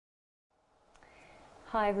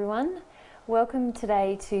Hi everyone, welcome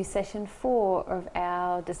today to session 4 of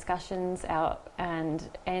our discussions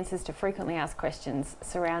and answers to frequently asked questions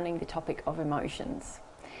surrounding the topic of emotions.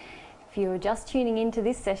 If you're just tuning into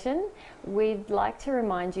this session, we'd like to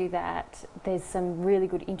remind you that there's some really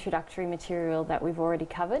good introductory material that we've already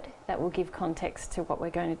covered that will give context to what we're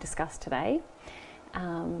going to discuss today.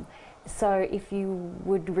 So if you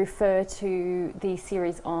would refer to the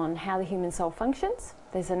series on how the human soul functions,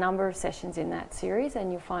 there's a number of sessions in that series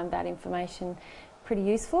and you'll find that information pretty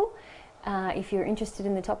useful if you're interested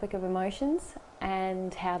in the topic of emotions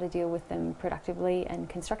and how to deal with them productively and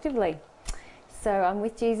constructively. So I'm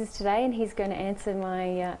with Jesus today and he's going to answer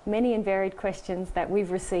my many and varied questions that we've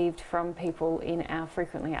received from people in our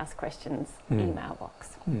frequently asked questions email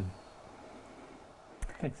box.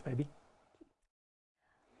 Thanks, baby.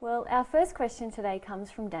 Well, our first question today comes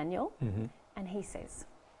from Daniel, and he says,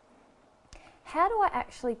 how do I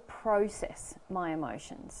actually process my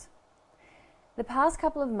emotions? The past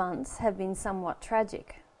couple of months have been somewhat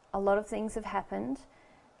tragic. A lot of things have happened.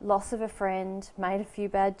 Loss of a friend, made a few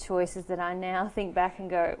bad choices that I now think back and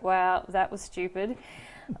go, wow, that was stupid.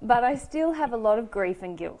 But I still have a lot of grief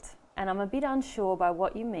and guilt, and I'm a bit unsure by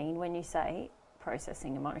what you mean when you say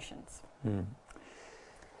processing emotions.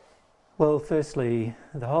 Well, firstly,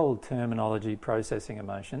 the whole terminology processing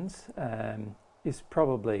emotions is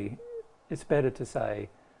probably, it's better to say,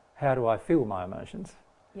 how do I feel my emotions?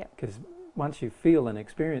 Because once you feel and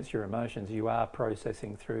experience your emotions, you are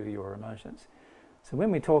processing through your emotions. So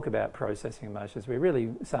when we talk about processing emotions, we're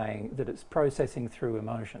really saying that it's processing through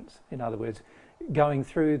emotions. In other words, going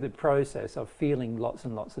through the process of feeling lots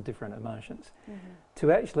and lots of different emotions.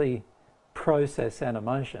 To actually process an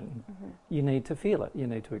emotion, you need to feel it, you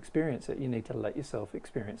need to experience it, you need to let yourself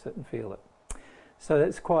experience it and feel it. So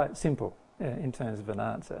that's quite simple in terms of an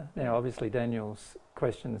answer. Now obviously Daniel's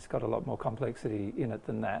question's got a lot more complexity in it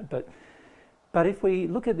than that, but if we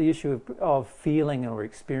look at the issue of feeling or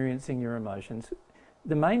experiencing your emotions,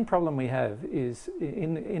 the main problem we have is,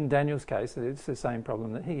 in Daniel's case, it's the same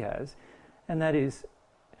problem that he has, and that is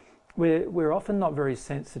we're often not very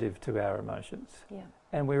sensitive to our emotions.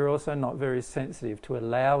 And we're also not very sensitive to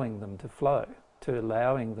allowing them to flow, to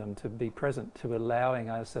allowing them to be present, to allowing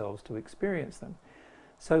ourselves to experience them.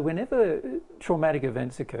 So whenever traumatic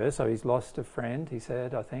events occur, so he's lost a friend, he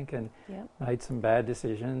said, I think, and made some bad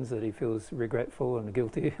decisions that he feels regretful and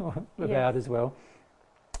guilty about as well.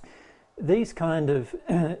 These kind of,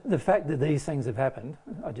 the fact that these things have happened,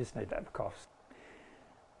 I just need to have a cough.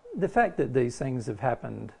 The fact that these things have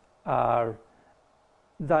happened are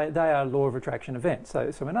they are law of attraction events.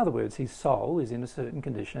 So in other words, his soul is in a certain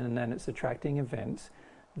condition and then it's attracting events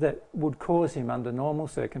that would cause him under normal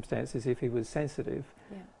circumstances, if he was sensitive,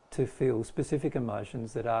 to feel specific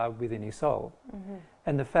emotions that are within his soul.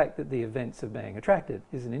 And the fact that the events are being attracted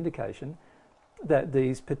is an indication that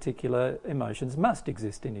these particular emotions must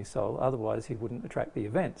exist in his soul, otherwise he wouldn't attract the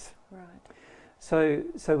events. So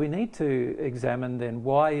we need to examine then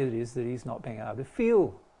why it is that he's not being able to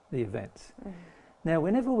feel the events. Now,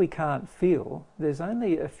 whenever we can't feel, there's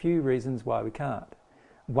only a few reasons why we can't.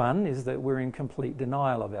 One is that we're in complete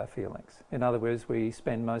denial of our feelings. In other words, we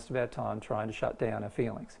spend most of our time trying to shut down our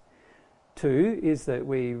feelings. Two is that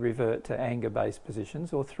we revert to anger-based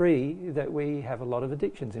positions. Or three, that we have a lot of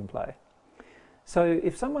addictions in play. So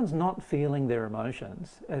if someone's not feeling their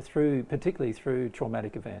emotions, particularly through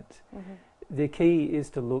traumatic events, the key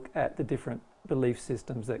is to look at the different belief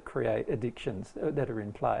systems that create addictions that are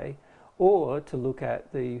in play, or to look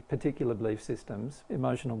at the particular belief systems,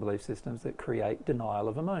 emotional belief systems, that create denial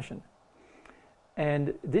of emotion.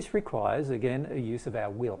 And this requires, again, a use of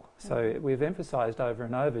our will. So we've emphasised over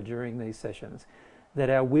and over during these sessions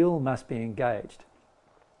that our will must be engaged.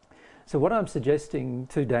 So what I'm suggesting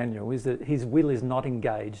to Daniel is that his will is not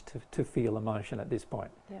engaged to feel emotion at this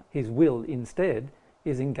point. His will instead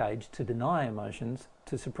is engaged to deny emotions,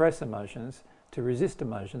 to suppress emotions, to resist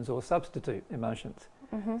emotions or substitute emotions.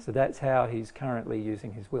 So that's how he's currently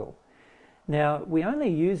using his will. Now, we only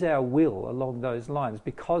use our will along those lines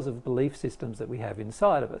because of belief systems that we have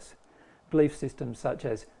inside of us. Belief systems such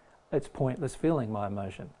as, it's pointless feeling my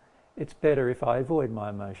emotion. It's better if I avoid my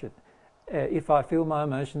emotion. If I feel my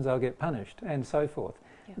emotions, I'll get punished, and so forth.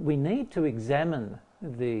 We need to examine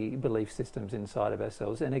the belief systems inside of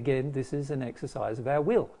ourselves, and again, this is an exercise of our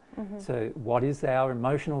will. So what is our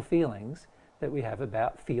emotional feelings that we have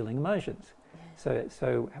about feeling emotions?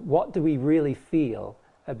 So what do we really feel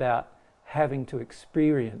about having to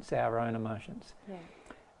experience our own emotions?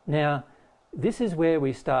 Now, this is where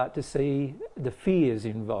we start to see the fears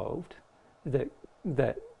involved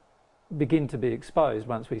that begin to be exposed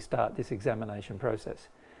once we start this examination process.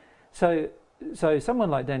 So So someone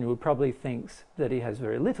like Daniel probably thinks that he has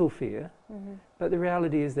very little fear, but the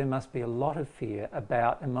reality is there must be a lot of fear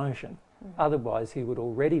about emotion. Otherwise he would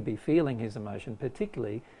already be feeling his emotion,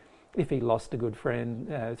 particularly if he lost a good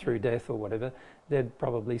friend through death or whatever. There'd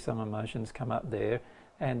probably some emotions come up there,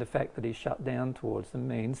 and the fact that he's shut down towards them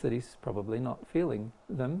means that he's probably not feeling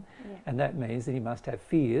them, and that means that he must have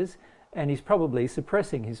fears, and he's probably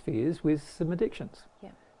suppressing his fears with some addictions,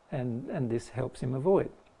 and this helps him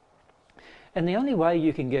avoid. And the only way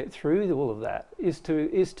you can get through all of that is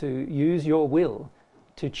to use your will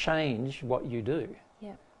to change what you do.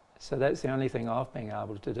 So that's the only thing I've been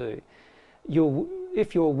able to do.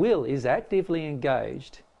 If your will is actively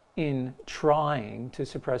engaged in trying to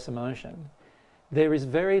suppress emotion, there is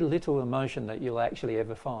very little emotion that you'll actually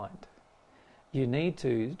ever find. You need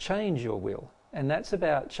to change your will, and that's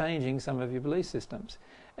about changing some of your belief systems.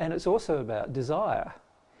 And it's also about desire.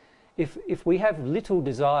 If we have little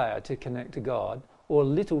desire to connect to God, or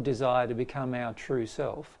little desire to become our true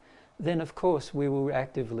self, then of course we will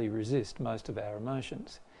actively resist most of our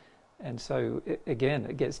emotions. And so again,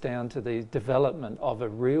 it gets down to the development of a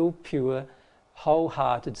real, pure,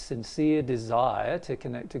 wholehearted, sincere desire to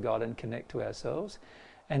connect to God and connect to ourselves,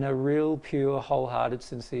 and a real, pure, wholehearted,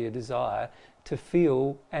 sincere desire to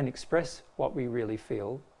feel and express what we really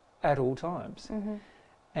feel at all times.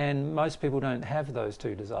 And most people don't have those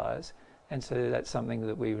two desires, and so that's something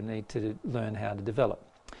that we would need to learn how to develop.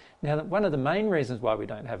 Now, one of the main reasons why we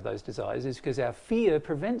don't have those desires is because our fear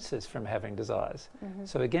prevents us from having desires.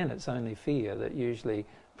 So again, it's only fear that usually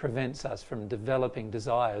prevents us from developing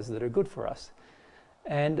desires that are good for us.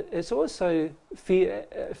 And it's also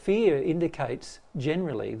fear indicates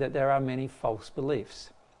generally that there are many false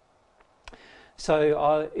beliefs.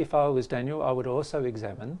 So if I was Daniel, I would also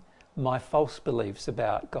examine my false beliefs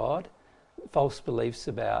about God, false beliefs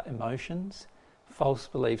about emotions, false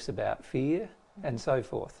beliefs about fear, and so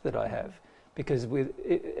forth that I have. Because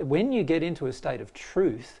when you get into a state of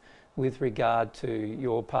truth with regard to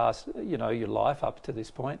your past, your life up to this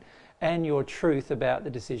point, and your truth about the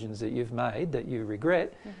decisions that you've made that you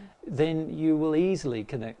regret, then you will easily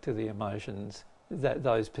connect to the emotions that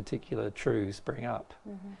those particular truths bring up.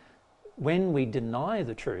 When we deny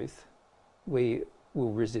the truth, we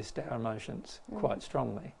will resist our emotions quite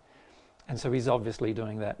strongly. And so he's obviously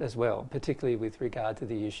doing that as well, particularly with regard to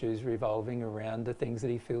the issues revolving around the things that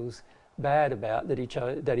he feels bad about, that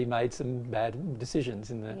he made some bad decisions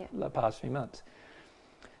in the past few months.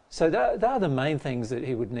 So they are the main things that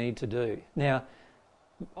he would need to do. Now,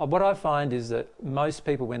 what I find is that most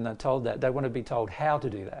people, when they're told that, they want to be told how to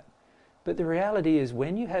do that. But the reality is,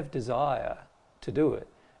 when you have desire to do it,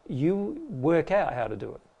 you work out how to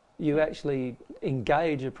do it. You actually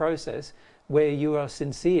engage a process where you are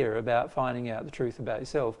sincere about finding out the truth about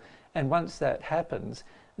yourself. And once that happens,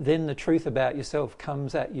 then the truth about yourself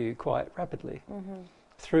comes at you quite rapidly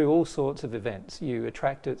through all sorts of events. You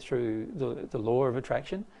attract it through the law of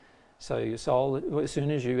attraction. So your soul, as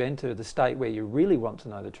soon as you enter the state where you really want to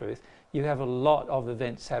know the truth, you have a lot of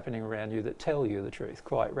events happening around you that tell you the truth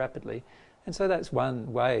quite rapidly. And so that's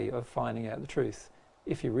one way of finding out the truth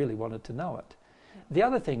if you really wanted to know it. The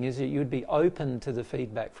other thing is that you'd be open to the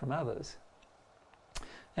feedback from others.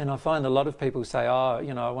 And I find a lot of people say, I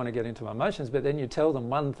want to get into my emotions, but then you tell them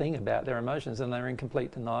one thing about their emotions and they're in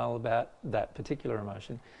complete denial about that particular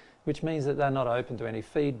emotion, which means that they're not open to any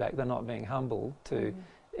feedback. They're not being humble to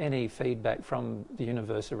any feedback from the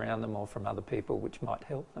universe around them or from other people, which might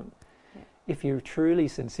help them. If you're truly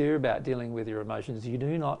sincere about dealing with your emotions, you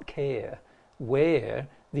do not care where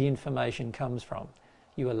the information comes from.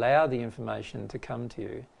 You allow the information to come to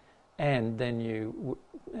you, and then you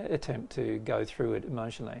attempt to go through it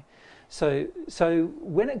emotionally. So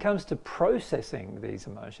when it comes to processing these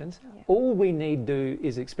emotions, all we need to do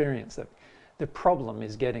is experience them. The problem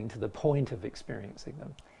is getting to the point of experiencing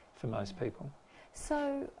them for most people.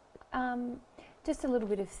 So just a little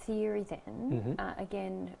bit of theory then.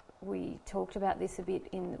 Again, we talked about this a bit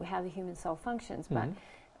in how the human soul functions,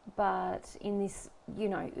 but in this,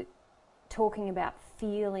 talking about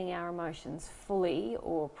feeling our emotions fully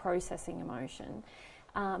or processing emotion,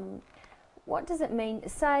 what does it mean?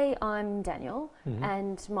 Say I'm Daniel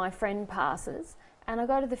and my friend passes and I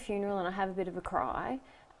go to the funeral and I have a bit of a cry.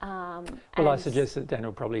 Well, I suggest that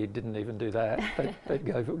Daniel probably didn't even do that, but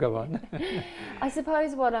go on. I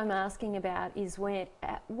suppose what I'm asking about is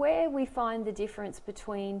where we find the difference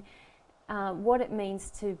between what it means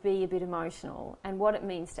to be a bit emotional and what it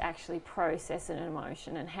means to actually process an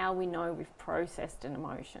emotion, and how we know we've processed an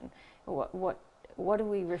emotion. What are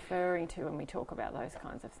we referring to when we talk about those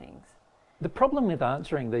kinds of things? The problem with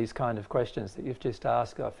answering these kind of questions that you've just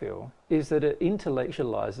asked, I feel, is that it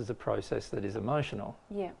intellectualizes a process that is emotional.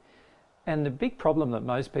 Yeah. And the big problem that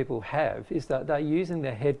most people have is that they're using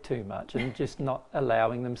their head too much and just not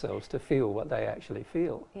allowing themselves to feel what they actually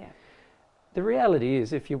feel. Yeah. The reality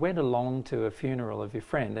is, if you went along to a funeral of your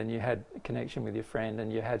friend and you had a connection with your friend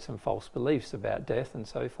and you had some false beliefs about death and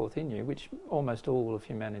so forth in you, which almost all of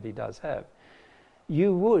humanity does have,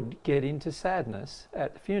 you would get into sadness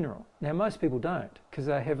at the funeral. Now, most people don't, because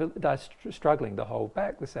they're struggling to hold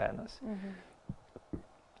back the sadness. Mm-hmm.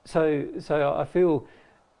 So I feel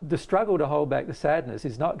the struggle to hold back the sadness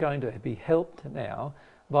is not going to be helped now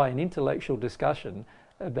by an intellectual discussion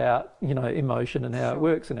about, emotion and how it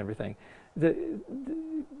works and everything. There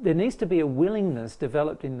needs to be a willingness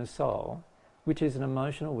developed in the soul, which is an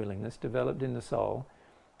emotional willingness developed in the soul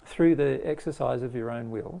through the exercise of your own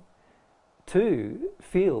will, to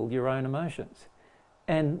feel your own emotions.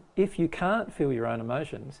 And if you can't feel your own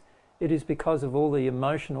emotions, it is because of all the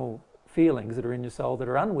emotional feelings that are in your soul that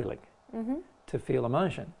are unwilling to feel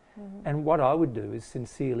emotion. And what I would do is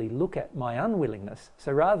sincerely look at my unwillingness.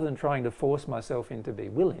 So rather than trying to force myself into be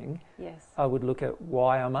willing, I would look at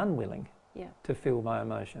why I'm unwilling to feel my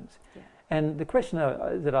emotions. And the question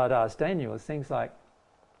that I'd ask Daniel is things like,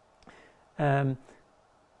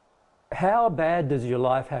 how bad does your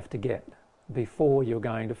life have to get before you're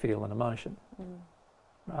going to feel an emotion?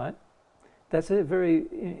 Right? That's a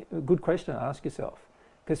very good question to ask yourself.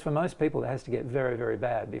 Because for most people, it has to get very, very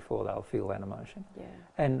bad before they'll feel that emotion.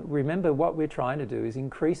 And remember, what we're trying to do is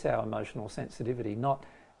increase our emotional sensitivity, not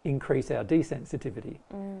increase our desensitivity.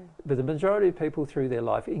 But the majority of people through their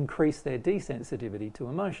life increase their desensitivity to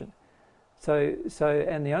emotion. So,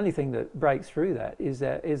 and the only thing that breaks through that is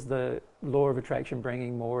the law of attraction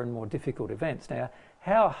bringing more and more difficult events. Now,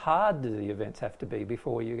 how hard do the events have to be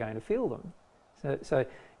before you're going to feel them? So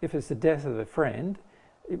if it's the death of a friend,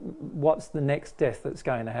 what's the next death that's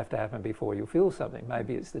going to happen before you feel something?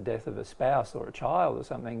 Maybe it's the death of a spouse or a child or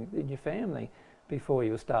something in your family before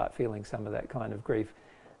you'll start feeling some of that kind of grief.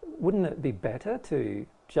 Wouldn't it be better to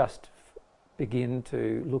just begin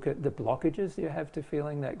to look at the blockages you have to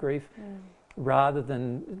feeling that grief rather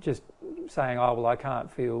than just saying, oh, well, I can't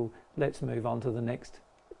feel, let's move on to the next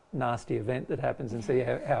nasty event that happens and see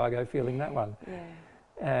how I go feeling that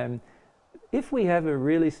one. If we have a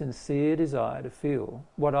really sincere desire to feel,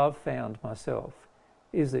 what I've found myself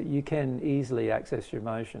is that you can easily access your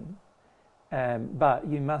emotion, but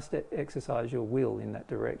you must exercise your will in that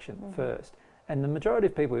direction first. And the majority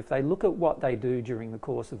of people, if they look at what they do during the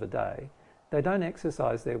course of a day, they don't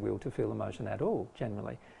exercise their will to feel emotion at all,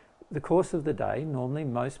 generally. The course of the day, normally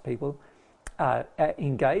most people are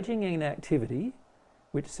engaging in activity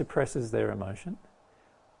which suppresses their emotion,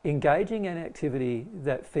 engaging in activity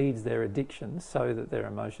that feeds their addictions so that their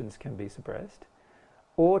emotions can be suppressed,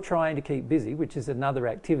 or trying to keep busy, which is another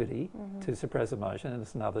activity to suppress emotion, and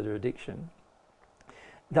it's another addiction.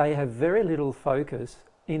 They have very little focus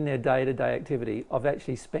in their day-to-day activity of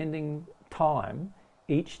actually spending time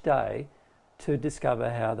each day to discover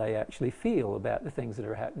how they actually feel about the things that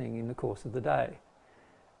are happening in the course of the day,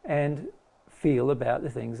 and feel about the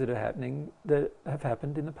things that are happening, that have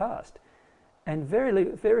happened in the past. And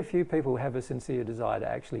very few people have a sincere desire to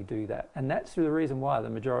actually do that. And that's the reason why the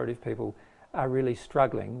majority of people are really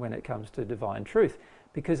struggling when it comes to divine truth.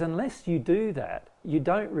 Because unless you do that, you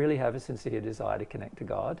don't really have a sincere desire to connect to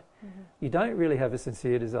God. You don't really have a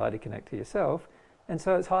sincere desire to connect to yourself. And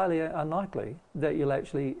so it's highly unlikely that you'll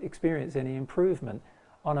actually experience any improvement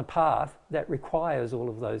on a path that requires all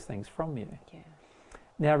of those things from you.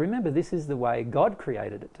 Now remember, this is the way God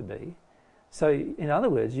created it to be. So in other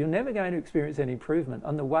words, you're never going to experience any improvement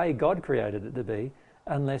on the way God created it to be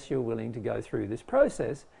unless you're willing to go through this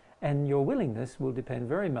process, and your willingness will depend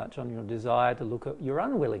very much on your desire to look at your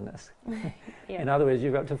unwillingness. In other words,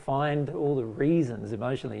 you've got to find all the reasons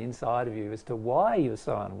emotionally inside of you as to why you're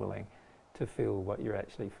so unwilling to feel what you're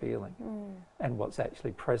actually feeling and what's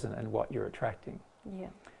actually present and what you're attracting.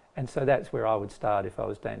 And so that's where I would start if I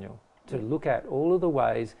was Daniel, to look at all of the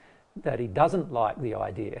ways that he doesn't like the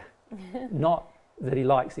idea. Not that he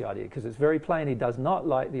likes the idea, because it's very plain he does not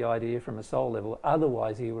like the idea from a soul level,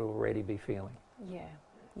 otherwise he would already be feeling.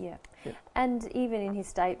 And even in his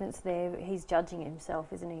statements there, he's judging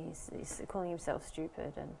himself, isn't he? He's calling himself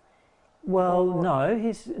stupid. And no,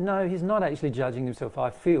 he's not actually judging himself, I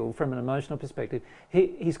feel, from an emotional perspective.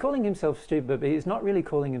 He's calling himself stupid, but he's not really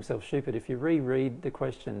calling himself stupid. If you reread the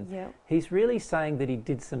question, he's really saying that he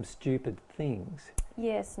did some stupid things.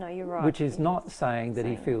 Yes, no, you're right. Which is not saying that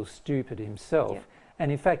he feels stupid himself.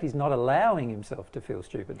 And in fact, he's not allowing himself to feel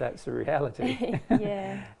stupid. That's the reality.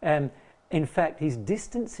 in fact, he's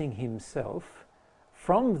distancing himself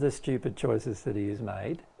from the stupid choices that he has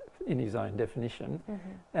made in his own definition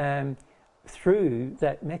through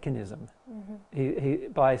that mechanism.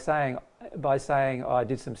 By saying, I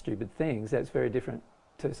did some stupid things, that's very different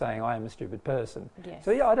to saying I am a stupid person. Yes.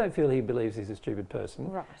 So yeah, I don't feel he believes he's a stupid person.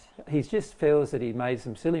 Right. He just feels that he made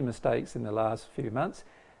some silly mistakes in the last few months,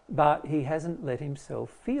 but he hasn't let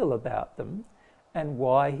himself feel about them and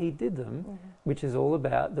why he did them, which is all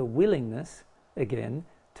about the willingness, again,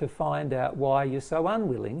 to find out why you're so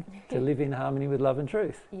unwilling to live in harmony with love and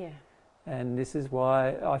truth. Yeah. And this is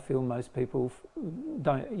why I feel most people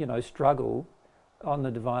don't, struggle on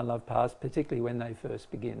the divine love path, particularly when they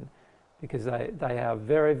first begin, because they are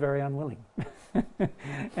very, very unwilling.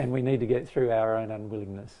 And we need to get through our own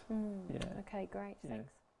unwillingness. Yeah. Okay, great,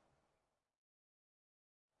 thanks.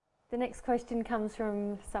 The next question comes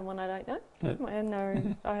from someone I don't know. I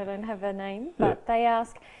know I don't have a name, but they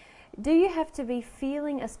ask, do you have to be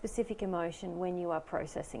feeling a specific emotion when you are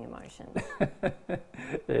processing emotions?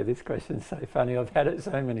 Yeah, this question's so funny. I've had it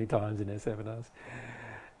so many times in our seminars.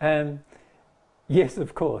 Yes,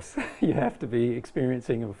 of course, you have to be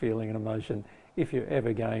experiencing or feeling an emotion if you're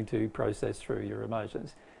ever going to process through your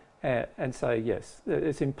emotions. And so, yes,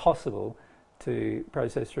 it's impossible to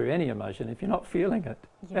process through any emotion if you're not feeling it.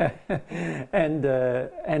 Yeah.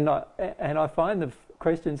 and I find the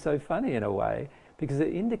question so funny in a way, because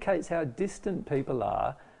it indicates how distant people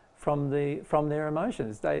are from their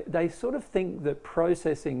emotions. They sort of think that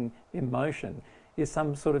processing emotion is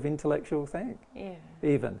some sort of intellectual thing. Yeah.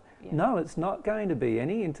 Even. Yeah. No, it's not going to be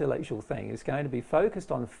any intellectual thing. It's going to be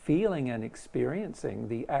focused on feeling and experiencing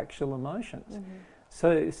the actual emotions.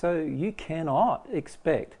 So you cannot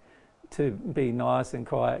expect to be nice and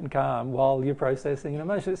quiet and calm while you're processing an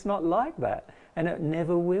emotion. It's not like that, and it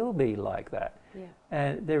never will be like that. Yeah.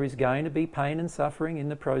 And there is going to be pain and suffering in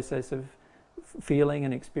the process of feeling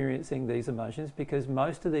and experiencing these emotions, because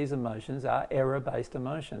most of these emotions are error-based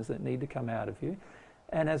emotions that need to come out of you,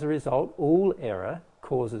 and as a result, all error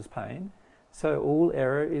causes pain. So all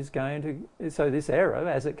error is going to, so this error,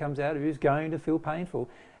 as it comes out of you, is going to feel painful,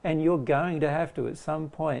 and you're going to have to, at some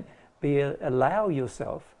point, allow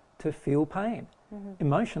yourself to feel pain,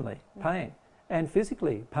 emotionally pain, and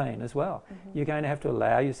physically pain as well. You're going to have to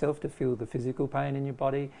allow yourself to feel the physical pain in your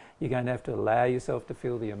body. You're going to have to allow yourself to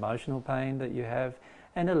feel the emotional pain that you have,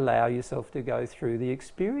 and allow yourself to go through the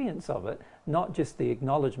experience of it, not just the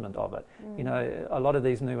acknowledgement of it. You know, a lot of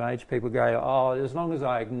these New Age people go, oh, as long as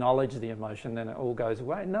I acknowledge the emotion, then it all goes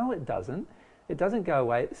away. No, it doesn't. It doesn't go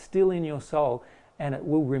away. It's still in your soul, and it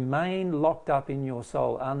will remain locked up in your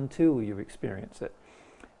soul until you experience it.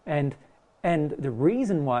 And the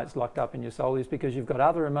reason why it's locked up in your soul is because you've got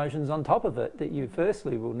other emotions on top of it that you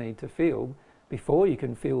firstly will need to feel before you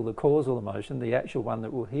can feel the causal emotion, the actual one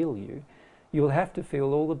that will heal you. You'll have to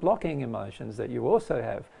feel all the blocking emotions that you also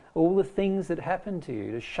have, all the things that happen to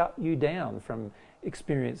you to shut you down from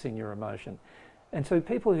experiencing your emotion. And so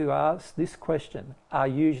people who ask this question are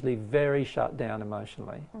usually very shut down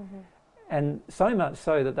emotionally. And so much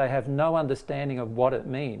so that they have no understanding of what it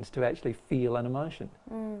means to actually feel an emotion.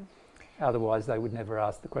 Otherwise, they would never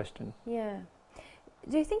ask the question. Yeah.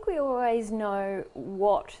 Do you think we always know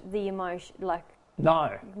what the emotion,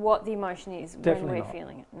 no, what the emotion is definitely when we're not.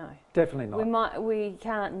 feeling it? No. Definitely not. We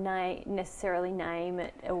can't necessarily name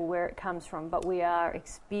it or where it comes from, but we are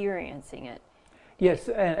experiencing it. Yes,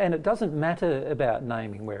 and it doesn't matter about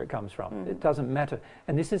naming where it comes from. It doesn't matter.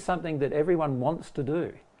 And this is something that everyone wants to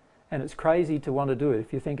do. And it's crazy to want to do it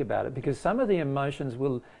if you think about it, because some of the emotions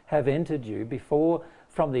will have entered you before,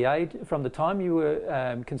 from the time you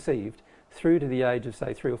were conceived through to the age of,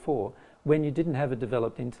 say, 3 or 4, when you didn't have a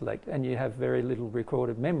developed intellect and you have very little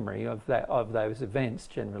recorded memory of those events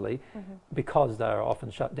generally, because they are often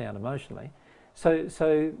shut down emotionally.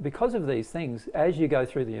 So because of these things, as you go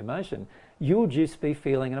through the emotion, you'll just be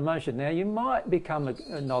feeling an emotion. Now, you might become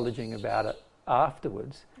acknowledging about it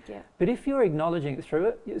afterwards. Yeah. But if you're acknowledging it through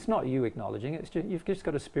it, it's not you acknowledging it, you've just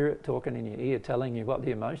got a spirit talking in your ear telling you what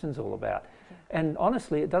the emotion's all about. Yeah. And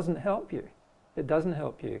honestly, it doesn't help you. It doesn't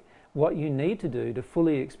help you. What you need to do to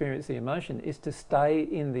fully experience the emotion is to stay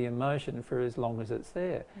in the emotion for as long as it's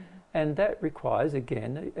there. And that requires,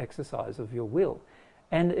 again, the exercise of your will.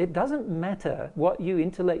 And it doesn't matter what you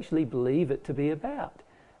intellectually believe it to be about.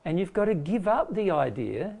 And you've got to give up the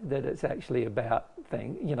idea that it's actually about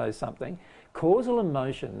something. Causal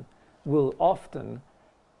emotion will often,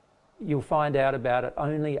 you'll find out about it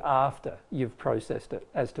only after you've processed it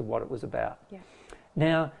as to what it was about. Yeah.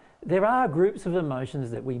 Now, there are groups of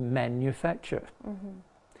emotions that we manufacture.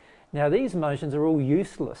 Now, these emotions are all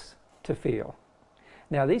useless to feel.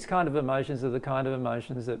 Now, these kind of emotions are the kind of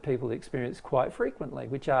emotions that people experience quite frequently,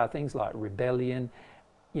 which are things like rebellion,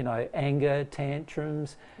 anger,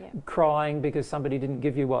 tantrums, crying because somebody didn't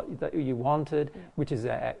give you what you wanted, which is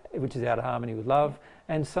out of harmony with love,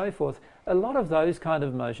 and so forth. A lot of those kind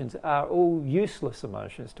of emotions are all useless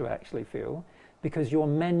emotions to actually feel because you're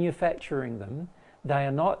manufacturing them. They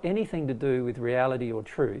are not anything to do with reality or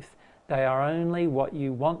truth. They are only what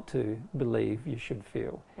you want to believe you should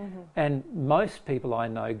feel. And most people I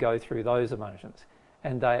know go through those emotions.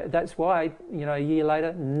 And that's why, a year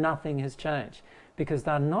later, nothing has changed. Because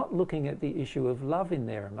they're not looking at the issue of love in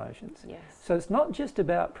their emotions. Yes. So it's not just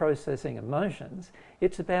about processing emotions,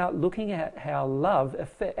 it's about looking at how love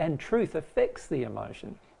and truth affects the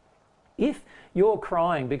emotion. If you're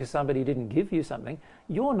crying because somebody didn't give you something,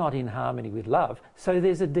 you're not in harmony with love, so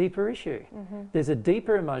there's a deeper issue. There's a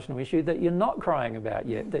deeper emotional issue that you're not crying about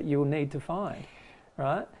yet, that you'll need to find,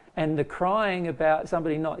 right? And the crying about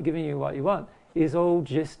somebody not giving you what you want is all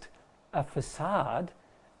just a facade,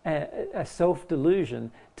 a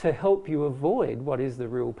self-delusion to help you avoid what is the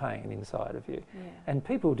real pain inside of you. And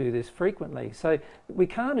people do this frequently. So we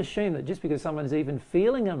can't assume that just because someone's even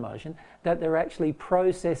feeling emotion that they're actually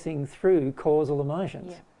processing through causal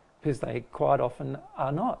emotions, because they quite often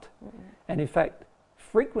are not. And in fact,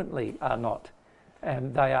 frequently are not.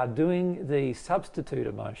 And they are doing the substitute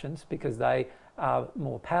emotions because they are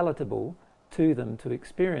more palatable to them to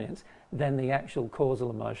experience than the actual causal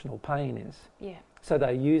emotional pain is. So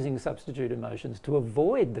they're using substitute emotions to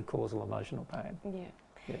avoid the causal emotional pain.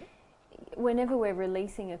 Whenever we're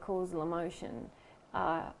releasing a causal emotion,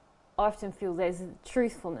 I often feel there's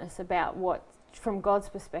truthfulness about what, from God's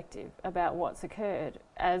perspective, about what's occurred,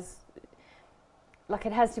 as like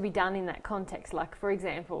it has to be done in that context. Like, for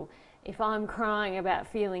example, if I'm crying about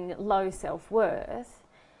feeling low self-worth,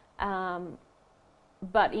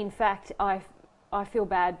 but in fact I feel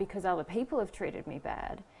bad because other people have treated me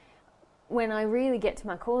bad, when I really get to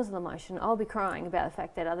my causal emotion, I'll be crying about the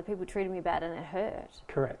fact that other people treated me bad and it hurt.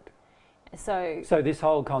 Correct. So this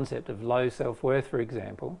whole concept of low self-worth, for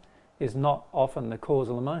example, is not often the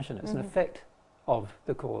causal emotion. It's an effect of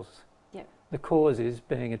the cause. The cause is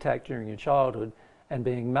being attacked during your childhood and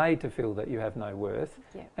being made to feel that you have no worth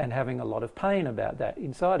and having a lot of pain about that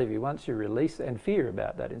inside of you. Once you release, and fear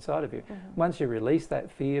about that inside of you, once you release that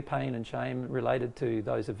fear, pain and shame related to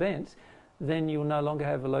those events, then you'll no longer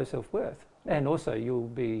have a low self-worth. And also you'll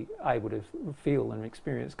be able to feel and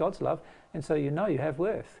experience God's love, and so you know you have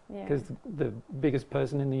worth, because the biggest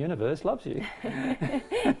person in the universe loves you.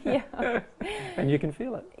 And you can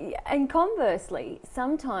feel it. And conversely,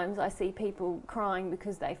 sometimes I see people crying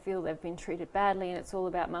because they feel they've been treated badly and it's all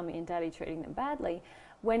about mummy and daddy treating them badly,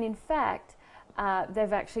 when in fact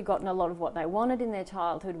they've actually gotten a lot of what they wanted in their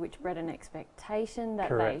childhood, which bred an expectation that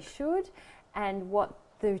they should, and what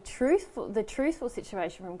the truthful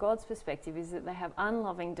situation from God's perspective is that they have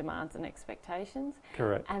unloving demands and expectations.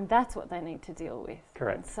 Correct. And that's what they need to deal with.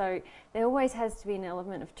 Correct. And so there always has to be an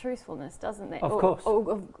element of truthfulness, doesn't there? Of course.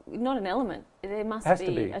 Or not an element. There must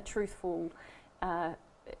be a truthful...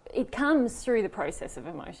 it comes through the process of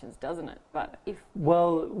emotions, doesn't it? But if...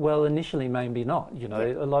 Well, initially maybe not.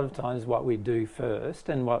 A lot of times what we do first,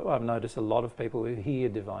 and what I've noticed a lot of people who hear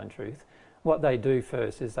divine truth, what they do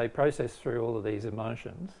first is they process through all of these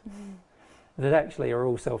emotions that actually are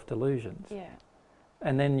all self-delusions.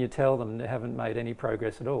 And then you tell them they haven't made any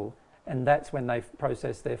progress at all. And that's when they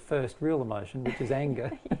process their first real emotion, which is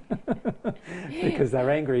anger. Because they're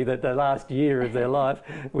angry that the last year of their life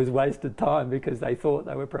was wasted time because they thought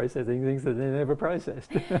they were processing things that they never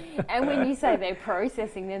processed. And when you say they're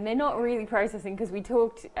processing them, they're not really processing, because we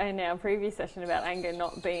talked in our previous session about anger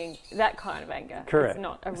not being that kind of anger. Correct. It's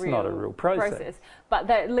not a real process. But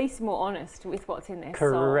they're at least more honest with what's in their soul.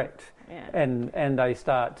 Correct. And they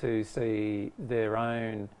start to see their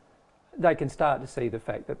own... They can start to see the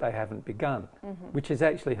fact that they haven't begun, which is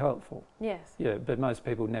actually helpful. But most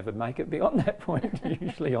people never make it beyond that point,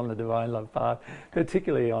 usually on the divine love path,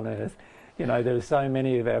 particularly on earth. There are so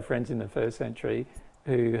many of our friends in the first century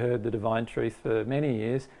who heard the divine truth for many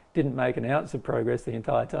years, didn't make an ounce of progress the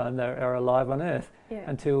entire time they are alive on earth,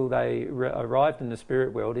 until they arrived in the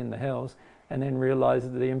spirit world, in the hells, and then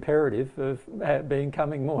realised the imperative of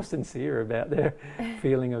becoming more sincere about their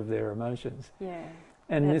feeling of their emotions.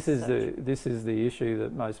 And this is the issue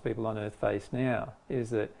that most people on earth face now, is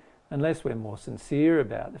that unless we're more sincere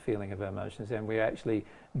about the feeling of our emotions and we're actually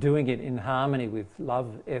doing it in harmony with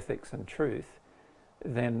love, ethics and truth,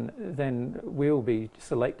 then we'll be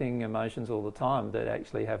selecting emotions all the time that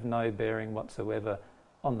actually have no bearing whatsoever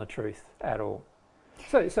on the truth at all.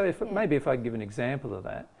 So maybe if I give an example of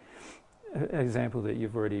that, example that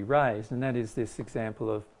you've already raised, and that is this example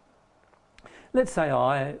of, let's say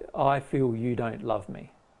I feel you don't love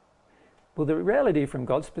me. Well, the reality from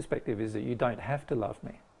God's perspective is that you don't have to love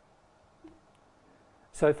me.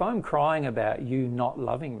 So if I'm crying about you not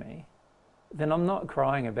loving me, then I'm not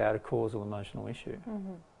crying about a causal emotional issue.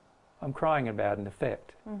 Mm-hmm. I'm crying about an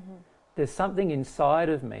effect. Mm-hmm. There's something inside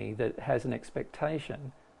of me that has an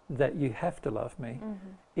expectation that you have to love me,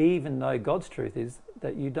 mm-hmm. even though God's truth is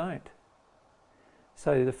that you don't.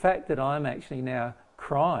 So the fact that I'm actually now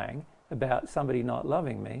crying about somebody not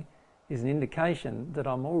loving me is an indication that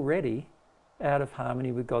I'm already out of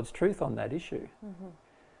harmony with God's truth on that issue. Mm-hmm.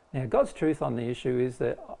 Now, God's truth on the issue is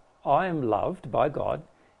that I am loved by God,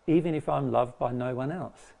 even if I'm loved by no one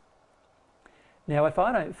else. Now, if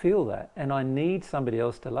I don't feel that and I need somebody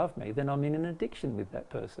else to love me, then I'm in an addiction with that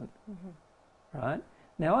person, mm-hmm. right?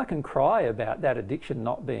 Now, I can cry about that addiction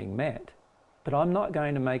not being met, but I'm not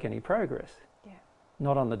going to make any progress. Yeah.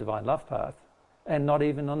 Not on the divine love path, and not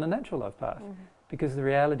even on the natural love path. Mm-hmm. Because the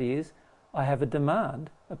reality is, I have a demand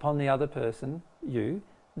upon the other person, you,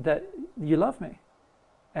 that you love me.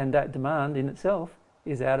 And that demand in itself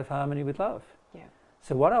is out of harmony with love. Yeah.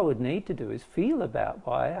 So what I would need to do is feel about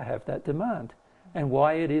why I have that demand, mm-hmm. and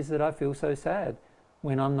why it is that I feel so sad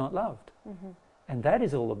when I'm not loved. Mm-hmm. And that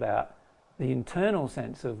is all about the internal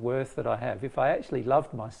sense of worth that I have. If I actually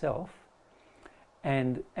loved myself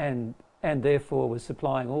and therefore was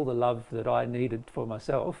supplying all the love that I needed for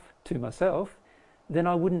myself to myself, then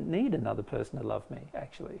I wouldn't need another person to love me,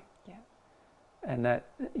 actually. Yeah. And that,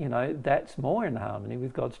 that's more in harmony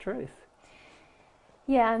with God's truth.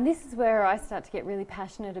 Yeah, and this is where I start to get really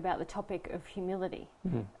passionate about the topic of humility,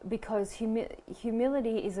 mm-hmm. because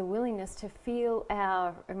humility is a willingness to feel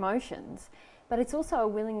our emotions, but it's also a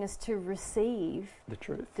willingness to receive the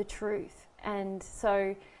truth. And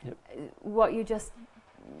so yep. What you're just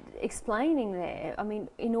explaining there, I mean,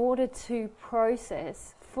 in order to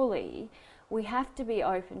process fully, we have to be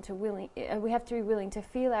willing to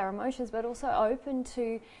feel our emotions, but also open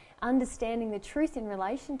to understanding the truth in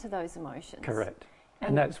relation to those emotions. Correct.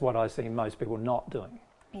 And that's what I see most people not doing.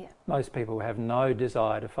 Yeah. Most people have no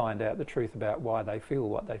desire to find out the truth about why they feel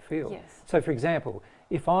what they feel. Yes. So, for example,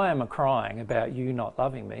 if I am crying about you not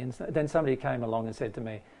loving me, and then somebody came along and said to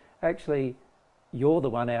me, actually, you're the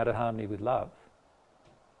one out of harmony with love,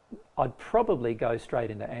 I'd probably go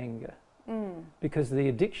straight into anger. Mm. Because the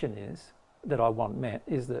addiction is, that I want met,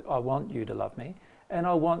 is that I want you to love me, and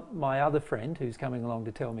I want my other friend who's coming along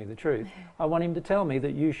to tell me the truth, I want him to tell me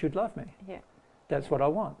that you should love me. Yeah. That's what I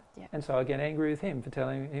want. Yeah. And so I get angry with him for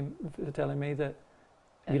telling me that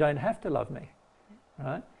you don't have to love me,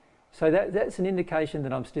 right? So that's an indication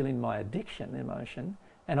that I'm still in my addiction emotion,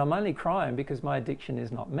 and I'm only crying because my addiction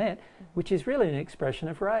is not met, which is really an expression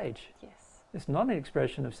of rage. Yes. It's not an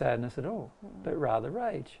expression of sadness at all, but rather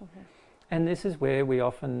rage. Mm-hmm. And this is where we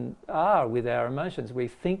often are with our emotions. We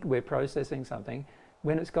think we're processing something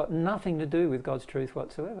when it's got nothing to do with God's truth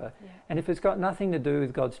whatsoever. Yeah. And if it's got nothing to do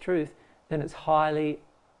with God's truth, then it's highly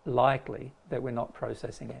likely that we're not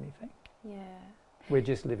processing anything. Yeah. We're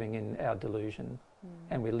just living in our delusion,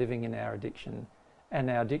 and we're living in our addiction, and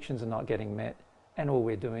our addictions are not getting met, and all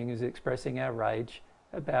we're doing is expressing our rage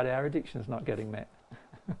about our addictions not getting met.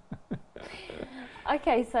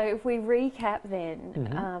 Okay, so if we recap then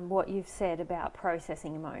what you've said about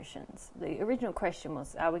processing emotions. The original question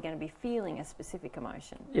was, are we going to be feeling a specific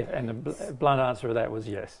emotion? Yeah, and the blunt answer to that was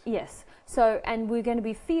yes. Yes. So, and we're going to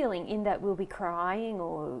be feeling in that we'll be crying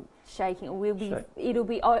or shaking, or it'll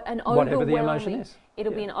be an overwhelming... Whatever the emotion is.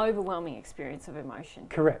 It'll be an overwhelming experience of emotion.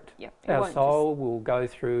 Correct. Yep. Our soul will go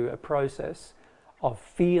through a process of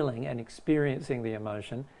feeling and experiencing the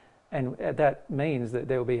emotion, and that means that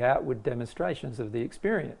there will be outward demonstrations of the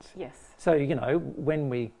experience. Yes. So,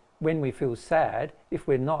 when we feel sad, if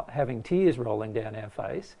we're not having tears rolling down our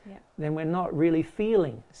face, then we're not really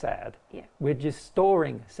feeling sad. Yeah. We're just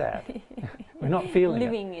storing sad. We're not feeling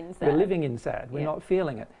living it. In sad. We're living in sad. We're not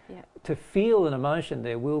feeling it. Yeah. To feel an emotion,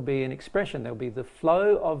 there will be an expression. There will be the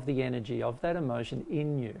flow of the energy of that emotion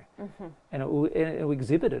in you. Mm-hmm. And it will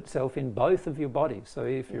exhibit itself in both of your bodies. So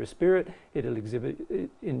if you're a spirit, it'll exhibit it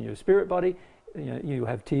in your spirit body. You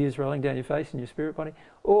have tears rolling down your face in your spirit body.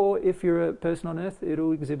 Or if you're a person on earth,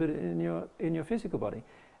 it'll exhibit it in your physical body.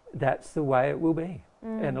 That's the way it will be.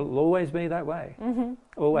 And it'll always be that way. Mm-hmm.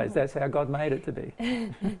 Always. Mm-hmm. That's how God made it to be.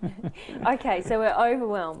 Okay, so we're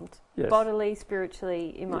overwhelmed, bodily,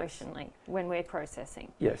 spiritually, emotionally, when we're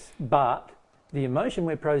processing. Yes, but the emotion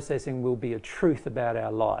we're processing will be a truth about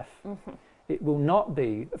our life. Mm-hmm. It will not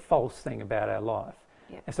be a false thing about our life.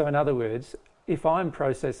 Yep. So in other words, if I'm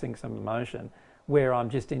processing some emotion where I'm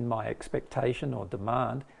just in my expectation or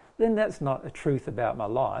demand, then that's not a truth about my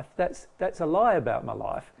life. That's a lie about my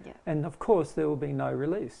life. Yeah. And of course there will be no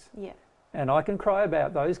release. Yeah. And I can cry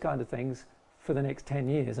about those kind of things for the next 10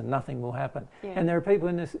 years and nothing will happen. Yeah. And there are people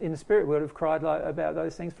in the spirit world who have cried about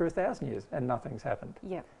those things for 1,000 years and nothing's happened.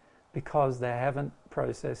 Yeah. Because they haven't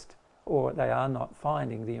processed, or they are not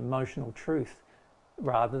finding the emotional truth.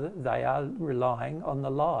 Rather, they are relying on the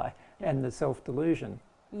lie and the self-delusion.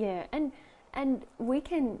 Yeah, and we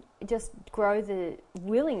can just grow the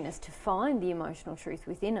willingness to find the emotional truth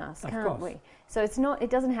within us, can't we? So it's not. It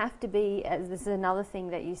doesn't have to be. As this is another thing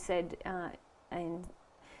that you said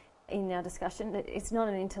in our discussion, that it's not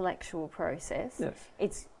an intellectual process.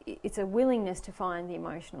 Yes. It's a willingness to find the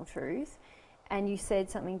emotional truth, and you said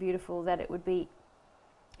something beautiful, that it would be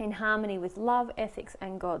in harmony with love, ethics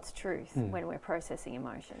and God's truth when we're processing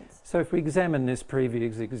emotions. So if we examine this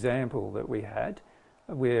previous example that we had,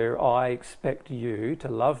 where I expect you to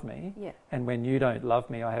love me, and when you don't love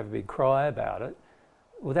me I have a big cry about it,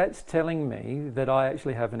 well, that's telling me that I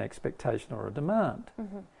actually have an expectation or a demand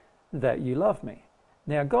that you love me.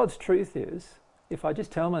 Now God's truth is, if I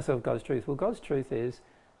just tell myself God's truth, well, God's truth is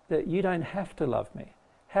that you don't have to love me.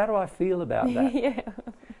 How do I feel about that?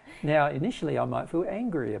 Now, initially I might feel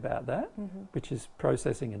angry about that, which is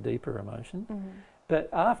processing a deeper emotion. But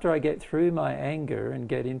after I get through my anger and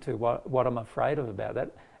get into what I'm afraid of about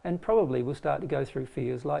that, and probably we'll start to go through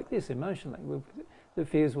fears like this emotionally. The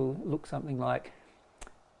fears will look something like,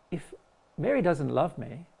 if Mary doesn't love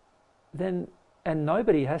me, then, and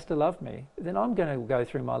nobody has to love me, then I'm going to go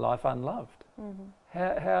through my life unloved.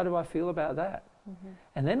 How do I feel about that?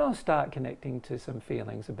 And then I'll start connecting to some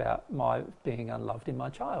feelings about my being unloved in my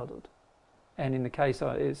childhood. And in the case,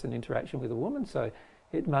 it's an interaction with a woman, so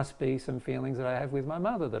it must be some feelings that I have with my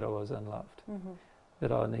mother that I was unloved,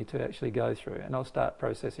 that I need to actually go through. And I'll start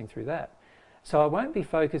processing through that. So I won't be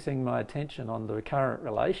focusing my attention on the current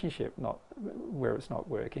relationship, not where it's not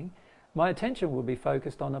working. My attention will be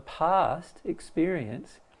focused on a past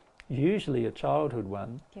experience, usually a childhood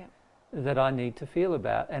one, that I need to feel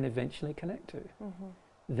about and eventually connect to.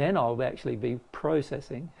 Then I'll actually be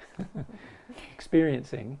processing,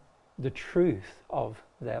 experiencing the truth of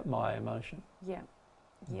my emotion.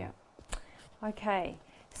 Okay,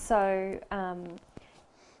 so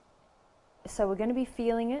so we're going to be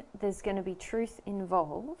feeling it, there's going to be truth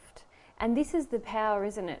involved, and this is the power,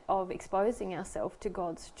 isn't it, of exposing ourselves to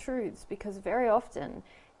God's truths, because very often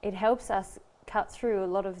it helps us cut through a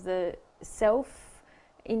lot of the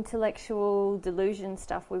intellectual delusion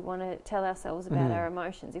stuff we want to tell ourselves about our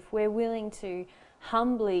emotions. If we're willing to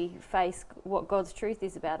humbly face what God's truth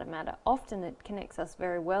is about a matter, often it connects us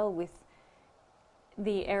very well with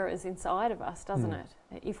the errors inside of us, doesn't it?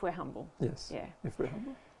 If we're humble. Yes. Yeah. If we're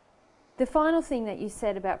humble. The final thing that you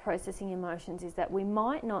said about processing emotions is that we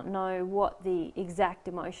might not know what the exact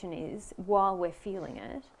emotion is while we're feeling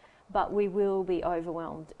it, but we will be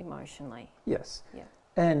overwhelmed emotionally. Yes. Yeah.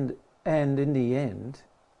 And in the end,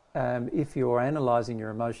 if you're analysing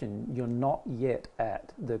your emotion, you're not yet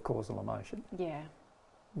at the causal emotion. Yeah.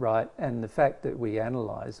 Right? And the fact that we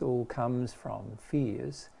analyse all comes from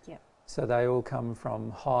fears. Yeah. So they all come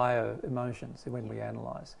from higher emotions when we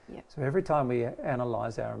analyse. Yeah. So every time we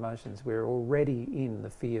analyse our emotions, we're already in the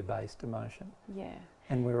fear-based emotion. Yeah.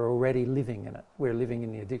 And we're already living in it. We're living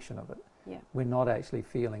in the addiction of it. Yeah. We're not actually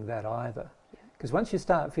feeling that either. Because once you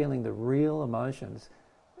start feeling the real emotions,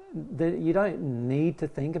 you don't need to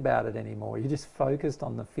think about it anymore. You're just focused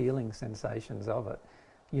on the feeling sensations of it.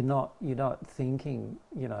 You're not thinking,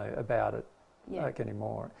 about it like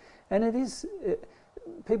anymore. And it is.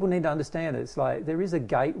 People need to understand it's like there is a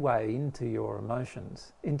gateway into your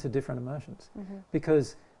emotions, into different emotions,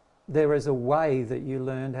 because there is a way that you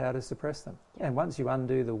learned how to suppress them. Yeah. And once you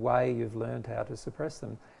undo the way you've learned how to suppress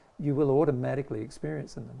them, you will automatically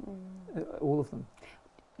experience them, all of them.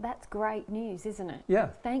 That's great news, isn't it? Yeah.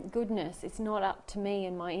 Thank goodness it's not up to me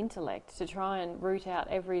and my intellect to try and root out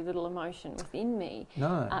every little emotion within me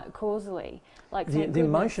causally. Like the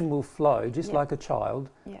emotion will flow just like a child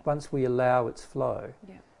once we allow its flow.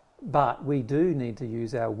 Yeah. But we do need to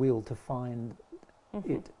use our will to find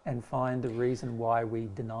it and find the reason why we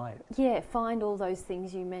deny it. Yeah, find all those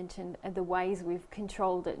things you mentioned and the ways we've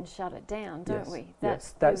controlled it and shut it down, don't we?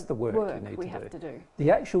 That's the work we have to do. The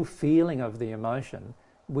actual feeling of the emotion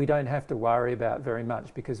we don't have to worry about very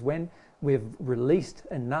much, because when we've released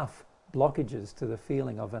enough blockages to the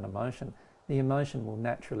feeling of an emotion, the emotion will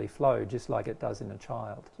naturally flow just like it does in a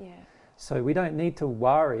child. Yeah. So we don't need to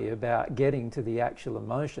worry about getting to the actual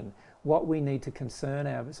emotion. What we need to concern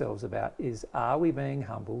ourselves about is, are we being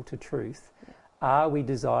humble to truth? Yeah. Are we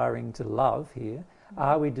desiring to love here?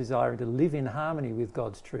 Are we desiring to live in harmony with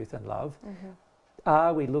God's truth and love?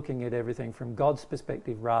 Are we looking at everything from God's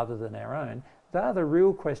perspective rather than our own? They are the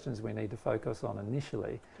real questions we need to focus on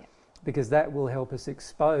initially, because that will help us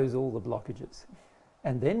expose all the blockages.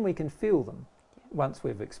 And then we can feel them. Once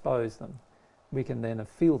we've exposed them, we can then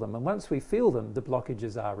feel them. And once we feel them, the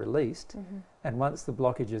blockages are released. And once the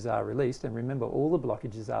blockages are released, and remember, all the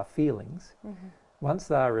blockages are feelings, once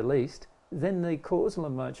they are released, then the causal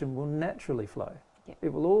emotion will naturally flow.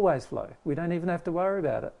 It will always flow. We don't even have to worry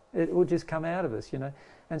about it. It will just come out of us, you know.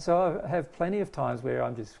 And so I have plenty of times where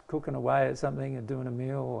I'm just cooking away at something and doing a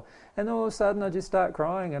meal, and all of a sudden I just start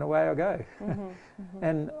crying and away I go.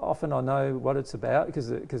 And often I know what it's about because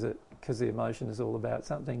the emotion is all about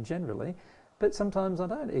something generally, but sometimes I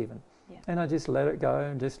don't even. And I just let it go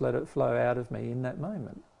and just let it flow out of me in that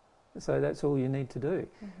moment. So that's all you need to do.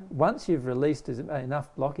 Once you've released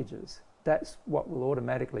enough blockages, that's what will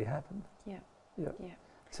automatically happen.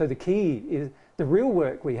 So the key is, the real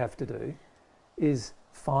work we have to do is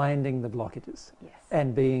finding the blockages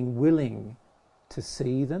and being willing to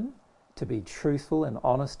see them, to be truthful and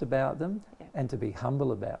honest about them, and to be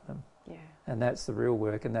humble about them. And that's the real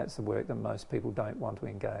work, and that's the work that most people don't want to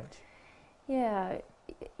engage.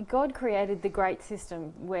 God created the great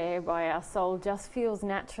system whereby our soul just feels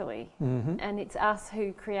naturally, and it's us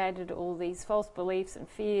who created all these false beliefs and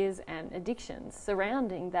fears and addictions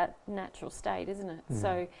surrounding that natural state, isn't it?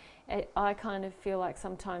 So I kind of feel like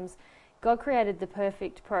sometimes God created the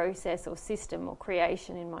perfect process or system or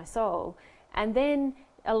creation in my soul, and then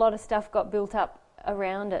a lot of stuff got built up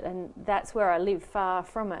around it, and that's where I live, far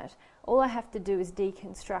from it. All I have to do is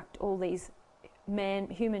deconstruct all these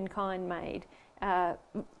humankind-made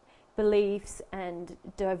beliefs and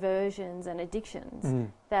diversions and addictions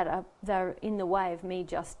that are in the way of me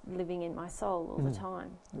just living in my soul all the time.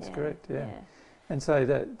 That's correct, And so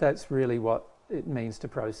that's really what it means to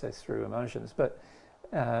process through emotions. But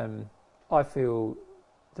I feel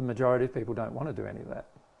the majority of people don't want to do any of that.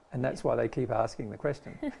 And that's why they keep asking the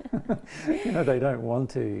question. You know, they don't want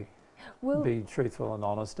to be truthful and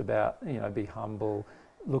honest about, you know, be humble,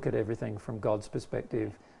 look at everything from God's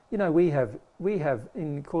perspective. You know, we have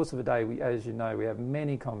in the course of a day, as you know, we have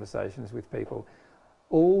many conversations with people,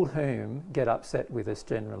 all whom get upset with us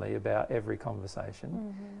generally about every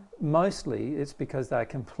conversation. Mostly it's because they're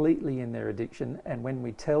completely in their addiction, and when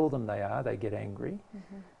we tell them they get angry.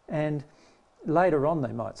 And later on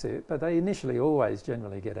they might see it, but they initially always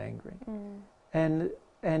generally get angry. And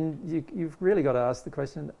you've really got to ask the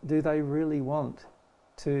question, do they really want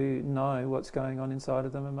to know what's going on inside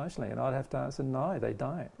of them emotionally? And I'd have to answer, no, they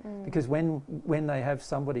don't. Because when they have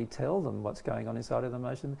somebody tell them what's going on inside of them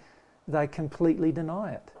emotionally, they completely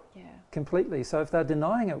deny it. Completely. So if they're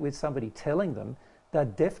denying it with somebody telling them, they're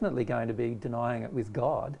definitely going to be denying it with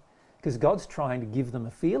God, because God's trying to give them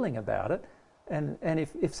a feeling about it. And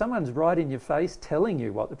if someone's right in your face telling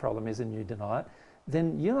you what the problem is and you deny it,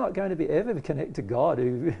 then you're not going to be ever connect to God,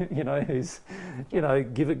 who who's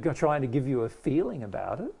trying to give you a feeling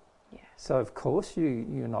about it. So of course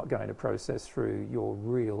you're not going to process through your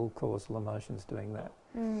real causal emotions doing that.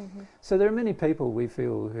 So there are many people, we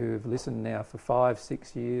feel, who have listened now for 5,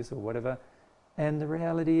 6 years or whatever, and the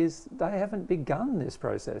reality is they haven't begun this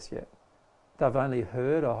process yet. They've only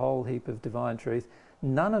heard a whole heap of divine truth,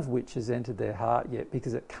 none of which has entered their heart yet,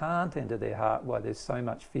 because it can't enter their heart while there's so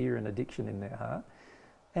much fear and addiction in their heart.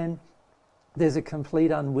 And there's a complete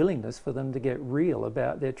unwillingness for them to get real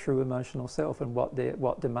about their true emotional self and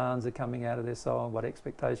what demands are coming out of their soul, and what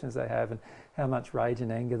expectations they have, and how much rage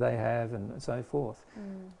and anger they have, and so forth.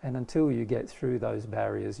 And until you get through those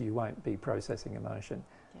barriers, you won't be processing emotion.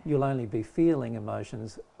 You'll only be feeling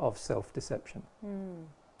emotions of self-deception.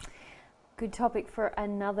 Good topic for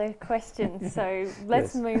another question, so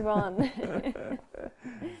let's move on.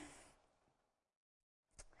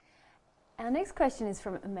 Our next question is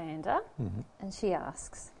from Amanda, and she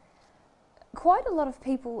asks, quite a lot of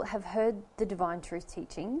people have heard the Divine Truth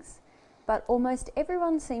teachings, but almost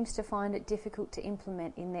everyone seems to find it difficult to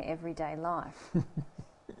implement in their everyday life.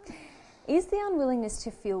 Is the unwillingness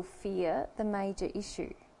to feel fear the major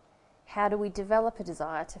issue? How do we develop a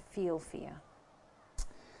desire to feel fear?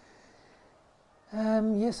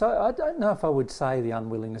 Yes, I don't know if I would say the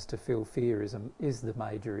unwillingness to feel fear is the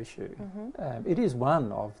major issue. It is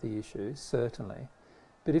one of the issues, certainly.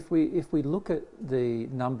 But if we look at the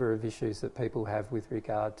number of issues that people have with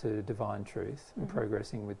regard to divine truth and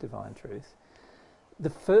progressing with divine truth, the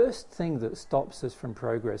first thing that stops us from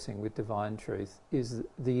progressing with divine truth is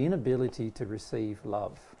the inability to receive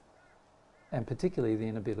love, and particularly the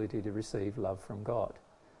inability to receive love from God.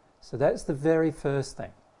 So that's the very first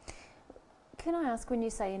thing. Can I ask, when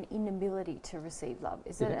you say an inability to receive love,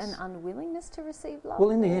 is it an unwillingness to receive love?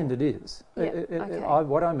 Well, in the end it is. Yeah,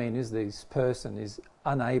 What I mean is this person is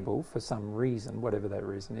unable, for some reason, whatever that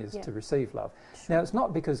reason is, to receive love. Sure. Now, it's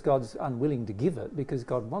not because God's unwilling to give it, because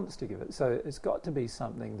God wants to give it. So it's got to be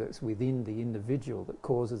something that's within the individual that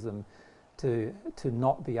causes them to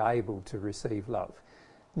not be able to receive love.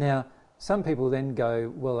 Now, some people then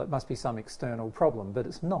go, well, it must be some external problem, but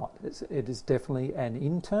it's not. It is definitely an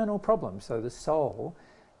internal problem. So the soul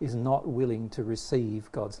is not willing to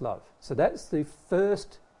receive God's love. So that's the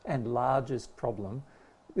first and largest problem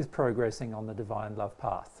with progressing on the divine love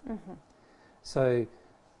path. Mm-hmm. So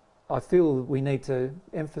I feel we need to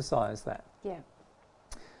emphasise that. Yeah.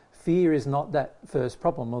 Fear is not that first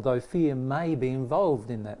problem, although fear may be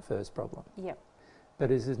involved in that first problem. Yep.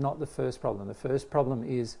 But it is not the first problem. The first problem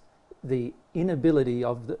is the inability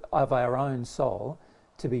of our own soul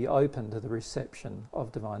to be open to the reception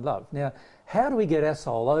of divine love. Now, how do we get our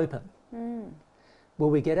soul open? Well,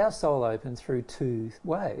 we get our soul open through two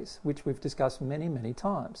ways, which we've discussed many, many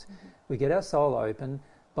times. Mm-hmm. We get our soul open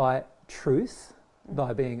by truth,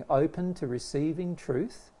 by being open to receiving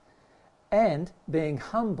truth, and being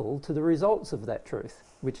humble to the results of that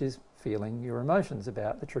truth, which is feeling your emotions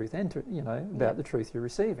about the truth, about the truth you're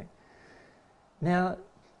receiving. Now,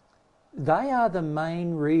 they are the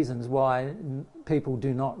main reasons why people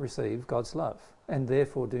do not receive God's love, and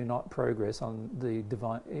therefore do not progress on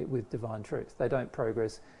with divine truth. They don't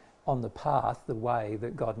progress on the path, the way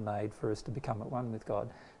that God made for us to become at one with God,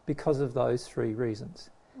 because of those three reasons.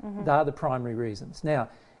 Mm-hmm. They are the primary reasons. Now,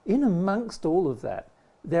 in amongst all of that,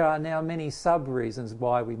 there are now many sub-reasons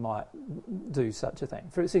why we might do such a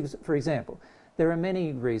thing. For example, there are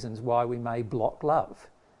many reasons why we may block love.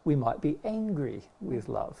 We might be angry with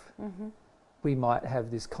love. Mm-hmm. We might have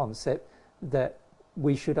this concept that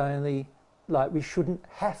we shouldn't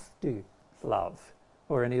have to love,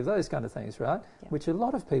 or any of those kind of things, right? Yeah. Which a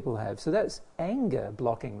lot of people have. So that's anger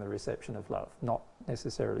blocking the reception of love, not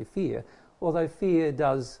necessarily fear, although fear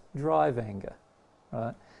does drive anger,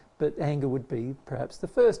 right? But anger would be perhaps the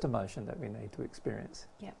first emotion that we need to experience.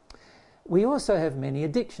 Yeah. We also have many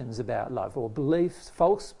addictions about love, or beliefs,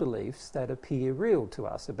 false beliefs that appear real to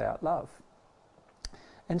us about love.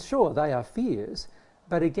 And sure, they are fears,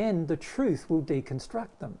 but again, the truth will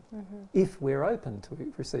deconstruct them if we're open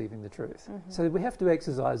to receiving the truth. Mm-hmm. So we have to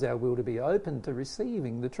exercise our will to be open to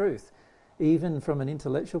receiving the truth, even from an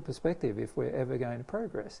intellectual perspective, if we're ever going to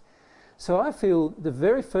progress. So I feel the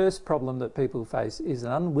very first problem that people face is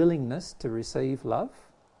an unwillingness to receive love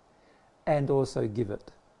and also give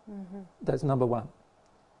it. Mm-hmm. That's number one.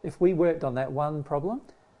 If we worked on that one problem,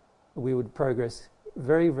 we would progress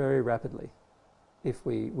very, very rapidly if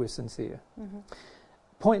we were sincere. Mm-hmm.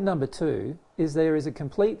 Point number two is there is a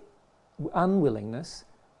complete unwillingness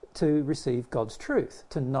to receive God's truth,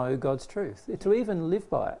 to know God's truth, to even live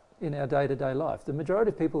by it in our day-to-day life. The majority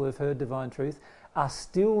of people who have heard divine truth are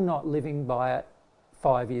still not living by it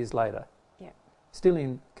 5 years later. Yeah. Still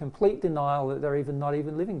in complete denial that they're not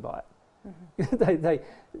even living by it. Mm-hmm.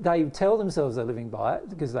 they tell themselves they're living by it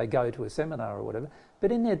because they go to a seminar or whatever,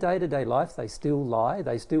 but in their day-to-day life they still lie,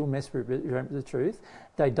 they still misrepresent the truth,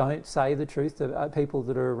 they don't say the truth to people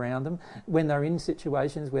that are around them. When they're in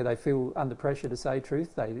situations where they feel under pressure to say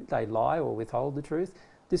truth, they lie or withhold the truth.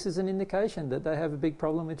 This is an indication that they have a big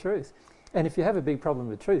problem with truth. And if you have a big problem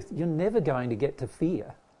with truth, you're never going to get to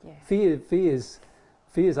fear. Yeah.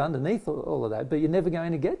 Fear's underneath all of that, but you're never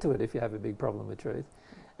going to get to it if you have a big problem with truth.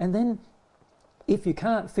 And then if you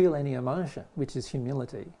can't feel any emotion, which is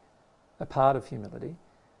humility, a part of humility,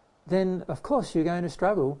 then of course you're going to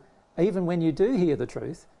struggle, even when you do hear the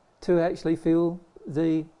truth, to actually feel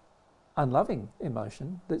the unloving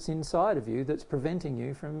emotion that's inside of you that's preventing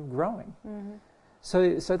you from growing. Mm-hmm.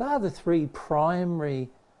 So they are the three primary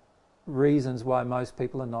reasons why most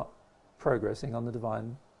people are not progressing on the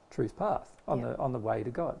divine truth path, on the way to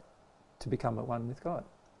God, to become at one with God.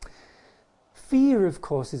 Fear, of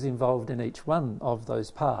course, is involved in each one of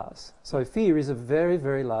those paths. So fear is a very,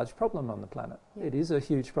 very large problem on the planet. Yeah. It is a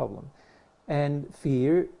huge problem. And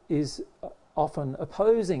fear is often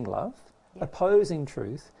opposing love, opposing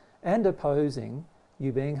truth, and opposing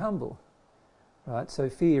you being humble. Right? So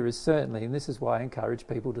fear is certainly, and this is why I encourage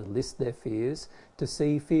people to list their fears, to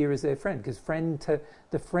see fear as their friend, because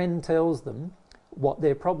the friend tells them what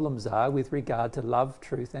their problems are with regard to love,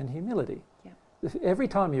 truth, and humility. Every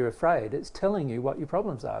time you're afraid, it's telling you what your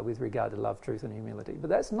problems are with regard to love, truth and humility. But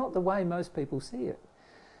that's not the way most people see it.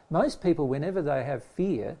 Most people, whenever they have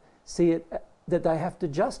fear, see it that they have to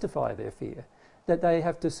justify their fear, that they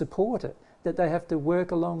have to support it, that they have to work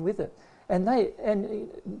along with it. And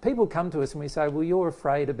people come to us and we say, well, you're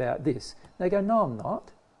afraid about this. They go, no, I'm not.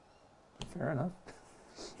 Fair enough.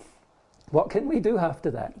 What can we do after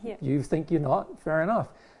that? Yeah. You think you're not, fair enough.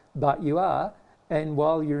 But you are, and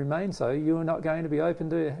while you remain so, you are not going to be open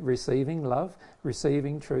to receiving love,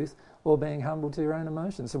 receiving truth, or being humble to your own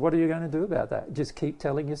emotions. So what are you going to do about that? Just keep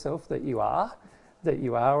telling yourself that you are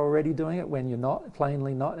already doing it when you're not,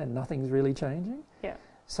 plainly not, and nothing's really changing? Yeah.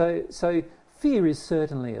 So fear is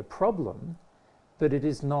certainly a problem, but it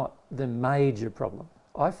is not the major problem.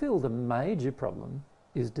 I feel the major problem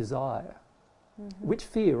is desire, which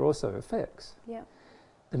fear also affects. Yeah.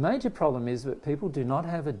 The major problem is that people do not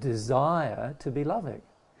have a desire to be loving.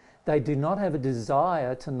 They do not have a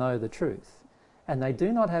desire to know the truth. And they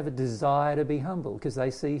do not have a desire to be humble because they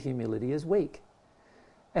see humility as weak.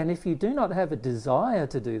 And if you do not have a desire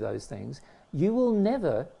to do those things, you will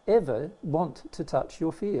never, ever want to touch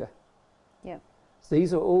your fear. Yeah.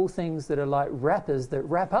 These are all things that are like wrappers that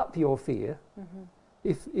wrap up your fear.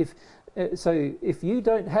 If you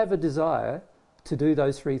don't have a desire to do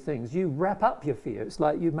those three things, you wrap up your fear. It's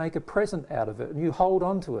like you make a present out of it and you hold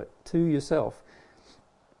on to it to yourself.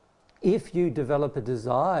 If you develop a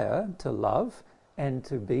desire to love and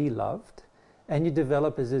to be loved, and you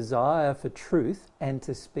develop a desire for truth and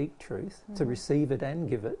to speak truth, to receive it and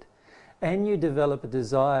give it, and you develop a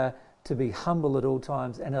desire to be humble at all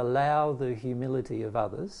times and allow the humility of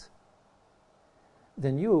others,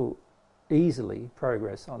 then you'll easily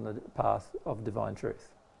progress on the path of divine truth.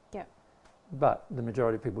 Yeah. But the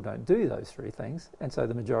majority of people don't do those three things, and so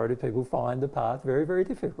the majority of people find the path very, very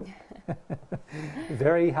difficult.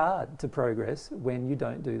 Very hard to progress when you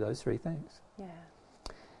don't do those three things. Yeah.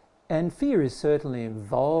 And fear is certainly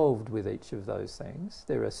involved with each of those things.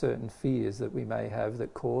 There are certain fears that we may have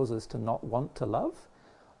that cause us to not want to love,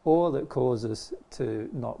 or that cause us to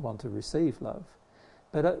not want to receive love.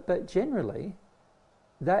 But generally,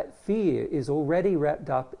 that fear is already wrapped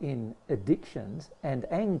up in addictions and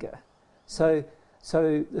anger. So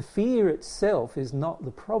the fear itself is not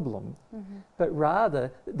the problem, but rather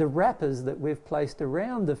the wrappers that we've placed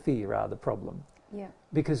around the fear are the problem. Yeah.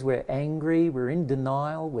 Because we're angry, we're in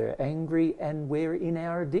denial, we're angry, and we're in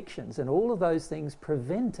our addictions. And all of those things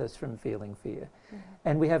prevent us from feeling fear.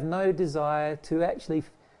 And we have no desire to actually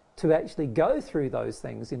go through those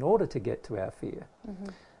things in order to get to our fear.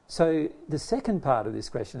 So the second part of this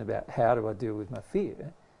question about how do I deal with my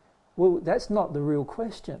fear, well, that's not the real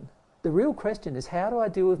question. The real question is, how do I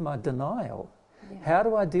deal with my denial? Yeah. How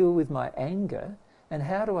do I deal with my anger? And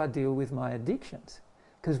how do I deal with my addictions?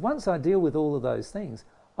 Because once I deal with all of those things,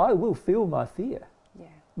 I will feel my fear. Yeah.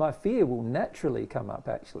 My fear will naturally come up,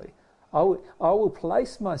 actually. I will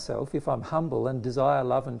place myself, if I'm humble and desire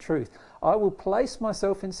love and truth, I will place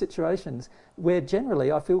myself in situations where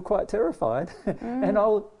generally I feel quite terrified and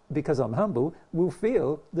I'll, because I'm humble, will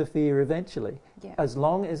feel the fear eventually, as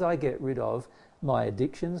long as I get rid of my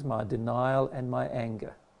addictions, my denial and my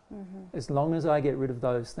anger. As long as I get rid of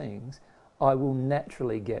those things, I will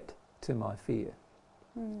naturally get to my fear.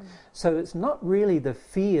 So it's not really the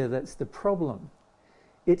fear that's the problem.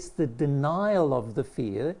 It's the denial of the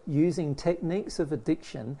fear using techniques of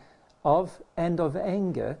addiction and of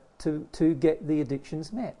anger to get the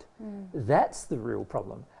addictions met. That's the real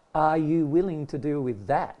problem. Are you willing to deal with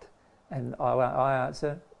that? And I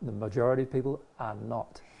answer, the majority of people are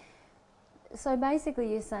not. So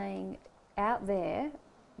basically you're saying out there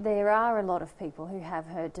are a lot of people who have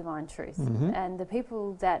heard divine truth, and the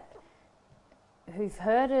people who've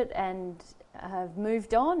heard it and have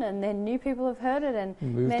moved on, and then new people have heard it and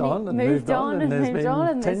moved on, and there's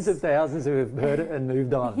been tens of thousands who have heard it and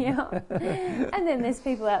moved on. Yeah. And then there's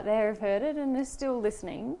people out there who've heard it and they're still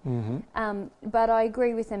listening. But I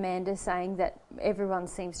agree with Amanda saying that everyone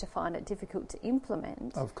seems to find it difficult to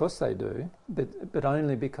implement. Of course they do, but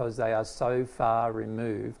only because they are so far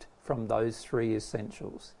removed from those three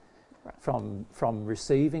essentials. Right. From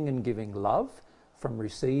receiving and giving love, from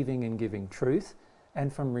receiving and giving truth,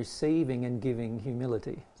 and from receiving and giving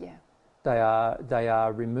humility. Yeah. They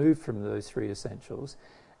are removed from those three essentials,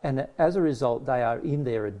 and as a result they are in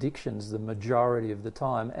their addictions the majority of the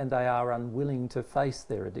time, and they are unwilling to face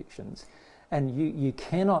their addictions. And you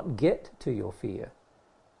cannot get to your fear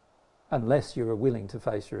unless you are willing to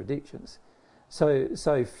face your addictions.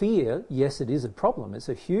 So fear, yes, it is a problem. It's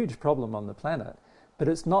a huge problem on the planet. But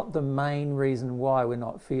it's not the main reason why we're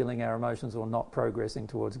not feeling our emotions or not progressing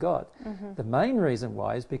towards God. The main reason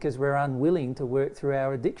why is because we're unwilling to work through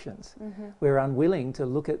our addictions. We're unwilling to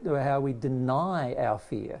look at how we deny our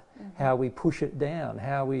fear, how we push it down,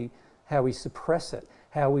 how we suppress it,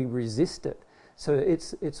 how we resist it. So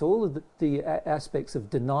it's all of the aspects of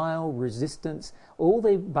denial, resistance, all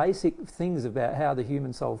the basic things about how the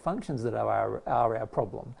human soul functions that are our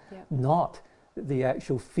problem, not the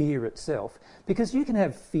actual fear itself. Because you can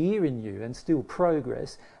have fear in you and still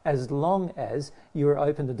progress as long as you're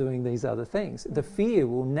open to doing these other things. The fear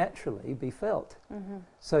will naturally be felt.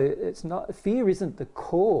 So it's not, fear isn't the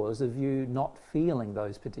cause of you not feeling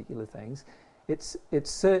those particular things. It's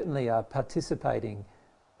certainly a participating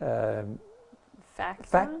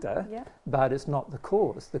factor, but it's not the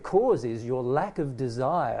cause. The cause is your lack of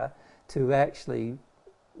desire to actually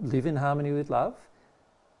live in harmony with love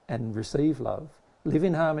and receive love, live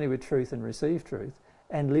in harmony with truth and receive truth,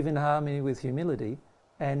 and live in harmony with humility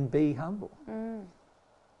and be humble,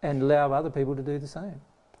 and allow other people to do the same.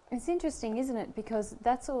 It's interesting, isn't it? Because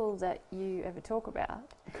that's all that you ever talk about.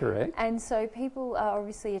 Correct. And so people are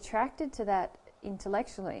obviously attracted to that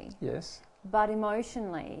intellectually. Yes. But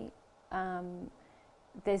emotionally,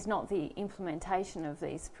 there's not the implementation of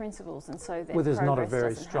these principles, and so there's not a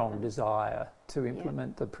very strong desire to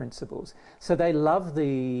implement the principles. So they love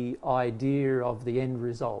the idea of the end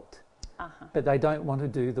result, but they don't want to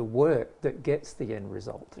do the work that gets the end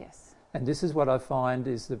result. Yes. And this is what I find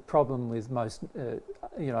is the problem with most,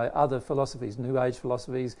 other philosophies, New Age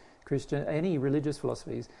philosophies, Christian, any religious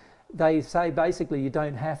philosophies. They say basically you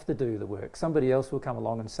don't have to do the work. Somebody else will come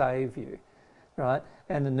along and save you. Right,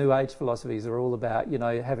 and the New Age philosophies are all about,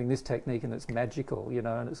 having this technique and it's magical,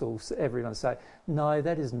 and it's all everyone say, no,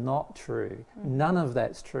 that is not true. None of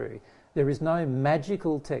that's true. There is no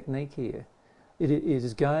magical technique here. You're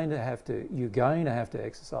going to have to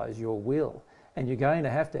exercise your will, and you're going to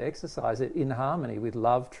have to exercise it in harmony with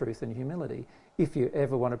love, truth, and humility if you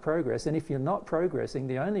ever want to progress. And if you're not progressing,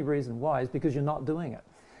 the only reason why is because you're not doing it.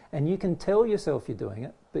 And you can tell yourself you're doing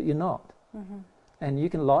it, but you're not. And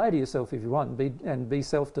you can lie to yourself if you want, and be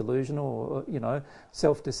self-delusional or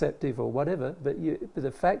self-deceptive or whatever. But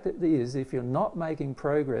the fact that is, if you're not making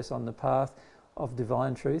progress on the path of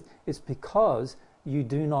divine truth, it's because you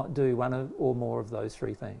do not do one or more of those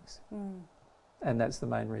three things, and that's the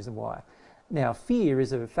main reason why. Now, fear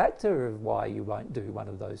is a factor of why you won't do one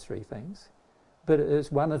of those three things, but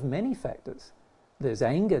it's one of many factors. There's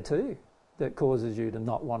anger too that causes you to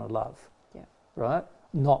not want to love, right?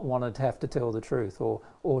 Not want to have to tell the truth, or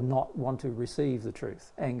not want to receive the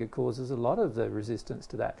truth. Anger causes a lot of the resistance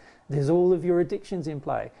to that. There's all of your addictions in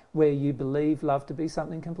play, where you believe love to be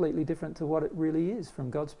something completely different to what it really is from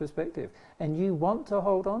God's perspective. And you want to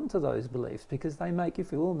hold on to those beliefs because they make you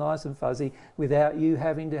feel all nice and fuzzy without you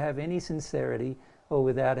having to have any sincerity or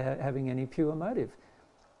without having any pure motive.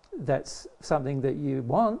 That's something that you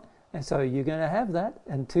want, and so you're going to have that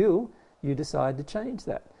until you decide to change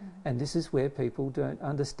that. And this is where people don't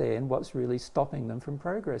understand what's really stopping them from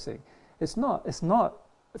progressing. It's not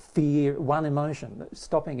fear, one emotion that's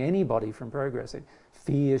stopping anybody from progressing.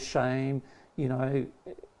 Fear, shame,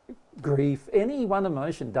 grief, any one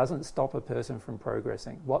emotion doesn't stop a person from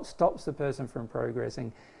progressing. What stops a person from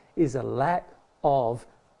progressing is a lack of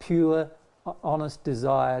pure, honest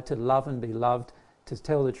desire to love and be loved, to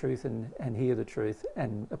tell the truth and hear the truth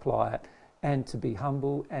and apply it, and to be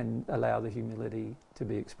humble and allow the humility to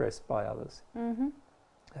be expressed by others.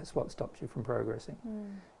 That's what stops you from progressing.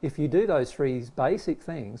 If you do those three basic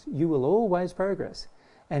things, you will always progress.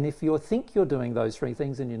 And if you think you're doing those three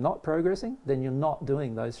things and you're not progressing, then you're not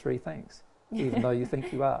doing those three things, even though you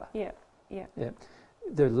think you are.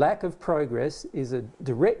 The lack of progress is a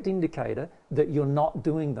direct indicator that you're not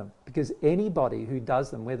doing them, because anybody who does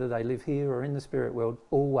them, whether they live here or in the spirit world,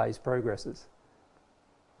 always progresses.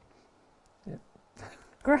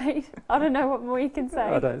 Great. I don't know what more you can say.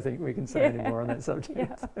 I don't think we can say any more on that subject.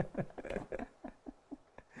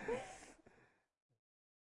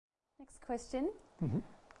 Next question.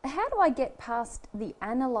 How do I get past the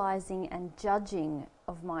analysing and judging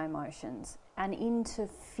of my emotions and into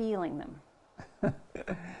feeling them?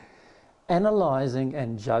 Analysing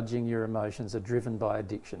and judging your emotions are driven by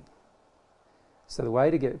addiction. So the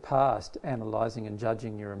way to get past analysing and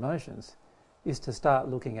judging your emotions is to start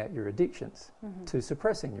looking at your addictions, to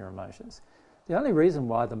suppressing your emotions. The only reason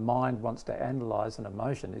why the mind wants to analyse an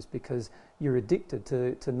emotion is because you're addicted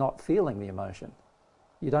to not feeling the emotion.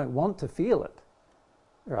 You don't want to feel it,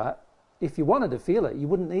 right? If you wanted to feel it, you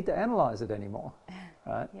wouldn't need to analyse it anymore,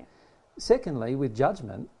 right? Secondly, with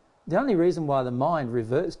judgment, the only reason why the mind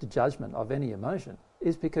reverts to judgment of any emotion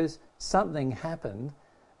is because something happened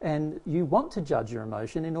and you want to judge your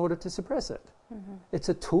emotion in order to suppress it. It's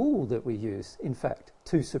a tool that we use, in fact,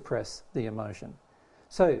 to suppress the emotion.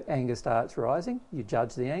 So anger starts rising, you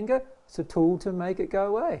judge the anger, it's a tool to make it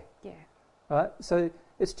go away. Right? So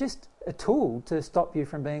it's just a tool to stop you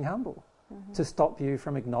from being humble. to stop you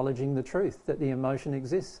from acknowledging the truth that the emotion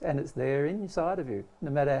exists and it's there inside of you,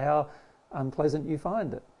 no matter how unpleasant you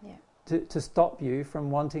find it. Yeah. To stop you from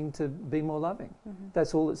wanting to be more loving.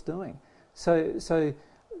 That's all it's doing. So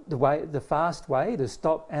the fast way to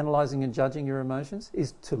stop analysing and judging your emotions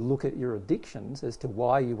is to look at your addictions as to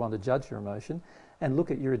why you want to judge your emotion, and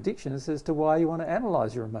look at your addictions as to why you want to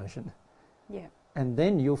analyse your emotion. Yeah. And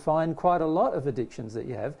then you'll find quite a lot of addictions that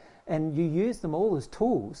you have, and you use them all as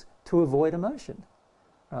tools to avoid emotion.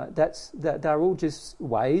 Right? They're all just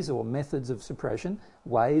ways or methods of suppression,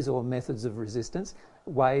 ways or methods of resistance,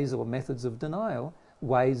 ways or methods of denial,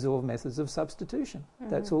 ways or methods of substitution.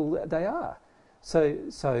 That's all that they are.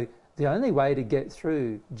 So the only way to get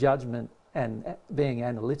through judgment and being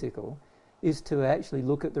analytical is to actually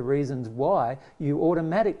look at the reasons why you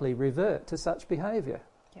automatically revert to such behaviour.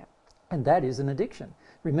 Yeah. And that is an addiction.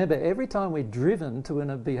 Remember, every time we're driven to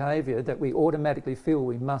a behaviour that we automatically feel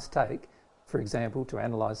we must take, for example, to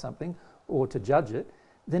analyse something or to judge it,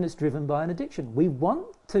 then it's driven by an addiction. We want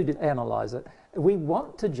to analyse it. We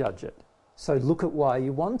want to judge it. So look at why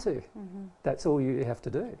you want to. That's all you have to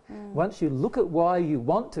do. Once you look at why you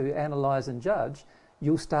want to analyse and judge,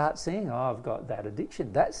 you'll start seeing, oh, I've got that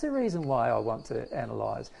addiction. That's the reason why I want to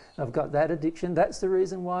analyse. I've got that addiction. That's the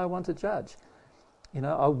reason why I want to judge. You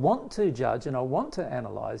know, I want to judge and I want to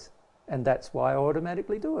analyse, and that's why I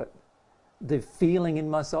automatically do it. The feeling in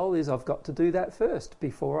my soul is I've got to do that first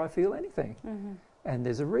before I feel anything. And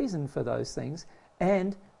there's a reason for those things.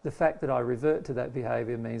 And the fact that I revert to that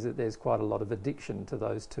behaviour means that there's quite a lot of addiction to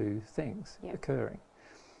those two things occurring.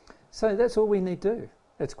 So that's all we need to do.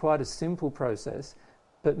 It's quite a simple process,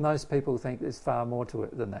 but most people think there's far more to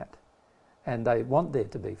it than that. And they want there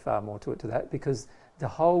to be far more to it to that, because the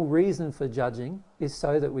whole reason for judging is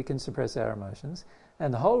so that we can suppress our emotions,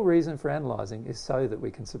 and the whole reason for analysing is so that we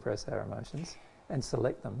can suppress our emotions and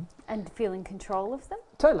select them. And feel in control of them?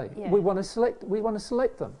 Totally. Yeah. We want to select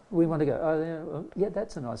them. We want to go, oh, yeah,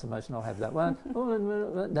 that's a nice emotion, I'll have that one.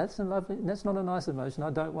 Oh, that's not a nice emotion, I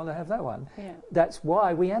don't want to have that one. Yeah. That's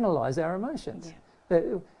why we analyse our emotions. Yeah.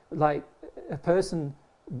 Like a person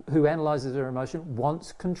who analyses their emotion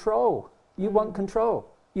wants control. You want control.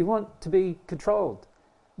 You want to be controlled.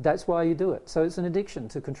 That's why you do it. So it's an addiction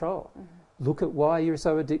to control. Look at why you're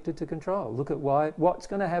so addicted to control. Look at what's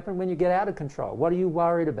going to happen when you get out of control. What are you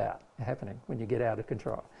worried about happening when you get out of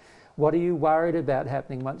control? What are you worried about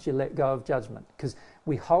happening once you let go of judgment? Because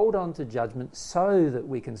we hold on to judgment so that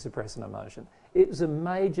we can suppress an emotion. It was a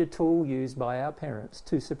major tool used by our parents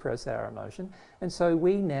to suppress our emotion, and so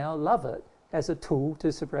we now love it as a tool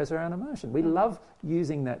to suppress our own emotion. We love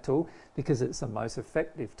using that tool because it's the most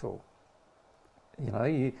effective tool. You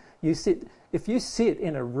know, if you sit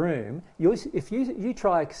in a room, if you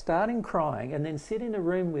try starting crying and then sit in a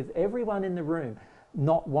room with everyone in the room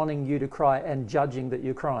not wanting you to cry and judging that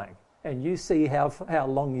you're crying, and you see how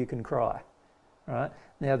long you can cry, right?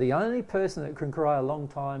 Now, the only person that can cry a long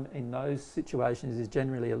time in those situations is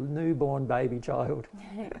generally a newborn baby child.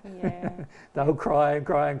 Yeah. They'll cry and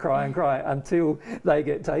cry and cry and cry until they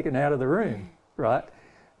get taken out of the room, right?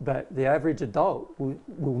 But the average adult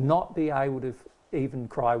will not be able to even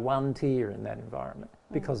cry one tear in that environment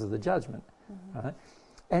because of the judgment, right?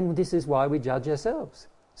 And this is why we judge ourselves,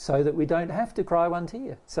 so that we don't have to cry one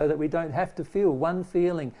tear, so that we don't have to feel one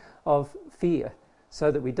feeling of fear,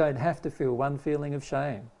 so that we don't have to feel one feeling of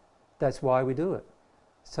shame. That's why we do it.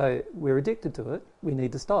 So we're addicted to it. We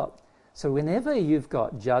need to stop. So whenever you've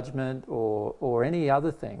got judgment or any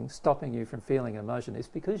other thing stopping you from feeling emotion, it's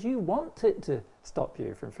because you want it to stop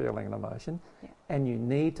you from feeling an emotion, and you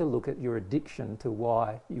need to look at your addiction to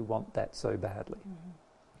why you want that so badly.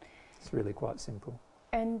 It's really quite simple.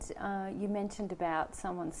 And you mentioned about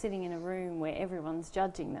someone sitting in a room where everyone's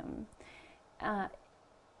judging them.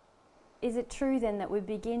 Is it true then that we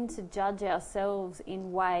begin to judge ourselves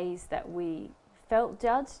in ways that we felt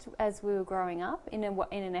judged as we were growing up in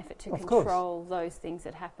an effort to control those things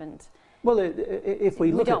that happened? Well, if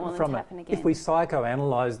we look at it from if we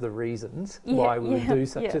psychoanalyse the reasons why we would do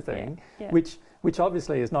such a thing, which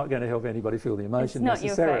obviously is not going to help anybody feel the emotion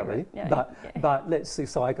necessarily, but let's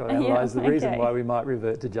psychoanalyse the reason why we might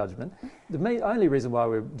revert to judgment. The only reason why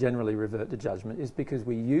we generally revert to judgment is because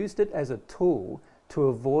we used it as a tool to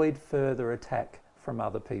avoid further attack from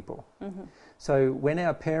other people. So when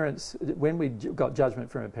we got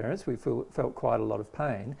judgment from our parents, we felt quite a lot of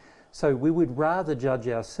pain. So we would rather judge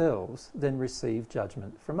ourselves than receive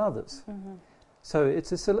judgment from others. So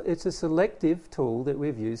it's a selective tool that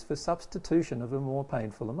we've used for substitution of a more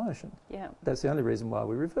painful emotion. That's the only reason why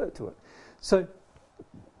we revert to it.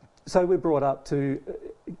 So we're brought up to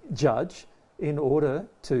judge in order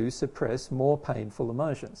to suppress more painful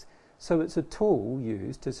emotions. So it's a tool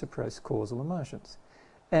used to suppress causal emotions.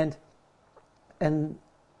 And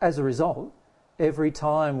as a result, every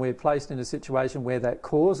time we're placed in a situation where that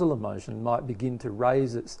causal emotion might begin to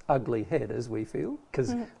raise its ugly head, as we feel,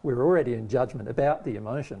 because we're already in judgment about the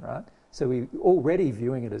emotion, right? So we're already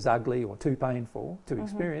viewing it as ugly or too painful to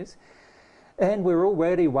experience. And we're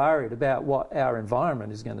already worried about what our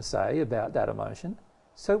environment is going to say about that emotion.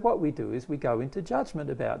 So what we do is we go into judgment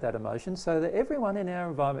about that emotion so that everyone in our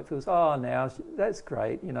environment feels, oh, now that's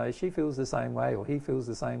great, you know, she feels the same way or he feels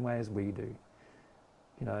the same way as we do,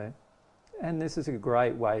 you know. And this is a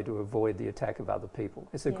great way to avoid the attack of other people.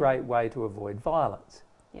 It's a great way to avoid violence.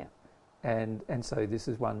 Yeah. And so this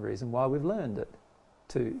is one reason why we've learned it,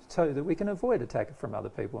 so that we can avoid attack from other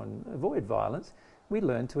people and avoid violence. We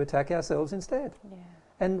learn to attack ourselves instead. Yeah.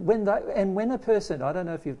 And when a person, I don't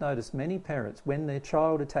know if you've noticed, many parents, when their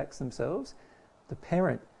child attacks themselves, the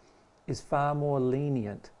parent is far more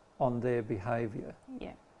lenient on their behaviour.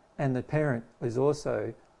 Yeah. And the parent is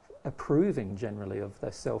also approving generally of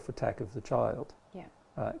the self-attack of the child.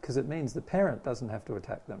 Yeah. Because it means the parent doesn't have to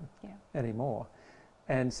attack them anymore.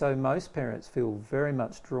 And so most parents feel very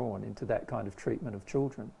much drawn into that kind of treatment of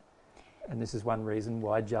children. And this is one reason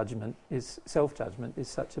why self-judgment is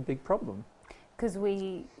such a big problem. Because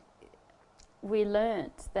we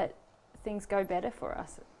learnt that things go better for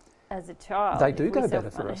us as a child. They do go better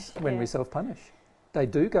for us when we self-punish. They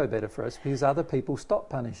do go better for us because other people stop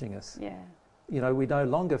punishing us. Yeah. You know, we no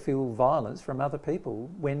longer feel violence from other people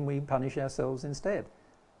when we punish ourselves instead,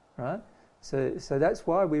 right? So that's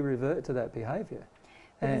why we revert to that behaviour.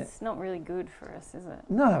 But it's not really good for us, is it?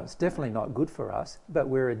 No, it's definitely not good for us, but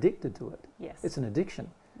we're addicted to it. Yes. It's an addiction.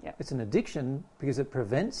 Yep. It's an addiction because it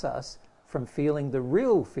prevents us from feeling the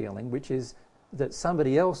real feeling, which is that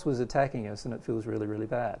somebody else was attacking us and it feels really, really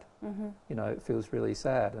bad. You know, it feels really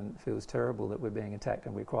sad and it feels terrible that we're being attacked,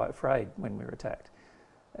 and we're quite afraid when we're attacked.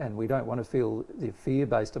 And we don't want to feel the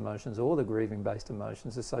fear-based emotions or the grieving-based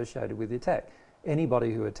emotions associated with the attack.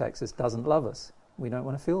 Anybody who attacks us doesn't love us. We don't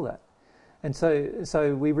want to feel that. And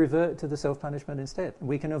so we revert to the self-punishment instead.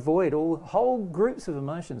 We can avoid whole groups of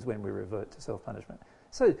emotions when we revert to self-punishment.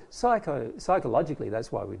 So psychologically,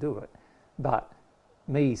 that's why we do it. But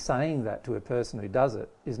me saying that to a person who does it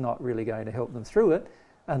is not really going to help them through it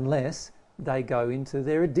unless they go into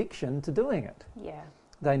their addiction to doing it. Yeah.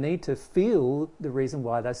 They need to feel the reason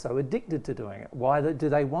why they're so addicted to doing it. Why do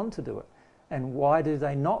they want to do it? And why do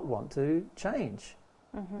they not want to change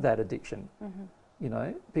that addiction? You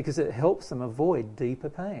know, because it helps them avoid deeper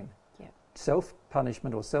pain. Yeah.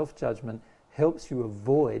 Self-punishment or self-judgment helps you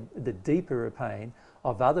avoid the deeper pain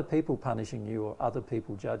of other people punishing you or other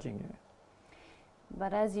people judging you.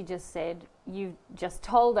 But as you just said, you've just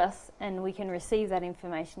told us, and we can receive that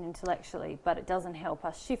information intellectually, but it doesn't help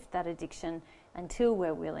us shift that addiction until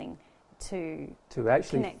we're willing to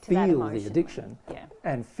actually feel the addiction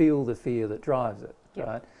and feel the fear that drives it. Yep.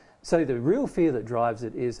 Right? So the real fear that drives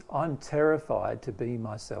it is I'm terrified to be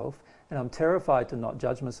myself, and I'm terrified to not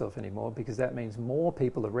judge myself anymore because that means more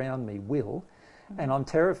people around me will, and I'm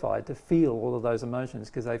terrified to feel all of those emotions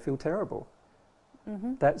because they feel terrible.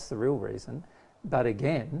 That's the real reason. But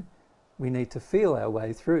again, we need to feel our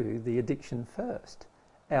way through the addiction first.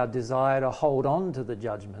 Our desire to hold on to the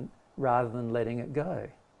judgment rather than letting it go.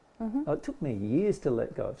 It took me years to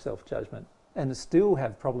let go of self-judgment and still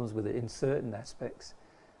have problems with it in certain aspects.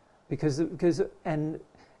 Because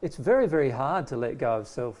it's very, very hard to let go of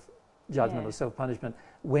self-judgment or self-punishment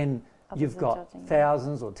when you've got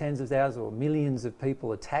thousands or tens of thousands or millions of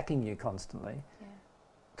people attacking you constantly.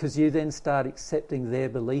 Because you then start accepting their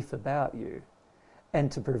belief about you. And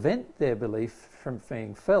to prevent their belief from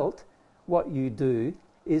being felt, what you do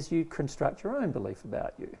is you construct your own belief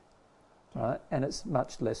about you, right? And it's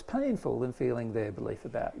much less painful than feeling their belief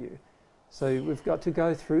about you. So we've got to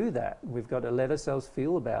go through that. We've got to let ourselves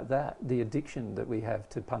feel about that, the addiction that we have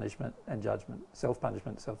to punishment and judgment,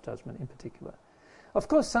 self-punishment, self-judgment in particular. Of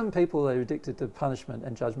course, some people are addicted to punishment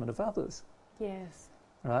and judgment of others. Yes.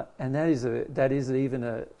 Right? And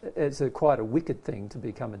it's quite a wicked thing to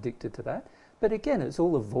become addicted to that. But again, it's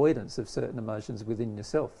all avoidance of certain emotions within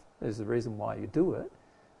yourself. There's the reason why you do it.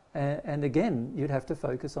 And again, you'd have to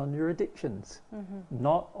focus on your addictions,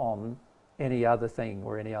 not on any other thing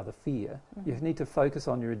or any other fear. You need to focus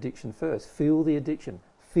on your addiction first. Feel the addiction.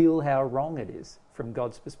 Feel how wrong it is from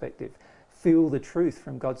God's perspective. Feel the truth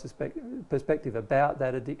from God's perspective about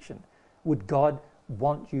that addiction. Would God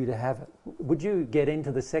want you to have it? Would you get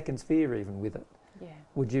into the second sphere even with it? Yeah.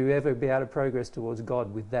 Would you ever be able to progress towards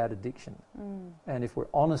God with that addiction? And if we're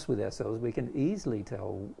honest with ourselves, we can easily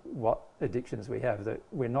tell what addictions we have that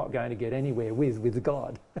we're not going to get anywhere with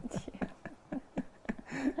God.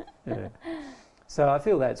 Yeah. So I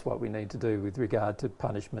feel that's what we need to do with regard to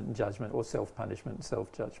punishment and judgment, or self-punishment and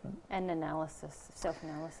self-judgment. And analysis,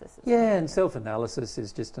 self-analysis. Yeah, and self-analysis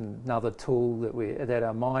is just another tool that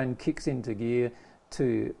our mind kicks into gear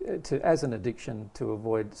to as an addiction to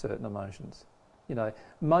avoid certain emotions. You know,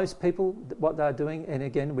 most people, what they're doing, and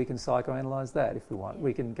again, we can psychoanalyse that if we want. Yeah.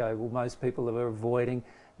 We can go, well, most people are avoiding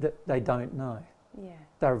that they don't know. Yeah.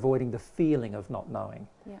 They're avoiding the feeling of not knowing.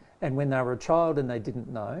 Yeah. And when they were a child and they didn't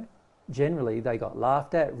know, generally they got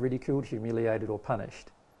laughed at, ridiculed, humiliated or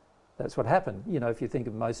punished. That's what happened. You know, if you think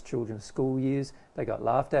of most children's school years, they got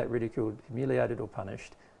laughed at, ridiculed, humiliated or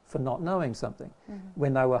punished for not knowing something. Mm-hmm.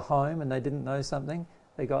 When they were home and they didn't know something,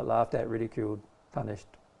 they got laughed at, ridiculed, punished,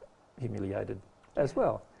 humiliated as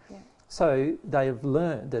well. Yeah. So they've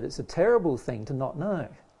learned that it's a terrible thing to not know.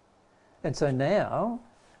 And so now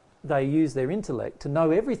they use their intellect to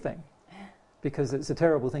know everything, because it's a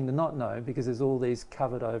terrible thing to not know, because there's all these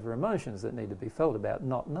covered over emotions that need to be felt about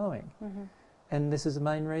not knowing. Mm-hmm. And this is the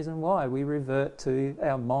main reason why we revert to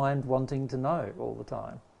our mind wanting to know all the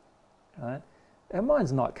time. Right? Our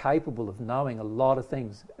mind's not capable of knowing a lot of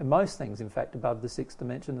things, and most things, in fact, above the sixth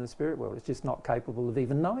dimension of the spirit world. It's just not capable of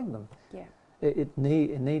even knowing them. Yeah. It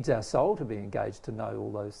needs our soul to be engaged to know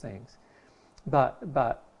all those things. But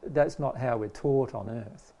that's not how we're taught on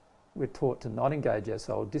earth. We're taught to not engage our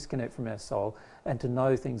soul, disconnect from our soul, and to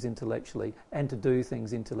know things intellectually, and to do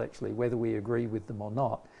things intellectually, whether we agree with them or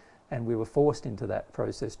not. And we were forced into that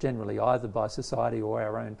process generally, either by society or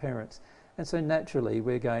our own parents. And so naturally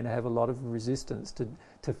we're going to have a lot of resistance to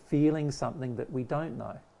feeling something that we don't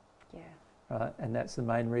know. Yeah. Right? And that's the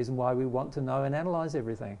main reason why we want to know and analyse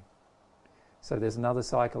everything. So there's another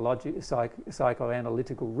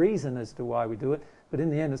psychoanalytical reason as to why we do it, but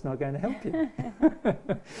in the end it's not going to help you.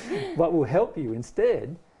 What will help you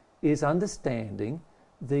instead is understanding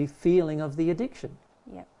the feeling of the addiction.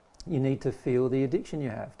 Yep. You need to feel the addiction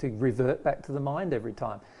you have, to revert back to the mind every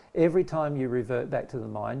time. Every time you revert back to the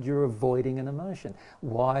mind, you're avoiding an emotion.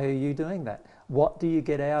 Why are you doing that? What do you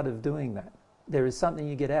get out of doing that? There is something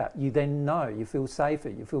you get out. You then know, you feel safer,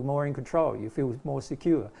 you feel more in control, you feel more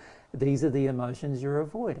secure. These are the emotions you're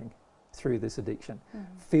avoiding through this addiction.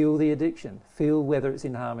 Mm-hmm. Feel the addiction. Feel whether it's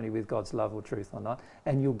in harmony with God's love or truth or not,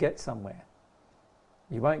 and you'll get somewhere.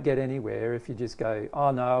 You won't get anywhere if you just go,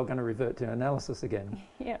 oh no, I'm going to revert to analysis again.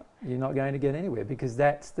 Yeah. You're not going to get anywhere, because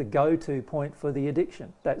that's the go-to point for the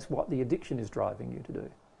addiction. That's what the addiction is driving you to do.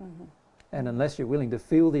 Mm-hmm. And unless you're willing to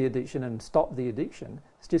feel the addiction and stop the addiction,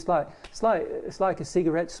 it's like a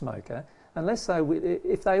cigarette smoker. Unless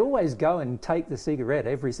if they always go and take the cigarette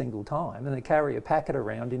every single time and they carry a packet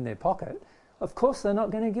around in their pocket, of course they're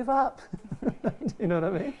not going to give up. You know what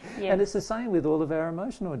I mean? Yeah. And it's the same with all of our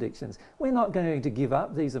emotional addictions. We're not going to give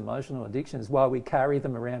up these emotional addictions while we carry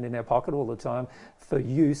them around in our pocket all the time for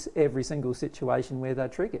use every single situation where they're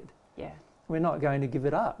triggered. Yeah. We're not going to give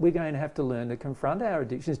it up. We're going to have to learn to confront our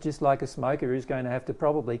addictions, just like a smoker is going to have to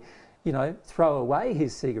probably, throw away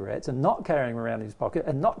his cigarettes and not carry them around in his pocket,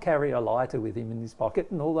 and not carry a lighter with him in his pocket,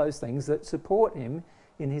 and all those things that support him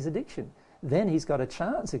in his addiction. Then he's got a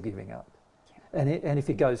chance of giving up. And if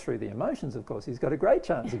he goes through the emotions, of course, he's got a great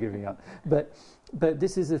chance of giving up. But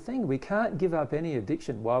this is the thing, we can't give up any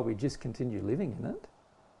addiction while we just continue living in it.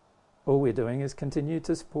 All we're doing is continue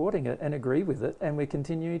to supporting it and agree with it, and we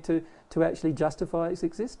continue to actually justify its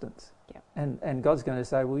existence. Yep. And God's going to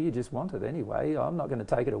say, well, you just want it anyway. I'm not going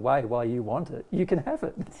to take it away while you want it. You can have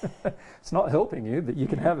it. It's not helping you, but you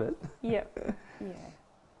can have it. Yep. Yeah.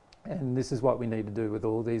 And this is what we need to do with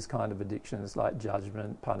all these kind of addictions, like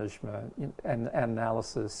judgment, punishment, and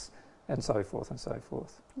analysis, and so forth and so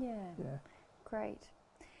forth. Yeah. Yeah. Great.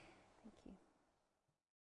 Thank you.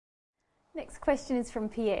 Next question is from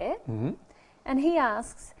Pierre, mm-hmm. and he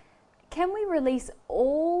asks, can we release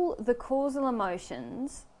all the causal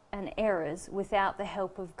emotions and errors without the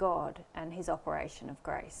help of God and his operation of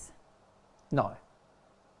grace? No.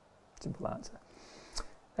 Simple answer.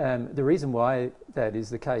 The reason why that is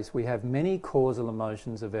the case, we have many causal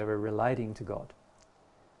emotions of error relating to God.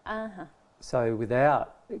 Uh-huh. So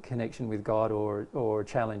without a connection with God or a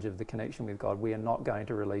challenge of the connection with God, we are not going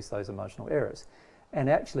to release those emotional errors. And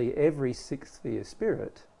actually every sixth sphere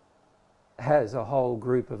spirit has a whole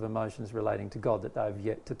group of emotions relating to God that they've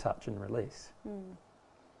yet to touch and release. Mm.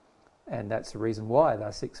 And that's the reason why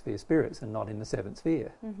they're sixth sphere spirits and not in the seventh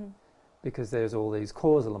sphere. Mm-hmm. Because there's all these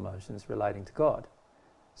causal emotions relating to God.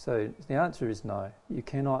 So the answer is no. You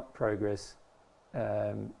cannot progress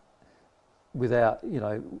without,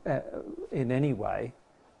 in any way,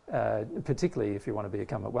 particularly if you want to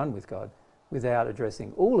become at one with God, without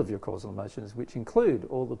addressing all of your causal emotions, which include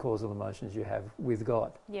all the causal emotions you have with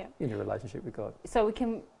God, yeah, in your relationship with God. So we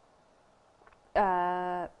can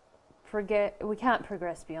we can't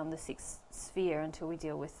progress beyond the sixth sphere until we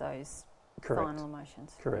deal with those final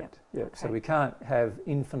emotions. Correct. Yep. Okay. So we can't have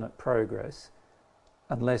infinite progress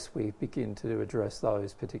unless we begin to address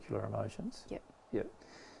those particular emotions. Yep.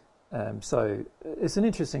 So it's an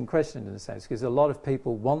interesting question in a sense, because a lot of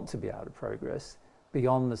people want to be able to progress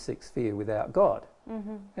beyond the sixth sphere without God.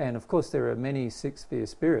 Mm-hmm. And of course there are many sixth sphere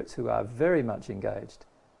spirits who are very much engaged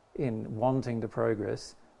in wanting to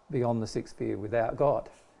progress beyond the sixth sphere without God,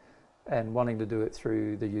 and wanting to do it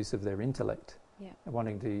through the use of their intellect. And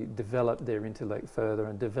wanting to develop their intellect further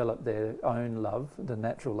and develop their own love, the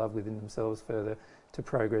natural love within themselves further, to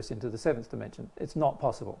progress into the seventh dimension. It's not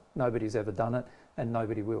possible. Nobody's ever done it, and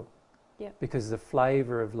nobody will. Because the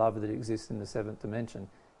flavour of love that exists in the seventh dimension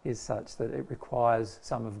is such that it requires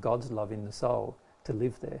some of God's love in the soul to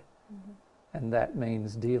live there. Mm-hmm. And that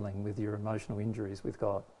means dealing with your emotional injuries with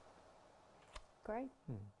God. Great.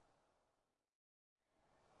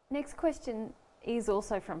 Next question is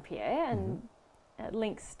also from Pierre, and it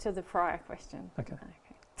links to the prior question. Okay.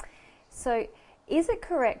 So, is it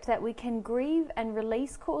correct that we can grieve and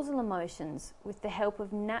release causal emotions with the help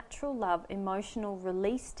of natural love emotional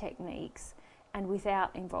release techniques and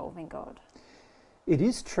without involving God? It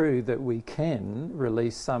is true that we can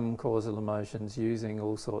release some causal emotions using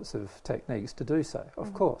all sorts of techniques to do so,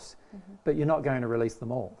 of course, but you're not going to release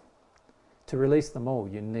them all. To release them all,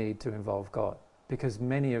 you need to involve God, because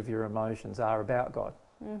many of your emotions are about God.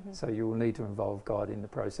 So you will need to involve God in the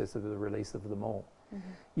process of the release of them all.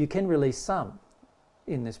 You can release some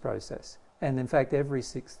in this process, and in fact every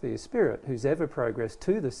sixth sphere spirit who's ever progressed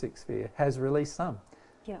to the sixth sphere has released some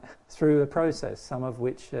through a process, some of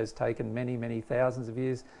which has taken many, many thousands of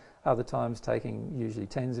years, other times taking usually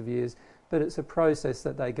tens of years, but it's a process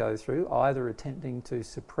that they go through, either attempting to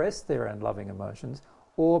suppress their unloving emotions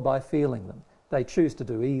or by feeling them. They choose to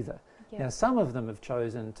do either. Now some of them have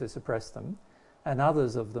chosen to suppress them, and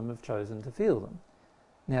others of them have chosen to feel them.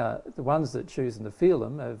 Now, the ones that choose to feel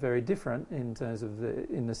them are very different in terms of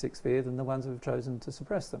in the sixth sphere than the ones who have chosen to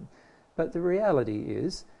suppress them. But the reality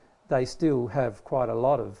is they still have quite a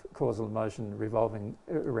lot of causal emotion revolving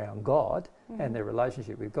around God and their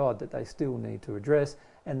relationship with God that they still need to address,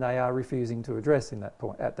 and they are refusing to address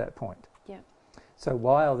at that point. So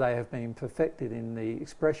while they have been perfected in the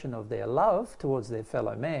expression of their love towards their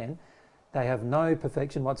fellow man, they have no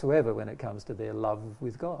perfection whatsoever when it comes to their love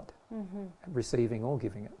with God, receiving or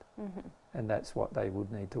giving it. And that's what they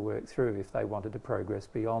would need to work through if they wanted to progress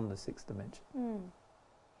beyond the sixth dimension.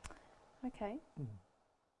 Okay.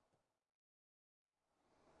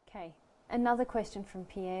 Okay. Another question from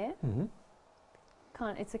Pierre.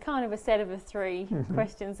 It's a kind of a set of three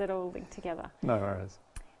questions that all link together. No worries.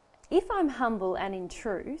 If I'm humble and in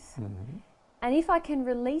truth, and if I can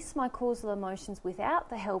release my causal emotions without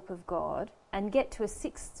the help of God and get to a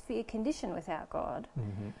sixth sphere condition without God,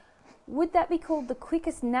 would that be called the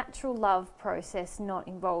quickest natural love process not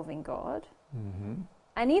involving God?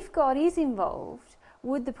 And if God is involved,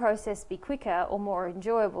 would the process be quicker or more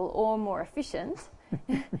enjoyable or more efficient?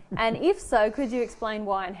 And if so, could you explain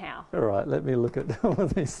why and how? All right, let me look at all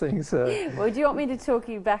of these things. Well, do you want me to talk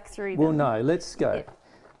you back through them? Well, no, let's go.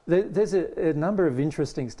 There's a number of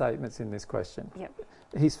interesting statements in this question.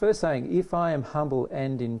 He's first saying, if I am humble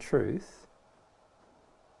and in truth,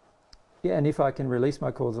 and if I can release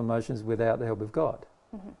my causal emotions without the help of God.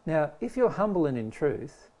 Now, if you're humble and in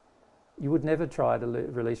truth, you would never try to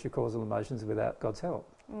release your causal emotions without God's help,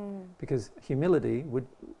 because humility would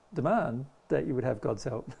demand that you would have God's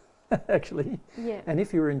help, actually. And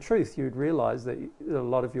if you were in truth, you would realise that a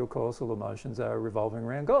lot of your causal emotions are revolving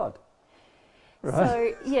around God.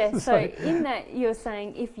 Right? So in that you're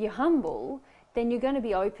saying if you're humble, then you're going to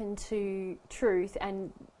be open to truth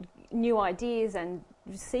and new ideas and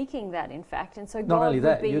seeking that, in fact. And so God not only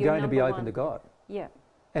that, you're going to be open to God.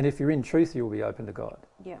 And if you're in truth, you'll be open to God.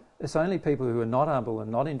 It's only people who are not humble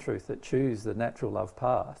and not in truth that choose the natural love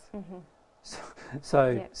path.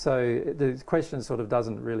 So the question sort of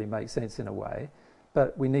doesn't really make sense in a way,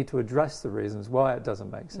 but we need to address the reasons why it doesn't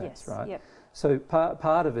make sense, right? So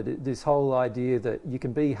part of it, this whole idea that you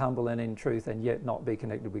can be humble and in truth and yet not be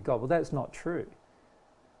connected with God, well, that's not true.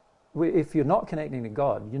 If you're not connecting to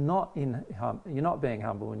God, you're not being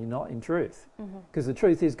humble and you're not in truth. Because the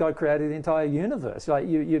truth is God created the entire universe. Like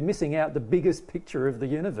you're missing out the biggest picture of the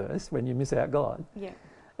universe when you miss out God.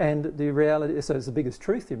 And the reality, so it's the biggest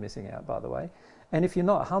truth you're missing out, by the way. And if you're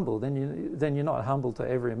not humble, then you're not humble to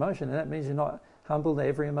every emotion, and that means you're not humble to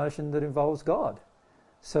every emotion that involves God.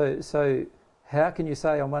 So how can you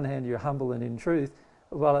say on one hand you're humble and in truth,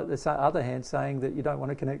 while at the other hand saying that you don't want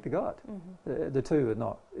to connect to God? The two are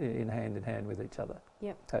not in hand with each other,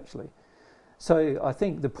 actually. So I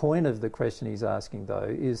think the point of the question he's asking,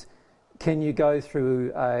 though, is can you go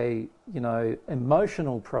through a,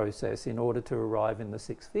 emotional process in order to arrive in the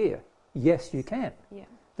sixth sphere? Yes, you can. Yeah.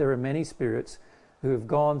 There are many spirits who have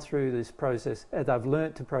gone through this process and they've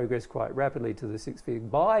learnt to progress quite rapidly to the sixth sphere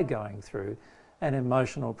by going through an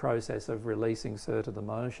emotional process of releasing certain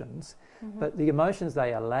emotions. Mm-hmm. But the emotions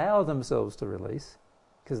they allow themselves to release,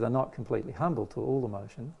 because they're not completely humble to all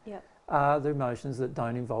emotion, are the emotions that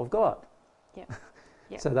don't involve God. Yep.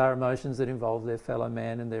 Yep. So they're emotions that involve their fellow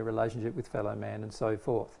man and their relationship with fellow man and so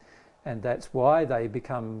forth. And that's why they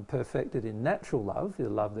become perfected in natural love, the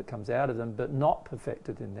love that comes out of them, but not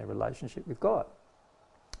perfected in their relationship with God.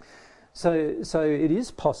 So it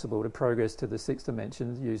is possible to progress to the sixth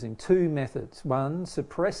dimension using two methods. One,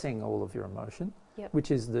 suppressing all of your emotion,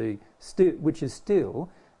 which is still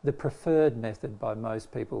the preferred method by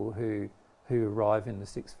most people who arrive in the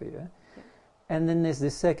sixth sphere. And then there's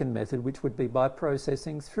this second method, which would be by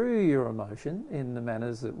processing through your emotion in the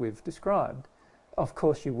manners that we've described. Of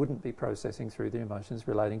course, you wouldn't be processing through the emotions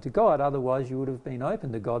relating to God, otherwise you would have been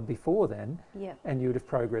open to God before then, and you would have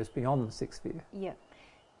progressed beyond the sixth sphere. Yeah.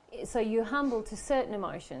 So you're humble to certain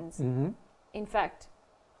emotions. Mm-hmm. In fact,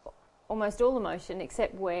 almost all emotion,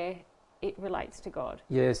 except where it relates to God.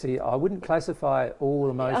 Yeah, see, I wouldn't classify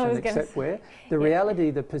all emotion except where. The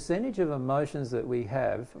reality, the percentage of emotions that we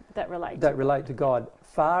have that relate to God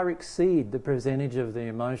far exceed the percentage of the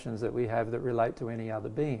emotions that we have that relate to any other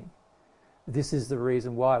being. This is the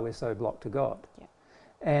reason why we're so blocked to God. Yeah.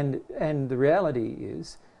 And the reality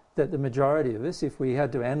is that the majority of us, if we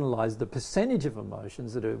had to analyse the percentage of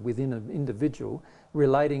emotions that are within an individual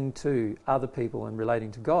relating to other people and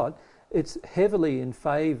relating to God, it's heavily in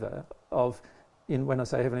favour of, when I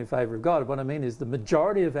say heavily in favour of God, what I mean is the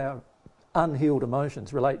majority of our unhealed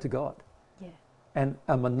emotions relate to God. Yeah. And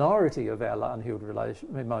a minority of our unhealed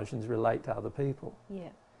emotions relate to other people. Yeah.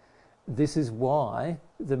 This is why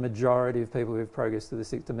the majority of people who have progressed to the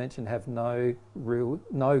sixth dimension have no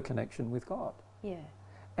connection with God. Yeah.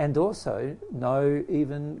 And also no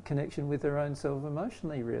even connection with their own self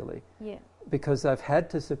emotionally, really. Yeah. Because they've had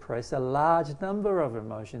to suppress a large number of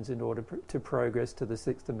emotions in order to progress to the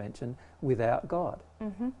sixth dimension without God.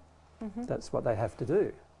 Mm-hmm. Mm-hmm. That's what they have to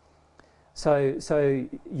do. So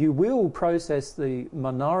you will process the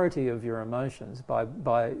minority of your emotions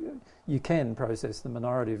you can process the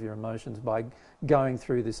minority of your emotions by going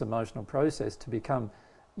through this emotional process to become,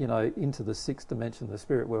 into the sixth dimension of the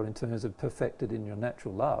spirit world in terms of perfected in your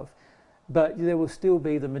natural love. But there will still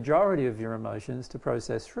be the majority of your emotions to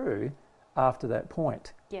process through after that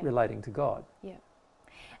point relating to God. Yeah.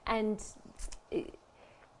 And,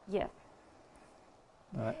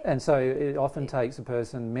 and so it often takes a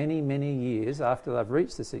person many, many years after they've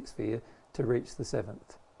reached the sixth sphere to reach the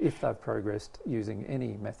seventh, if they've progressed using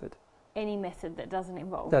any method. Any method that doesn't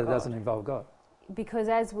involve God. That doesn't involve God. Because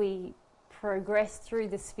as we progress through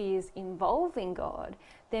the spheres involving God,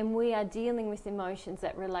 then we are dealing with emotions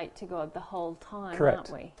that relate to God the whole time, aren't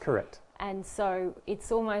we? Correct. And so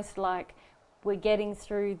it's almost like we're getting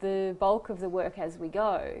through the bulk of the work as we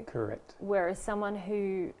go. Correct. Whereas someone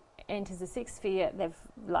who enters the sixth sphere, they've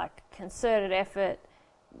concerted effort,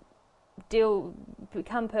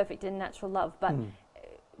 become perfect in natural love, but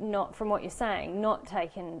not, from what you're saying, not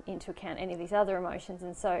taken into account any of these other emotions,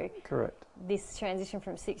 and so correct. This transition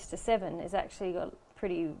from 6 to 7 has actually got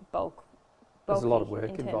pretty bulky. There's a lot of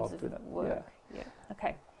work involved in it. Yeah.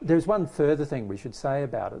 Okay. There's one further thing we should say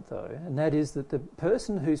about it, though, and that is that the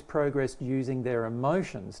person who's progressed using their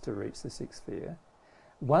emotions to reach the sixth sphere,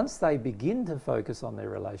 once they begin to focus on their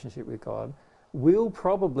relationship with God, will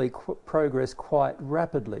probably progress quite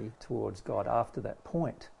rapidly towards God after that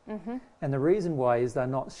point. Mm-hmm. And the reason why is they're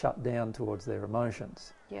not shut down towards their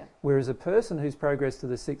emotions. Yeah. Whereas a person who's progressed to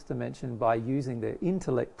the sixth dimension by using their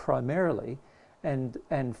intellect primarily and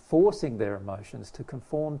forcing their emotions to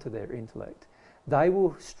conform to their intellect, they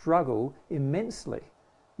will struggle immensely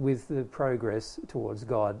with the progress towards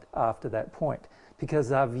God after that point, because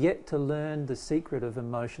they've yet to learn the secret of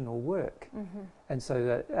emotional work. Mm-hmm. And so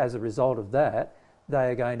that as a result of that, they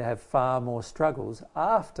are going to have far more struggles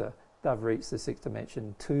after they've reached the sixth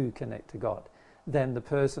dimension to connect to God than the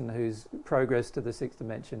person who's progressed to the sixth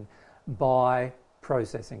dimension by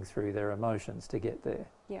processing through their emotions to get there.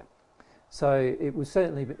 Yeah. So it will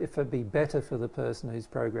certainly be better for the person who's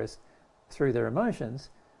progressed through their emotions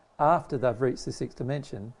after they've reached the sixth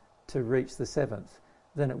dimension to reach the seventh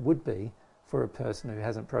than it would be for a person who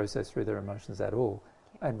hasn't processed through their emotions at all,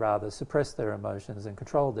 and rather suppressed their emotions and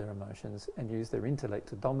controlled their emotions and used their intellect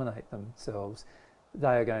to dominate themselves.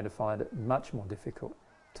 They are going to find it much more difficult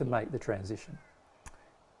to make the transition.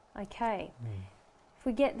 Okay. If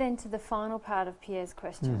we get then to the final part of Pierre's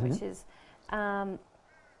question, which is,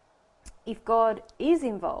 if God is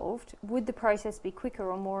involved, would the process be quicker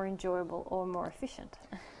or more enjoyable or more efficient?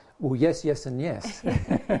 Well, yes, yes, and yes.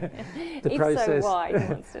 If so, why?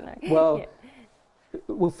 He wants to know. Well,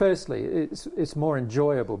 well, firstly, it's more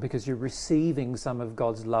enjoyable because you're receiving some of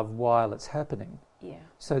God's love while it's happening. Yeah.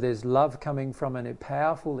 So there's love coming from a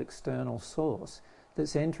powerful external source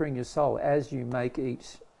that's entering your soul as you make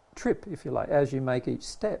each trip, if you like, as you make each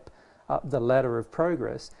step up the ladder of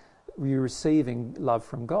progress. You're receiving love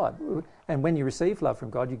from God. And when you receive love from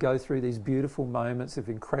God, you go through these beautiful moments of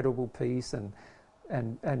incredible peace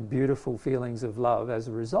and beautiful feelings of love as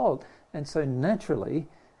a result. And so naturally,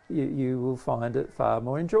 you will find it far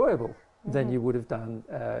more enjoyable than you would have done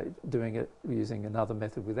doing it using another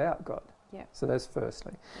method without God. Yeah. So that's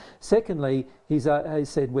firstly. Secondly, he said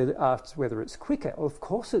asks whether it's quicker. Of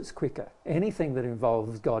course it's quicker. Anything that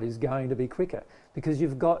involves God is going to be quicker because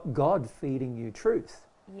you've got God feeding you truth.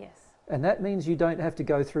 Yes. And that means you don't have to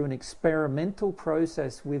go through an experimental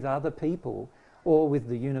process with other people or with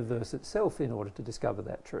the universe itself in order to discover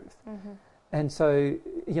that truth. And so,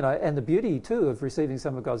 and the beauty too of receiving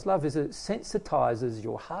some of God's love is it sensitizes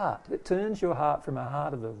your heart. It turns your heart from a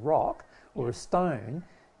heart of a rock or a stone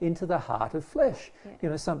into the heart of flesh.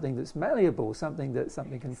 Something that's malleable, something that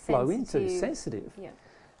something can flow into, sensitive. Yeah.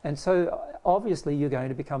 And so obviously you're going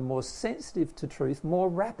to become more sensitive to truth more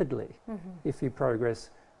rapidly if you progress,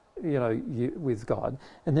 with God.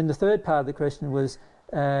 And then the third part of the question was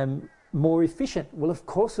more efficient. Well, of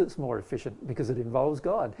course it's more efficient because it involves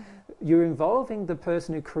God. You're involving the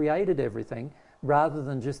person who created everything rather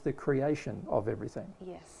than just the creation of everything.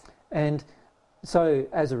 Yes. And so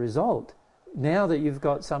as a result, now that you've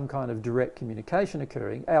got some kind of direct communication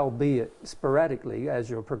occurring, albeit sporadically as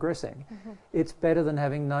you're progressing, it's better than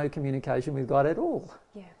having no communication with God at all.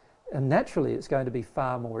 Yeah. And naturally it's going to be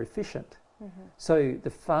far more efficient. So the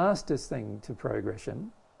fastest thing to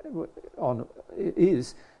progression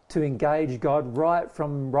is to engage God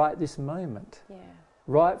right this moment. Yeah.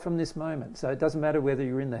 Right from this moment. So it doesn't matter whether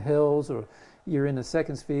you're in the hells or you're in the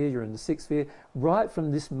second sphere, you're in the sixth sphere. Right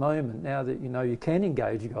from this moment, now that you know you can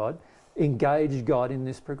engage God in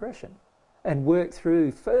this progression. And work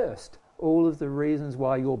through first all of the reasons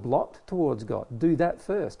why you're blocked towards God. Do that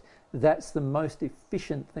first. That's the most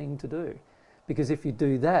efficient thing to do. Because if you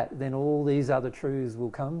do that, then all these other truths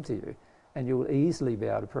will come to you and you'll easily be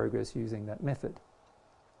able to progress using that method.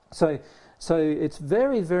 So it's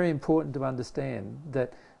very, very important to understand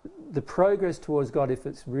that the progress towards God, if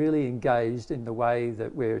it's really engaged in the way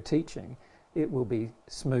that we're teaching, it will be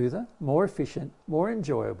smoother, more efficient, more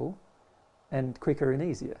enjoyable, and quicker and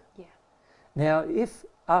easier. Yeah. Now, if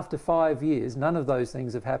after 5 years none of those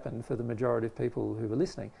things have happened for the majority of people who are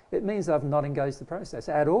listening, it means they've not engaged the process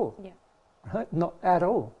at all. Yeah. Right? Not at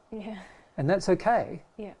all. Yeah. And that's okay.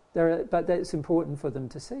 Yeah. But that's important for them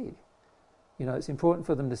to see. It's important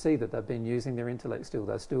for them to see that they've been using their intellect still.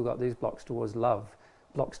 They've still got these blocks towards love,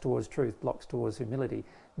 blocks towards truth, blocks towards humility.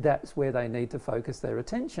 That's where they need to focus their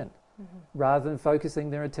attention. Rather than focusing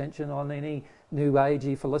their attention on any new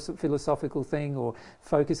agey philosophical thing or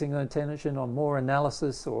focusing their attention on more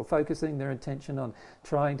analysis or focusing their attention on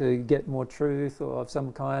trying to get more truth or of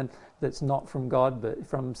some kind that's not from God but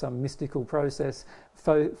from some mystical process,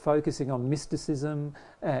 focusing on mysticism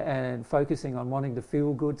and focusing on wanting to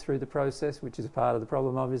feel good through the process, which is part of the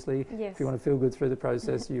problem obviously. Yes. If you want to feel good through the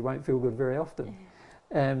process, you won't feel good very often.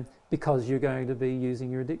 Because you're going to be using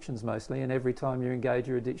your addictions mostly, and every time you engage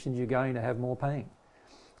your addictions, you're going to have more pain.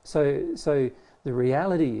 So the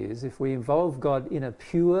reality is, if we involve God in a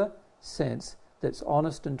pure sense that's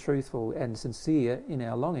honest and truthful and sincere in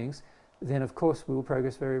our longings, then of course we will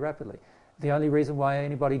progress very rapidly. The only reason why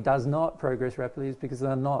anybody does not progress rapidly is because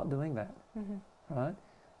they're not doing that. Right?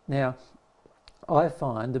 Now, I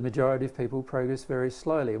find the majority of people progress very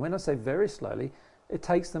slowly. And when I say very slowly, it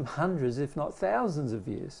takes them hundreds, if not thousands of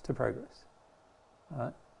years to progress.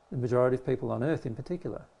 Right? The majority of people on earth in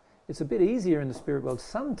particular. It's a bit easier in the spirit world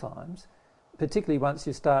sometimes, particularly once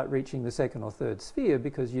you start reaching the second or third sphere,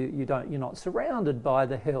 because you're not surrounded by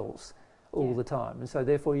the hells all the time. And so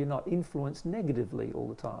therefore you're not influenced negatively all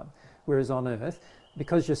the time. Whereas on earth,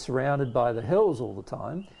 because you're surrounded by the hells all the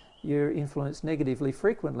time, you're influenced negatively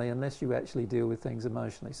frequently unless you actually deal with things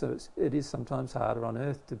emotionally. So it is sometimes harder on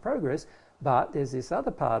earth to progress. But there's this other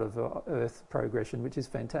part of earth progression which is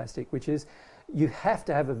fantastic, which is you have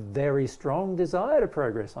to have a very strong desire to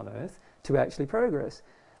progress on earth to actually progress.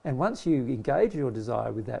 And once you engage your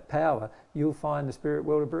desire with that power, you'll find the spirit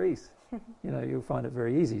world a breeze. You'll find it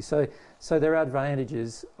very easy. So there are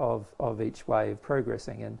advantages of each way of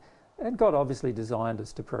progressing. And God obviously designed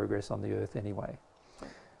us to progress on the earth anyway.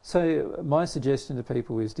 So my suggestion to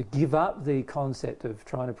people is to give up the concept of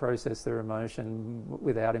trying to process their emotion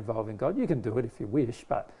without involving God. You can do it if you wish,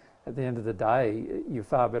 but at the end of the day, you're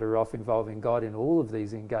far better off involving God in all of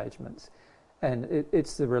these engagements. And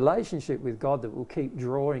it's the relationship with God that will keep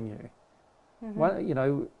drawing you.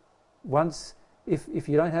 If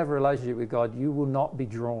you don't have a relationship with God, you will not be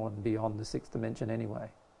drawn beyond the sixth dimension anyway.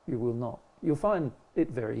 You will not. You'll find it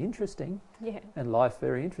very interesting and life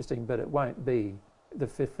very interesting, but it won't be the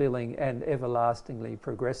fulfilling and everlastingly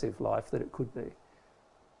progressive life that it could be.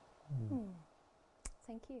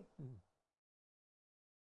 Thank you.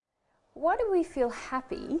 Why do we feel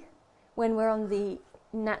happy when we're on the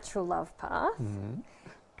natural love path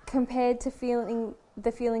compared to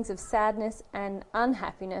the feelings of sadness and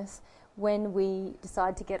unhappiness when we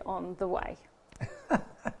decide to get on the way?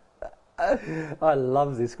 I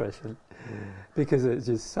love this question because it's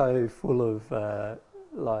just so full of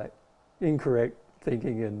incorrect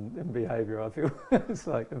thinking and behaviour, I feel. It's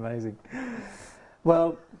like amazing.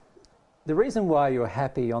 Well, the reason why you're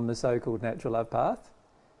happy on the so-called natural love path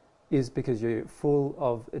is because you're full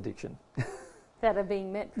of addiction. That are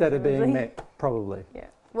being met. That are being met, probably. Yeah.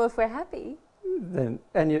 Well, if we're happy...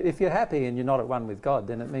 if you're happy and you're not at one with God,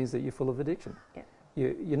 then it means that you're full of addiction. Yeah.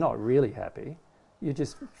 You're not really happy. You're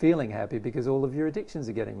just feeling happy because all of your addictions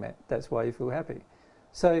are getting met. That's why you feel happy.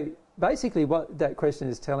 So basically what that question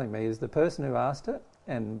is telling me is the person who asked it,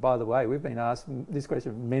 and by the way, we've been asked this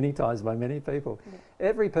question many times by many people. Yeah.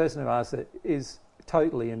 Every person who asks it is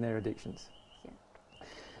totally in their addictions. Yeah.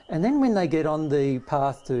 And then when they get on the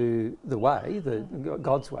path to the way,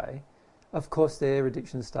 God's way, of course their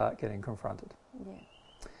addictions start getting confronted. Yeah.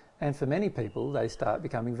 And for many people, they start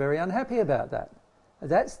becoming very unhappy about that.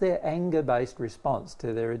 That's their anger-based response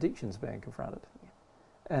to their addictions being confronted. Yeah.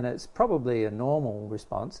 And it's probably a normal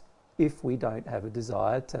response if we don't have a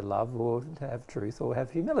desire to love or to have truth or have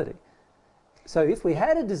humility. So if we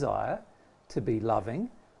had a desire to be loving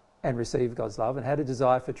and receive God's love, and had a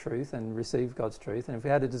desire for truth and receive God's truth, and if we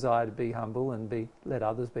had a desire to be humble and let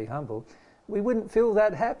others be humble, we wouldn't feel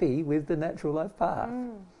that happy with the natural love path.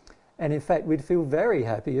 And in fact, we'd feel very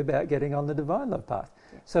happy about getting on the divine love path.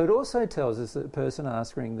 Yeah. So it also tells us that the person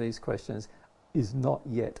asking these questions is not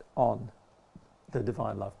yet on the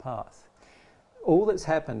divine love path. All that's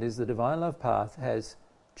happened is the divine love path has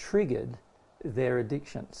triggered their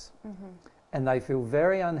addictions. And they feel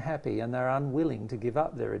very unhappy and they're unwilling to give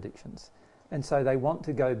up their addictions. And so they want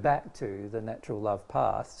to go back to the natural love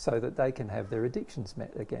path so that they can have their addictions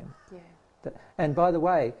met again. Yeah. And by the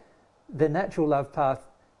way, the natural love path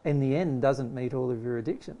in the end doesn't meet all of your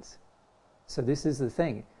addictions. So this is the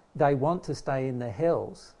thing. They want to stay in the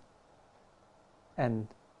hells and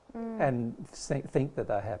think that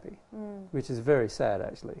they're happy, which is very sad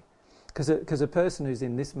actually. Because a person who's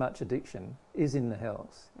in this much addiction is in the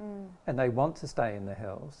hells, and they want to stay in the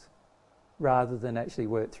hells rather than actually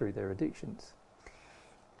work through their addictions.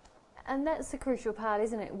 And that's the crucial part,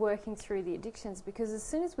 isn't it? Working through the addictions, because as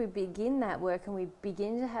soon as we begin that work and we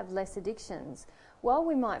begin to have less addictions, while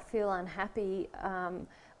we might feel unhappy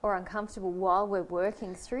or uncomfortable while we're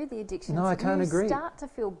working through the addictions, no, I can't agree. Start to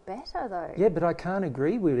feel better though. Yeah, but I can't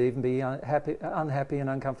agree we'd even be unhappy and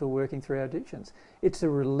uncomfortable working through our addictions. It's a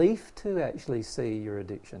relief to actually see your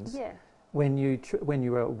addictions. Yeah. When you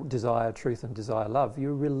desire truth and desire love,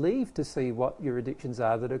 you're relieved to see what your addictions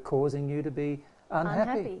are that are causing you to be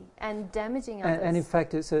unhappy and damaging others. And in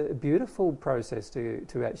fact, it's a beautiful process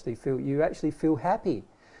to actually feel happy.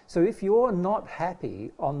 So if you're not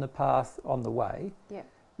happy on the path, on the way,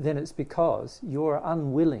 then it's because you're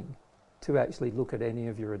unwilling to actually look at any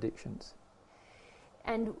of your addictions.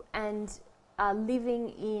 And are living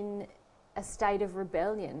in a state of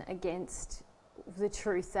rebellion against the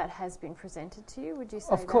truth that has been presented to you, would you say?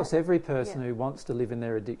 Of course, every person who wants to live in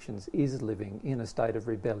their addictions is living in a state of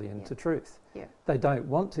rebellion to truth. Yeah. They don't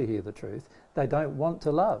want to hear the truth. They don't want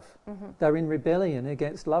to love. They're in rebellion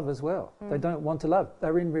against love as well. They don't want to love.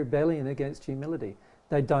 They're in rebellion against humility.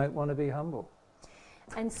 They don't want to be humble.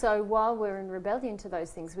 And so while we're in rebellion to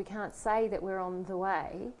those things, we can't say that we're on the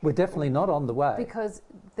way. We're definitely not on the way. Because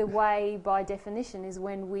the way, by definition, is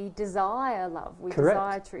when we desire love, we Correct.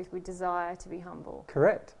 desire truth, we desire to be humble.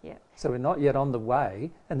 Correct. Yeah. So we're not yet on the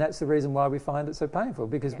way, and that's the reason why we find it so painful,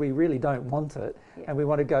 because we really don't want it, and we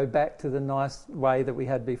want to go back to the nice way that we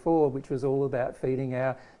had before, which was all about feeding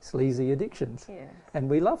our sleazy addictions. Yeah. And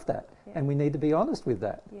we love that, and we need to be honest with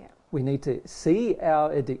that. Yeah. We need to see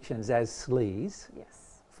our addictions as sleaze. Yes.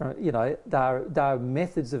 There are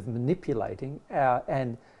methods of manipulating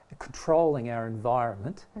and controlling our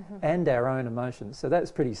environment and our own emotions. So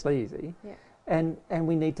that's pretty sleazy. Yeah. And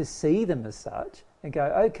we need to see them as such, and go,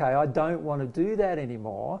 okay, I don't want to do that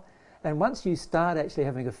anymore. And once you start actually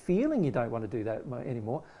having a feeling you don't want to do that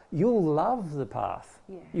anymore, you'll love the path.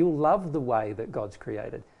 Yeah. You'll love the way that God's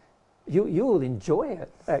created. You'll enjoy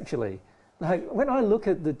it, actually. Like, when I look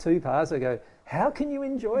at the two paths, I go, how can you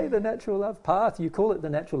enjoy the natural love path? You call it the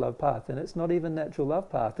natural love path, and it's not even natural love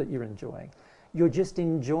path that you're enjoying. You're just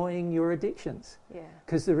enjoying your addictions. Yeah.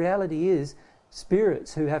 Because the reality is,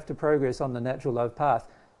 spirits who have to progress on the natural love path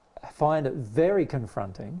find it very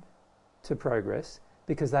confronting to progress,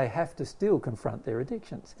 because they have to still confront their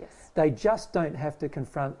addictions. Yes. They just don't have to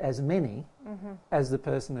confront as many as the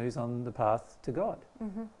person who's on the path to God.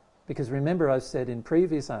 Because remember, I've said in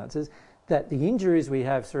previous answers that the injuries we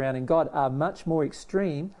have surrounding God are much more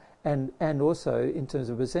extreme and also, in terms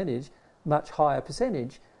of percentage, much higher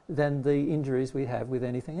percentage than the injuries we have with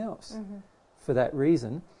anything else. For that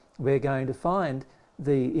reason, we're going to find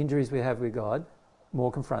the injuries we have with God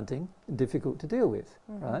more confronting and difficult to deal with,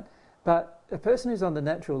 right? But a person who's on the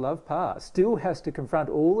natural love path still has to confront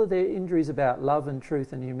all of their injuries about love and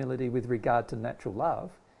truth and humility with regard to natural love.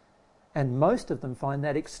 And most of them find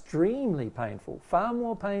that extremely painful, far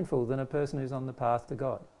more painful than a person who's on the path to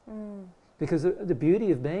God. Because the beauty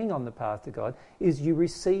of being on the path to God is you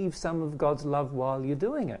receive some of God's love while you're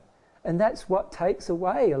doing it. And that's what takes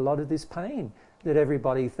away a lot of this pain that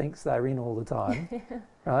everybody thinks they're in all the time,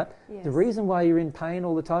 right? Yes. The reason why you're in pain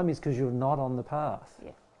all the time is because you're not on the path.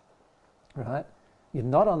 Yeah. Right? You're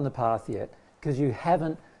not on the path yet because you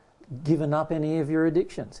haven't given up any of your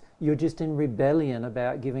addictions. You're just in rebellion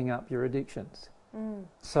about giving up your addictions.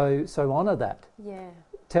 So honour that. Yeah.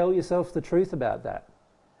 Tell yourself the truth about that,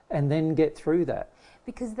 and then get through that.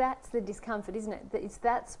 Because that's the discomfort, isn't it?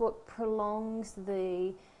 That's what prolongs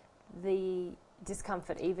the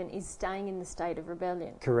discomfort, even, is staying in the state of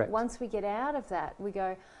rebellion. Correct. Once we get out of that, we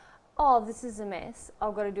go, oh, this is a mess,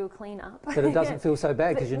 I've got to do a clean up. But it doesn't feel so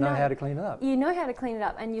bad because you know how to clean it up. You know how to clean it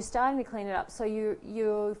up, and you're starting to clean it up, so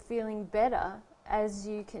you're feeling better as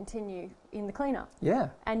you continue in the cleanup. Yeah.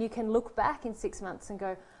 And you can look back in 6 months and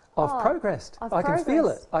go, I've progressed. I can feel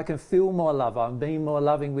it. I can feel more love. I'm being more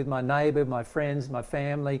loving with my neighbour, my friends, my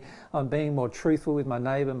family. I'm being more truthful with my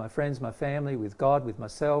neighbour, my friends, my family, with God, with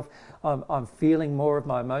myself. I'm feeling more of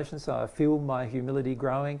my emotions, so I feel my humility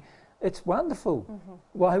growing. It's wonderful.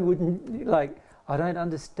 Why wouldn't, I don't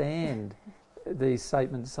understand these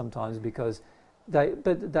statements sometimes, because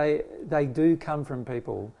they do come from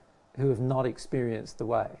people who have not experienced the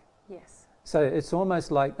way. Yes. So it's almost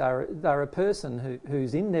like they're a person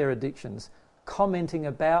who's in their addictions commenting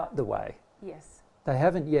about the way. Yes. They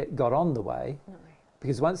haven't yet got on the way. No.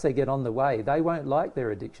 Because once they get on the way, they won't like their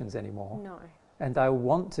addictions anymore. No. And they'll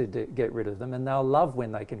want to get rid of them, and they'll love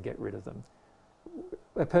when they can get rid of them.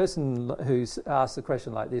 A person who's asked a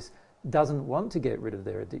question like this doesn't want to get rid of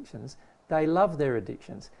their addictions. They love their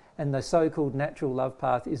addictions. And the so-called natural love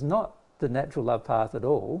path is not the natural love path at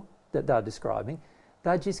all that they're describing.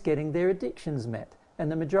 They're just getting their addictions met.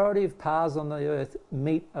 And the majority of paths on the earth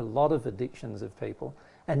meet a lot of addictions of people.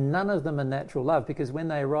 And none of them are natural love, because when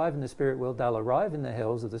they arrive in the spirit world, they'll arrive in the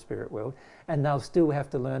hells of the spirit world, and they'll still have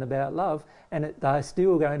to learn about love, and they're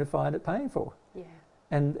still going to find it painful. Yeah.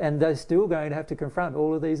 And they're still going to have to confront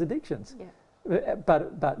all of these addictions. Yeah.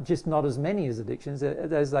 But just not as many as addictions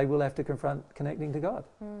as they will have to confront connecting to God.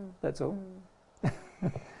 That's all.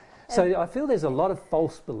 So I feel there's a lot of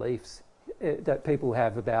false beliefs that people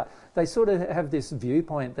have about, they sort of have this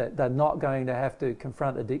viewpoint that they're not going to have to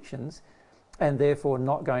confront addictions, and therefore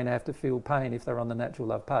not going to have to feel pain if they're on the natural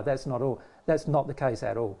love path. That's not the case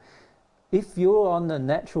at all. If you're on the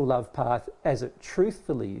natural love path as it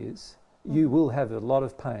truthfully is, you will have a lot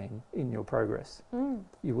of pain in your progress.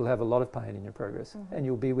 You will have a lot of pain in your progress, and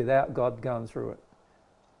you'll be without God going through it.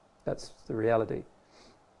 That's the reality.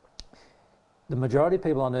 The majority of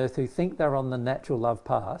people on earth who think they're on the natural love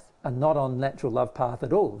path are not on natural love path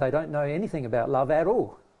at all. They don't know anything about love at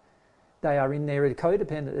all. They are in their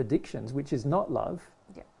codependent addictions, which is not love.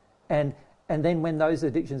 Yeah. And then when those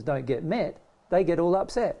addictions don't get met, they get all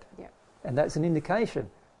upset. Yeah. And that's an indication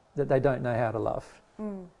that they don't know how to love.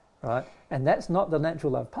 Right? And that's not the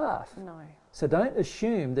natural love path. No. So don't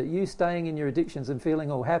assume that you staying in your addictions and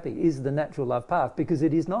feeling all happy is the natural love path, because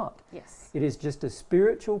it is not. Yes. It is just a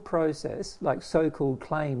spiritual process, like so-called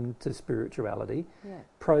claim to spirituality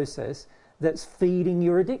process, that's feeding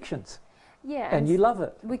your addictions. Yeah. And you love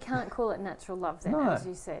it. We can't call it natural love then, No, as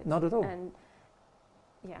you said. not at all. And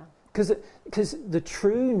yeah. Because the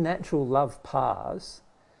true natural love paths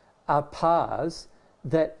are paths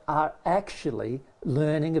that are actually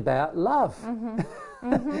learning about love.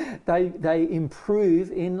 They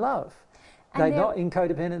improve in love. They're not in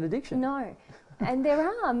codependent addiction. No. And there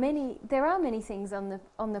are many things on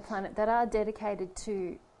the planet that are dedicated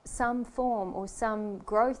to some form or some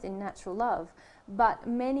growth in natural love, but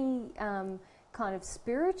many kind of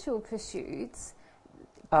spiritual pursuits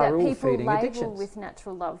are that all people feeding label addictions. with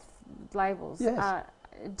natural love labels Yes.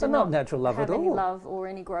 do not natural love have at any all. love or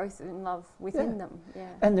any growth in love within them. Yeah.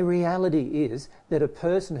 And the reality is that a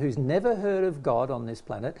person who's never heard of God on this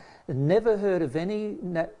planet, never heard of any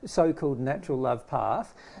so-called natural love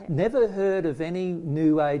path, never heard of any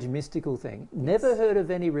New Age mystical thing, never heard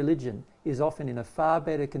of any religion, is often in a far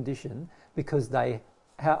better condition because they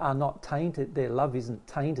are not tainted, their love isn't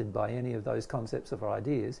tainted by any of those concepts or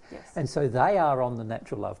ideas. Yes. And so they are on the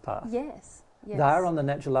natural love path. Yes. Yes. They are on the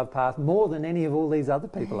natural love path more than any of all these other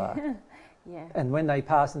people are. Yeah. And when they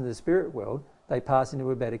pass into the spirit world, they pass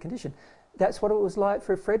into a better condition. That's what it was like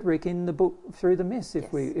for Frederick in the book Through the Mist,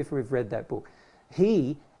 if we've read that book.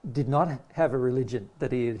 He did not have a religion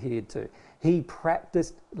that he adhered to. He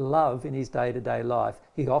practiced love in his day-to-day life.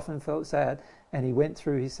 He often felt sad and he went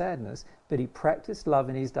through his sadness, but he practiced love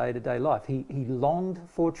in his day-to-day life. He longed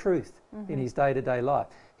for truth in his day-to-day life.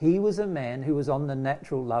 He was a man who was on the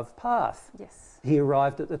natural love path. Yes. He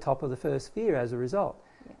arrived at the top of the first sphere as a result.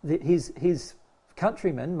 Yeah. His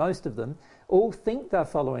countrymen, most of them, all think they're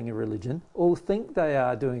following a religion, all think they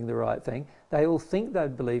are doing the right thing, they all think they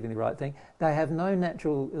believe in the right thing. They have no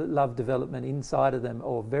natural love development inside of them,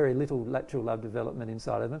 or very little natural love development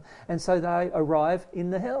inside of them, and so they arrive in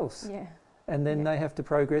the hells. Yeah. And then they have to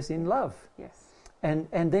progress in love. Yes. And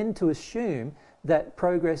then to assume that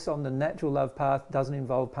progress on the natural love path doesn't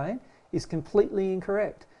involve pain is completely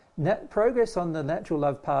incorrect. Progress on the natural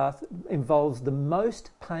love path involves the most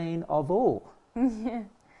pain of all. Yeah.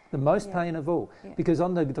 The most pain of all. Yeah. Because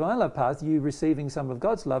on the divine love path, you're receiving some of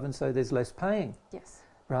God's love, and so there's less pain. Yes.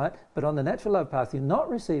 Right? But on the natural love path, you're not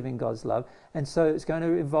receiving God's love, and so it's going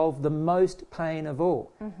to involve the most pain of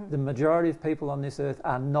all. Mm-hmm. The majority of people on this earth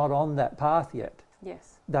are not on that path yet.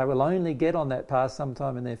 Yes. They will only get on that path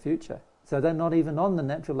sometime in their future. So they're not even on the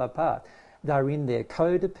natural love path. They're in their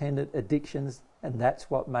codependent addictions, and that's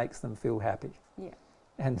what makes them feel happy. Yeah.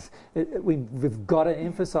 And we've got to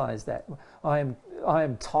emphasise that. I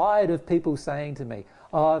am tired of people saying to me,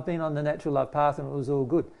 "Oh, I've been on the natural love path and it was all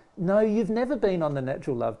good." No, you've never been on the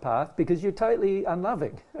natural love path because you're totally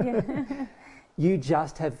unloving. Yeah. You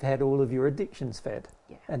just have had all of your addictions fed,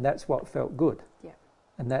 and that's what felt good. Yeah.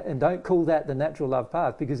 And don't call that the natural love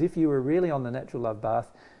path, because if you were really on the natural love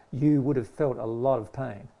path, you would have felt a lot of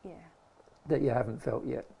pain that you haven't felt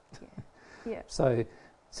yet. Yeah. Yeah. So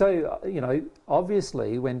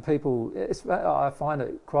obviously when people, I find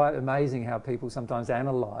it quite amazing how people sometimes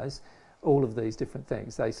analyse all of these different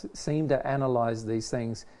things. They seem to analyse these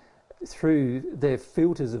things through their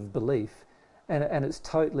filters of belief, and it's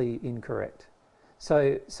totally incorrect.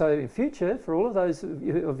 So in future, for all of those of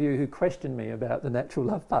you who question me about the natural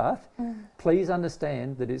love path, please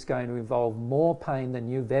understand that it's going to involve more pain than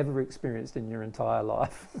you've ever experienced in your entire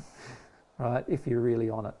life, right, if you're really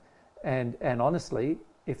on it. And honestly,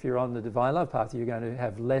 if you're on the divine love path, you're going to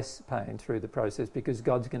have less pain through the process because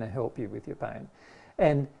God's going to help you with your pain.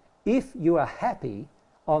 And if you are happy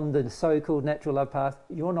on the so-called natural love path,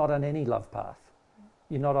 you're not on any love path.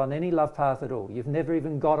 You're not on any love path at all. You've never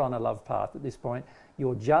even got on a love path at this point.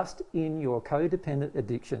 You're just in your codependent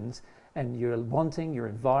addictions, and you're wanting your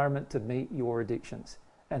environment to meet your addictions.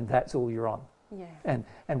 And that's all you're on. Yeah.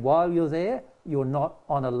 And while you're there, you're not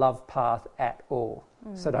on a love path at all.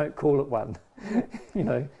 So don't call it one.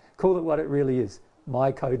 Call it what it really is.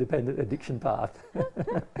 My codependent addiction path.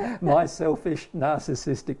 My selfish,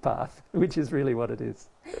 narcissistic path, which is really what it is.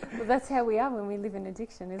 Well, that's how we are when we live in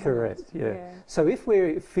addiction, isn't it? Correct, yeah. So if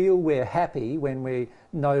we feel we're happy when we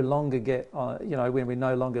no longer when we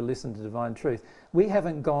no longer listen to divine truth, we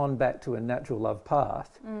haven't gone back to a natural love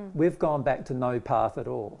path. We've gone back to no path at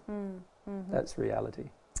all. Mm-hmm. That's reality.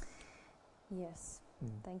 Yes,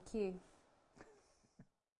 thank you.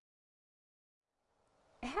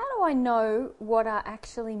 How do I know what are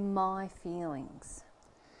actually my feelings?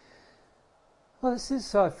 Well, this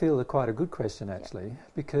is, I feel, quite a good question, actually,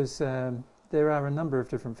 because there are a number of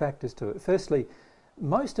different factors to it. Firstly,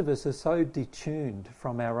 most of us are so detuned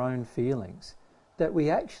from our own feelings that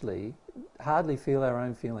we actually hardly feel our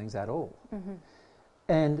own feelings at all. Mm-hmm.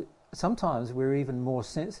 And sometimes we're even more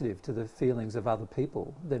sensitive to the feelings of other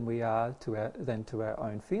people than we are to our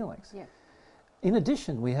own feelings. Yeah. In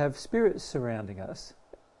addition, we have spirits surrounding us.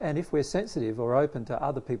 And if we're sensitive or open to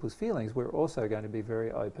other people's feelings, we're also going to be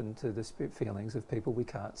very open to the feelings of people we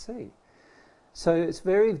can't see. So it's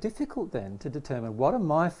very difficult then to determine what are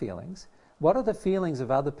my feelings, what are the feelings of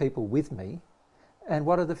other people with me, And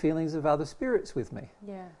what are the feelings of other spirits with me?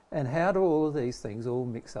 Yeah. And how do all of these things all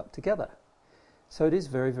mix up together? So it is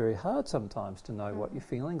very, very hard sometimes to know what your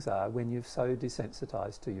feelings are when you're so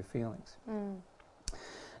desensitized to your feelings.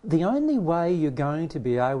 The only way you're going to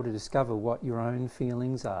be able to discover what your own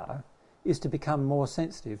feelings are is to become more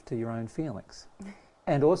sensitive to your own feelings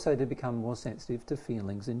and also to become more sensitive to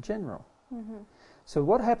feelings in general. So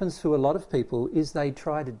what happens to a lot of people is they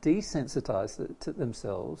try to desensitize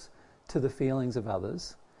themselves to the feelings of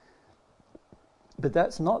others, but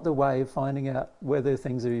that's not the way of finding out whether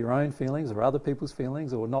things are your own feelings or other people's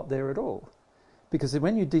feelings or not there at all. Because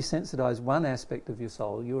when you desensitize one aspect of your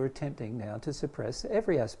soul, you're attempting now to suppress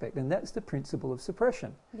every aspect, and that's the principle of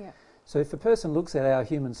suppression. Yeah. So if a person looks at our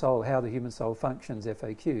human soul, how the human soul functions,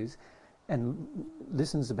 FAQs, and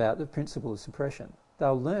listens about the principle of suppression,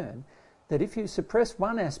 they'll learn that if you suppress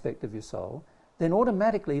one aspect of your soul, then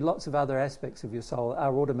automatically lots of other aspects of your soul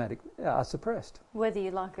are suppressed. Whether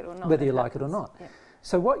you like it or not. Whether you like it or not. Yeah.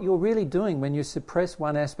 So what you're really doing when you suppress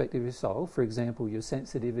one aspect of your soul, for example, your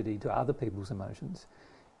sensitivity to other people's emotions,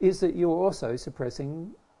 is that you're also suppressing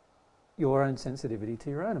your own sensitivity to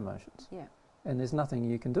your own emotions. Yeah. And there's nothing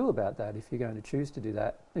you can do about that if you're going to choose to do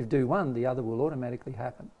that. If you do one, the other will automatically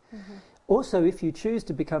happen. Also, if you choose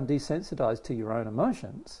to become desensitized to your own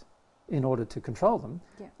emotions in order to control them,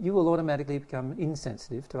 you will automatically become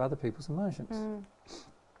insensitive to other people's emotions.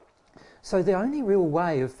 So the only real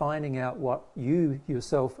way of finding out what you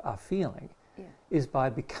yourself are feeling is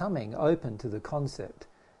by becoming open to the concept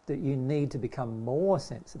that you need to become more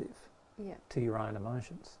sensitive to your own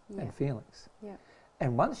emotions and feelings.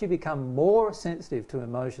 And once you become more sensitive to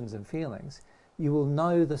emotions and feelings, you will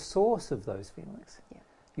know the source of those feelings.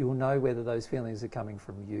 You will know whether those feelings are coming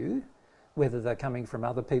from you, whether they're coming from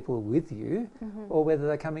other people with you, or whether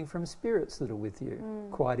they're coming from spirits that are with you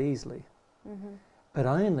quite easily. But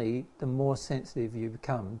only the more sensitive you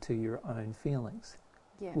become to your own feelings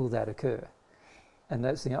will that occur. And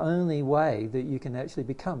that's the only way that you can actually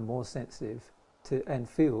become more sensitive to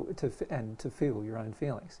feel your own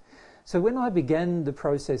feelings. So when I began the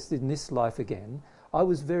process in this life again, I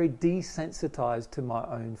was very desensitized to my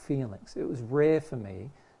own feelings. It was rare for me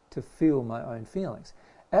to feel my own feelings.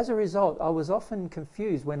 As a result, I was often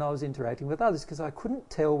confused when I was interacting with others because I couldn't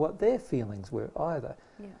tell what their feelings were either.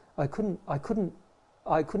 I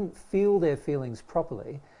couldn't feel their feelings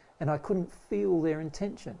properly, and I couldn't feel their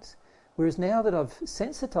intentions. Whereas now that I've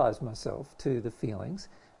sensitized myself to the feelings,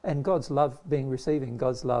 and receiving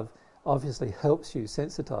God's love obviously helps you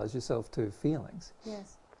sensitize yourself to feelings.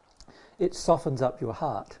 It softens up your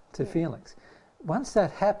heart to feelings. Once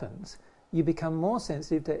that happens, you become more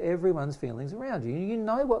sensitive to everyone's feelings around you. You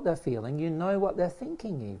know what they're feeling, you know what they're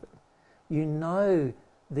thinking even. You know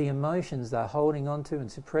the emotions they're holding on to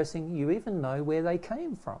and suppressing, you even know where they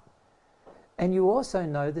came from. And you also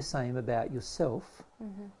know the same about yourself,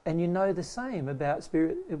 and you know the same about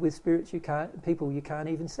spirits people you can't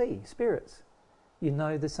even see, spirits. You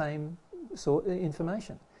know the same sort of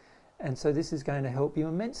information. And so this is going to help you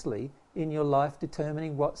immensely in your life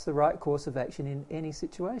determining what's the right course of action in any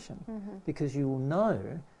situation. Because you will know,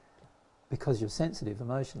 because you're sensitive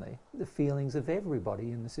emotionally, the feelings of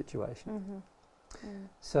everybody in the situation.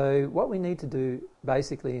 So what we need to do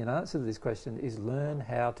basically in answer to this question is learn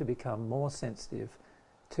how to become more sensitive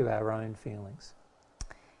to our own feelings.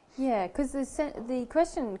 Yeah, because the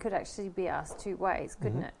question could actually be asked two ways,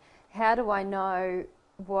 couldn't it? How do I know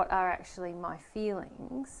what are actually my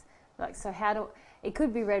feelings? Like, so it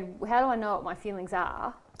could be read, how do I know what my feelings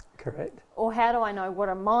are? Correct. Or how do I know what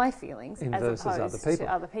are my feelings versus as opposed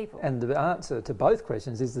to other people? And the answer to both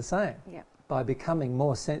questions is the same. Yeah. By becoming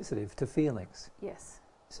more sensitive to feelings. Yes.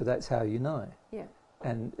 So that's how you know. Yeah.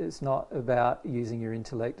 And it's not about using your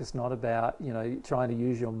intellect. It's not about, trying to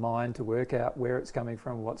use your mind to work out where it's coming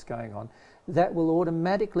from, what's going on. That will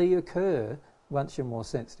automatically occur once you're more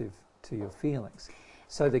sensitive to your feelings.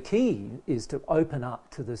 So the key is to open up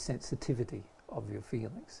to the sensitivity of your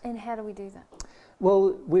feelings. And how do we do that?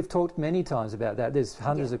 Well, we've talked many times about that. There's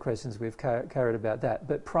hundreds of questions we've carried about that.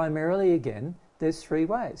 But primarily, again, there's three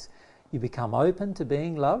ways. You become open to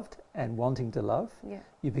being loved and wanting to love.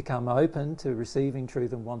 You become open to receiving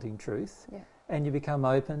truth and wanting truth. And you become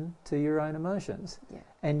open to your own emotions.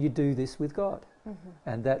 And you do this with God.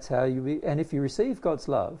 And that's how and if you receive God's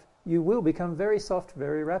love, you will become very soft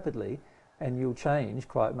very rapidly, and you'll change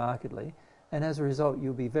quite markedly. And as a result,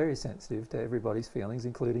 you'll be very sensitive to everybody's feelings,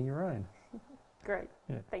 including your own. Great.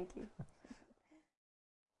 Thank you.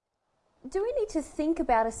 Do we need to think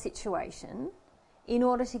about a situation in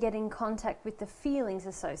order to get in contact with the feelings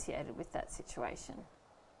associated with that situation?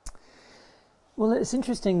 Well, it's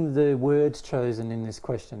interesting the words chosen in this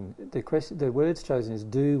question. The words chosen is,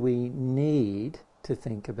 do we need to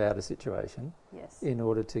think about a situation in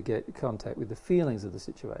order to get contact with the feelings of the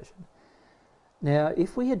situation? Now,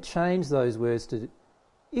 if we had changed those words to,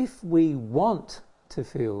 if we want to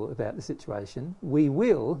feel about the situation, we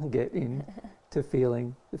will get in to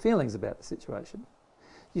feeling the feelings about the situation.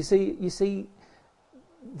 You see,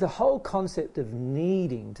 the whole concept of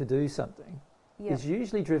needing to do something is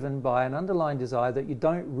usually driven by an underlying desire that you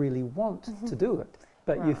don't really want to do it,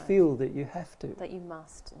 but you feel that you have to. That you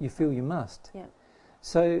must. You feel you must. Yeah.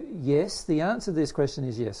 So, yes, the answer to this question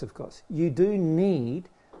is yes, of course. You do need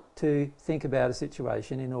to think about a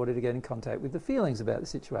situation in order to get in contact with the feelings about the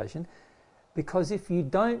situation, because if you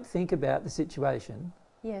don't think about the situation,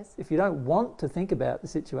 if you don't want to think about the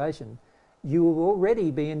situation, you will already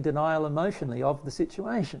be in denial emotionally of the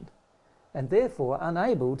situation, and therefore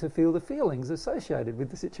unable to feel the feelings associated with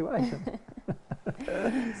the situation.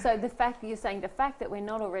 So the fact that you're saying, the fact that we're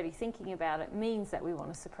not already thinking about it means that we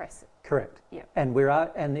want to suppress it. Correct. Yeah.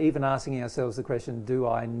 And even asking ourselves the question, do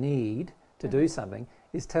I need to do something,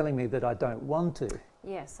 is telling me that I don't want to.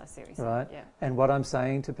 Yes, I see what you're saying. Right? Yeah. And what I'm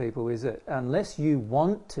saying to people is that unless you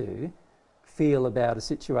want to feel about a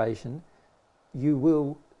situation, you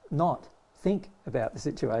will not think about the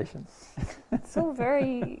situation. It's all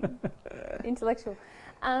very intellectual.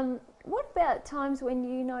 What about times when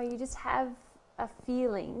you just have a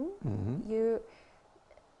feeling, you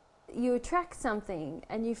attract something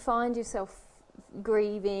and you find yourself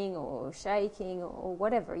grieving or shaking or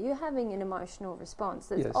whatever? You're having an emotional response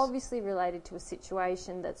that's obviously related to a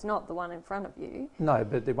situation that's not the one in front of you. No,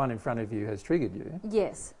 but the one in front of you has triggered you.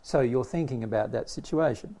 Yes. So you're thinking about that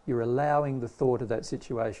situation. You're allowing the thought of that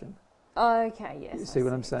situation. Okay, yes. You see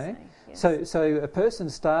what I'm saying? Yes. So a person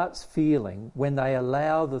starts feeling when they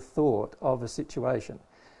allow the thought of a situation.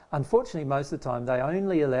 Unfortunately, most of the time, they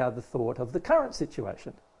only allow the thought of the current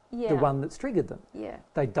situation, the one that's triggered them. Yeah.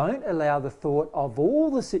 They don't allow the thought of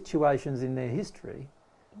all the situations in their history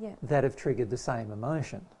that have triggered the same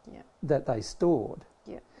emotion that they stored.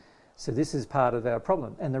 Yeah. So this is part of our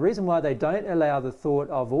problem. And the reason why they don't allow the thought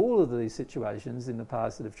of all of these situations in the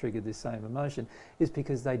past that have triggered this same emotion is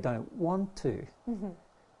because they don't want to.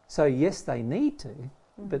 So yes, they need to,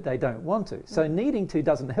 but they don't want to. So needing to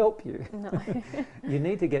doesn't help you. No. You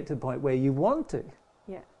need to get to the point where you want to.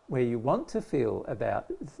 Yeah. Where you want to feel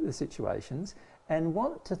about the situations and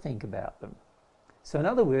want to think about them. So in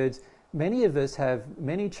other words, many of us have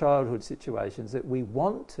many childhood situations that we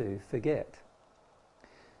want to forget.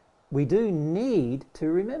 We do need to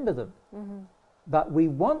remember them, but we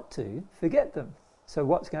want to forget them. So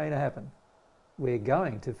what's going to happen? We're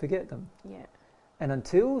going to forget them. Yeah. And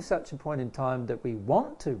until such a point in time that we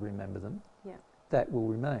want to remember them, that will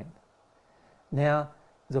remain. Now,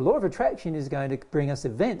 the law of attraction is going to bring us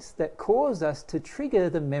events that cause us to trigger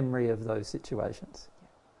the memory of those situations. Yeah.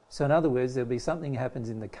 So in other words, there'll be something happens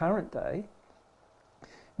in the current day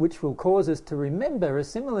which will cause us to remember a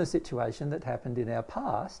similar situation that happened in our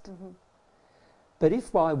past. But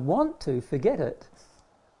if I want to forget it,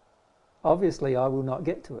 obviously I will not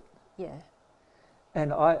get to it. Yeah.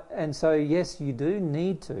 And so yes, you do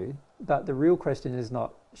need to, but the real question is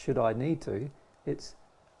not should I need to, it's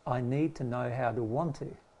I need to know how to want to.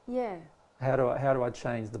 Yeah. How do I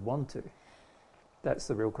change the want to? That's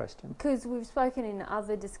the real question. Because we've spoken in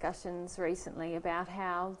other discussions recently about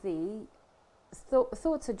how the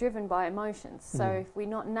thoughts are driven by emotions. So if we're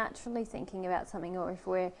not naturally thinking about something, or if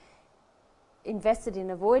we're invested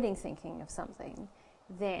in avoiding thinking of something,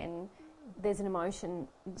 then there's an emotion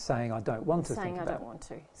saying I don't want to saying think I about don't want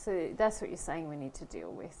to. So that's what you're saying we need to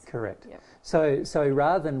deal with. Correct. Yep. So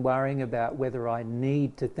rather than worrying about whether I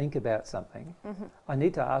need to think about something, I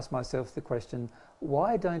need to ask myself the question,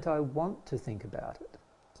 why don't I want to think about it?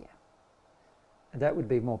 Yeah. And that would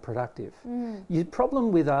be more productive. The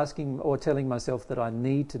problem with asking or telling myself that I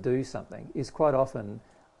need to do something is quite often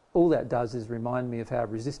all that does is remind me of how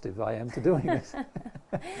resistive I am to doing it.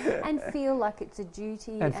 And feel like it's a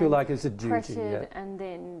duty. And feel like it's a duty, pressured, and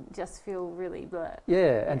then just feel really blah.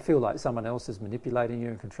 Yeah, and feel like someone else is manipulating you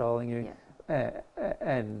and controlling you.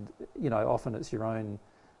 And, you know, often it's your own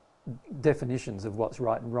definitions of what's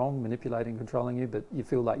right and wrong, manipulating, controlling you, but you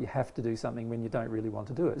feel like you have to do something when you don't really want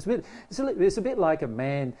to do it. It's a bit like a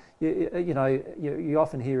man, you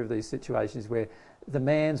often hear of these situations where the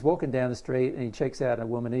man's walking down the street and he checks out a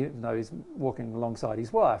woman, even though he's walking alongside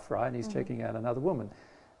his wife, right? And he's checking out another woman.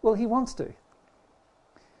 Well, he wants to.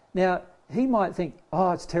 Now, he might think,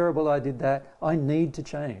 oh, it's terrible I did that. I need to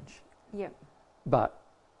change. Yep. But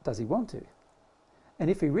does he want to?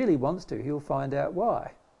 And if he really wants to, he'll find out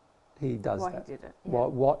why. he does why that. He did it. Yeah.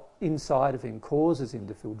 What inside of him causes him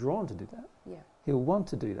to feel drawn to do that. Yeah. He'll want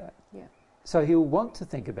to do that. Yeah. So he'll want to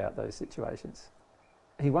think about those situations.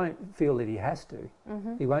 He won't feel that he has to.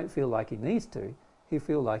 Mm-hmm. He won't feel like he needs to. He'll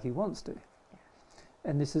feel like he wants to. Yeah.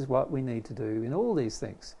 And this is what we need to do in all these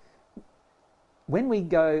things. When we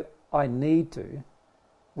go, I need to,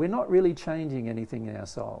 we're not really changing anything in our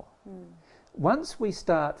soul. Mm. Once we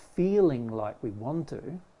start feeling like we want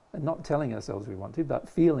to, and not telling ourselves we want to, but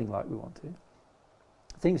feeling like we want to,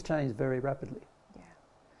 things change very rapidly. Yeah.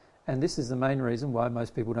 And this is the main reason why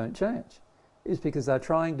most people don't change, is because they're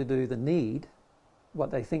trying to do the need,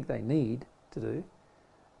 what they think they need to do,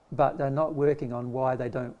 but they're not working on why they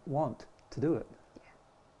don't want to do it.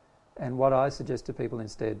 Yeah. And what I suggest to people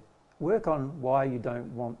instead, work on why you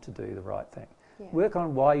don't want to do the right thing. Yeah. Work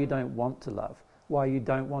on why you don't want to love, why you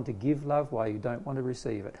don't want to give love, why you don't want to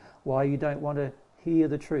receive it, why you don't want to hear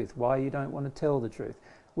the truth, why you don't want to tell the truth.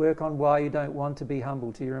 Work on why you don't want to be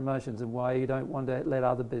humble to your emotions and why you don't want to let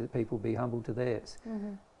other people be humble to theirs.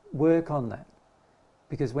 Mm-hmm. Work on that.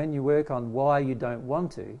 Because when you work on why you don't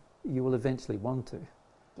want to, you will eventually want to.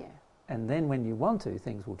 Yeah. And then when you want to,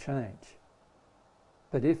 things will change.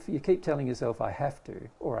 But if you keep telling yourself, I have to,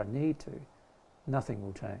 or I need to, nothing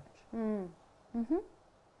will change. Mm. Mm-hmm.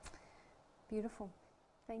 Beautiful.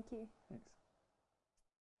 Thank you. Thanks.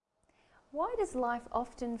 Why does life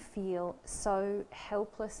often feel so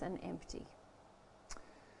helpless and empty?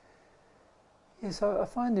 Yeah, so I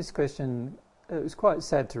find this question, it was quite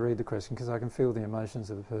sad to read the question because I can feel the emotions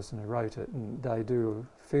of the person who wrote it, and they do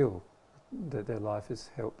feel that their life is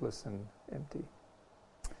helpless and empty.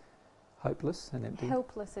 Hopeless and empty.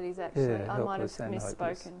 Helpless it is actually. Yeah, I might have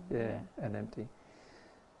misspoken. Yeah, and empty.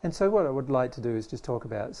 And so what I would like to do is just talk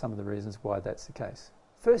about some of the reasons why that's the case.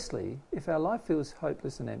 Firstly, if our life feels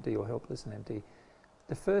hopeless and empty or helpless and empty,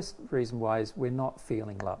 the first reason why is we're not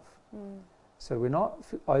feeling love. Mm. So we're not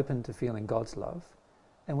open to feeling God's love,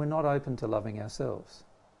 and we're not open to loving ourselves.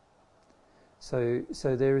 So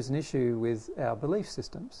there is an issue with our belief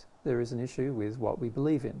systems. There is an issue with what we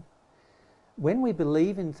believe in. When we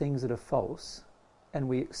believe in things that are false, and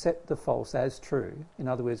we accept the false as true, in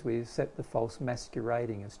other words, we accept the false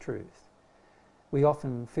masquerading as truth, we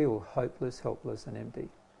often feel hopeless, helpless and empty.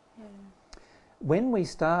 Yeah. When we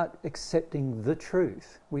start accepting the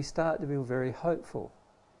truth, we start to feel very hopeful.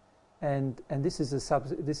 And this is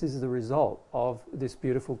the result of this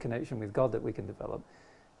beautiful connection with God that we can develop.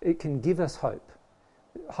 It can give us hope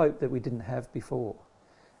that we didn't have before.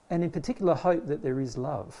 And in particular, hope that there is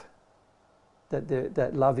love,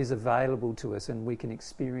 that love is available to us and we can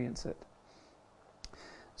experience it.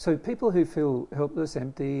 So people who feel helpless,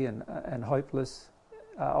 empty and hopeless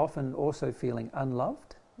are often also feeling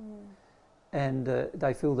unloved. Mm. And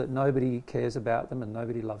they feel that nobody cares about them and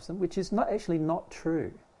nobody loves them, which is actually not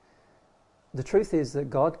true. The truth is that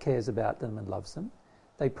God cares about them and loves them.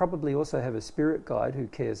 They probably also have a spirit guide who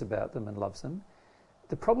cares about them and loves them.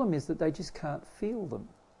 The problem is that they just can't feel them.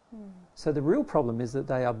 Mm. So the real problem is that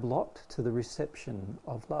they are blocked to the reception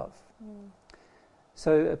of love. Mm.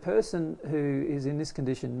 So a person who is in this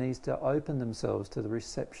condition needs to open themselves to the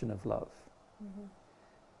reception of love. Mm-hmm.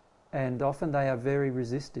 And often they are very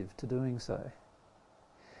resistive to doing so.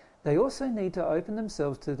 They also need to open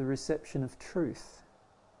themselves to the reception of truth.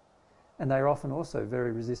 And they are often also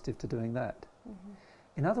very resistive to doing that. Mm-hmm.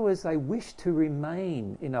 In other words, they wish to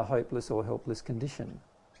remain in a hopeless or helpless condition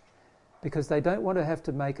because they don't want to have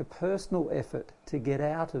to make a personal effort to get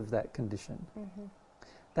out of that condition. Mm-hmm.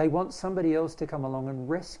 They want somebody else to come along and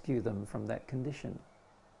rescue them from that condition.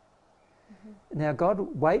 Mm-hmm. Now, God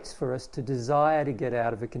waits for us to desire to get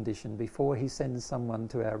out of a condition before He sends someone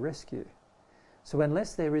to our rescue. So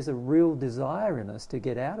unless there is a real desire in us to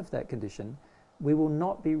get out of that condition, we will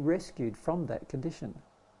not be rescued from that condition.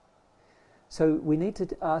 So we need to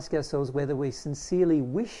ask ourselves whether we sincerely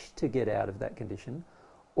wish to get out of that condition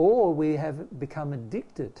or we have become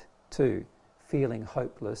addicted to feeling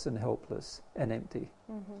hopeless and helpless and empty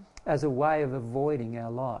as a way of avoiding our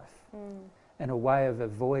life and a way of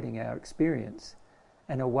avoiding our experience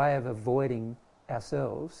and a way of avoiding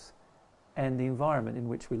ourselves and the environment in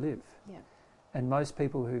which we live. Yeah. And most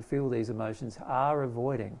people who feel these emotions are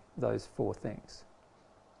avoiding those four things.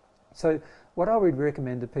 So what I would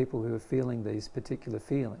recommend to people who are feeling these particular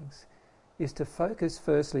feelings is to focus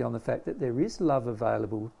firstly on the fact that there is love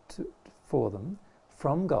available for them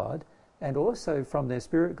from God and also from their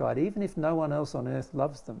spirit guide, even if no one else on earth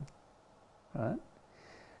loves them. Right?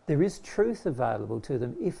 There is truth available to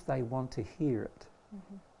them if they want to hear it.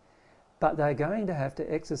 Mm-hmm. But they're going to have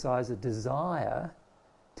to exercise a desire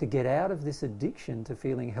to get out of this addiction to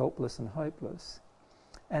feeling helpless and hopeless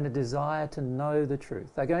and a desire to know the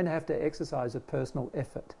truth. They're going to have to exercise a personal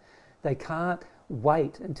effort. They can't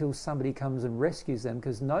wait until somebody comes and rescues them,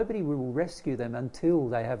 because nobody will rescue them until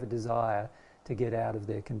they have a desire to get out of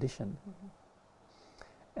their condition.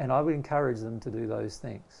 And I would encourage them to do those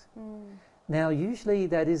things. Now, usually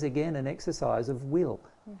that is again an exercise of will.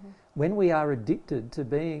 When we are addicted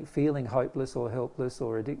to feeling hopeless or helpless,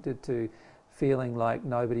 or addicted to feeling like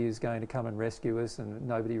nobody is going to come and rescue us and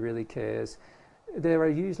nobody really cares, there are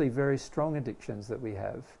usually very strong addictions that we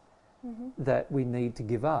have that we need to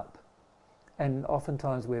give up. And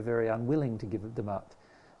oftentimes we're very unwilling to give them up.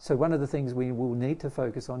 So one of the things we will need to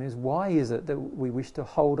focus on is, why is it that we wish to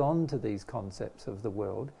hold on to these concepts of the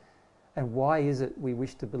world? And why is it we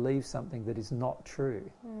wish to believe something that is not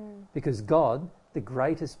true? Because God, the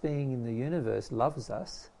greatest being in the universe, loves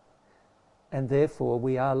us, and therefore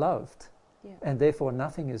we are loved. Yeah. And therefore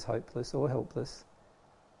nothing is hopeless or helpless,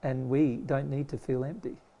 and we don't need to feel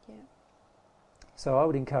empty. Yeah. So I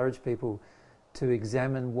would encourage people to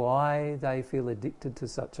examine why they feel addicted to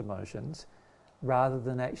such emotions, rather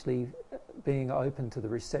than actually being open to the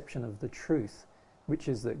reception of the truth, which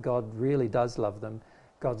is that God really does love them.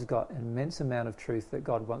 God's got an immense amount of truth that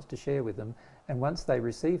God wants to share with them, and once they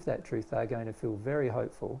receive that truth, they're going to feel very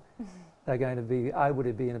hopeful. They're going to be able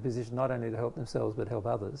to be in a position not only to help themselves but help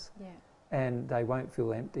others. Yeah. And they won't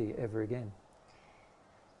feel empty ever again.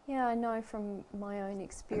 Yeah, I know from my own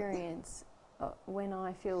experience, when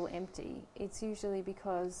I feel empty, it's usually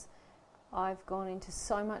because I've gone into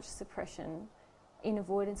so much suppression in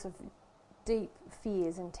avoidance of deep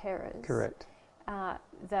fears and terrors. Correct.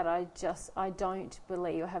 That I don't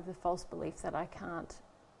believe, or have the false belief that I can't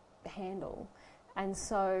handle. And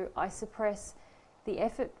so I suppress. The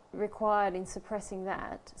effort required in suppressing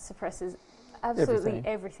that suppresses absolutely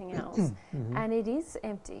everything else. And it is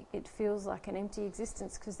empty. It feels like an empty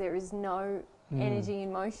existence, because there is no energy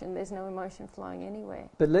in motion. There's no emotion flowing anywhere.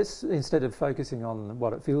 But let's, instead of focusing on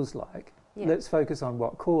what it feels like, let's focus on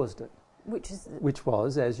what caused it. Which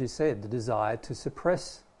was, as you said, the desire to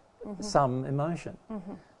suppress some emotion.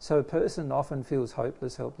 So a person often feels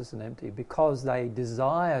hopeless, helpless and empty because they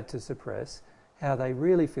desire to suppress how they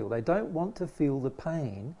really feel. They don't want to feel the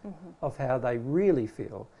pain of how they really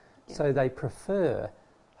feel. So they prefer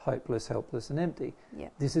hopeless, helpless and empty.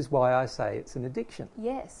 This is why I say it's an addiction.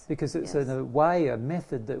 Yes. Because it's in a way, a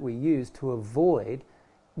method that we use to avoid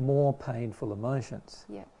more painful emotions.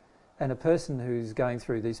 And a person who's going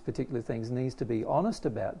through these particular things needs to be honest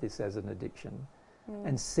about this as an addiction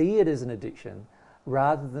and see it as an addiction,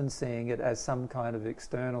 rather than seeing it as some kind of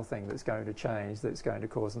external thing that's going to change, that's going to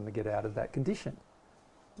cause them to get out of that condition.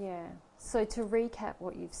 Yeah. So to recap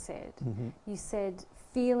what you've said, you said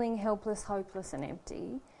feeling helpless, hopeless and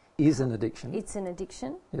empty is an addiction. It's an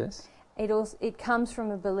addiction. Yes. It comes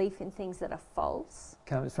from a belief in things that are false.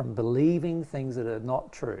 Comes from believing things that are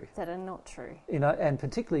not true. That are not true. You know, and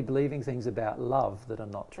particularly believing things about love that are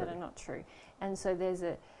not true. That are not true. And so there's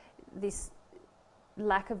this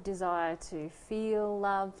lack of desire to feel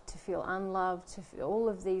loved, to feel unloved, to feel all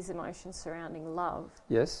of these emotions surrounding love.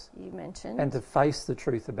 Yes. You mentioned. And to face the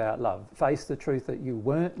truth about love. Face the truth that you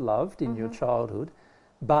weren't loved in your childhood,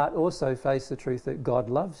 but also face the truth that God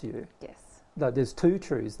loves you. Yes. There's two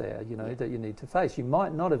truths there, you know, that you need to face. You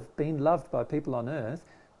might not have been loved by people on earth,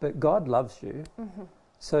 but God loves you.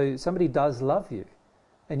 So somebody does love you,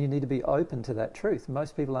 and you need to be open to that truth.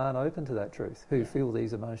 Most people aren't open to that truth who feel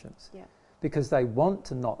these emotions because they want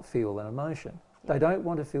to not feel an emotion. They don't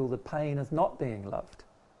want to feel the pain of not being loved.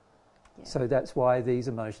 So that's why these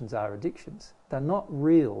emotions are addictions. They're not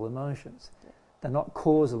real emotions. They're not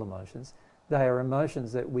causal emotions. They are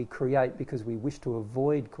emotions that we create because we wish to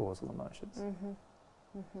avoid causal emotions.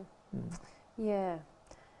 Yeah.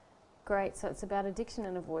 Great. So it's about addiction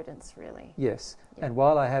and avoidance, really. Yes. And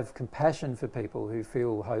while I have compassion for people who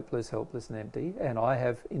feel hopeless, helpless and empty, and I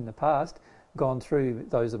have in the past gone through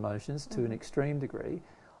those emotions to an extreme degree,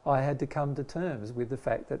 I had to come to terms with the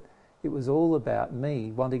fact that it was all about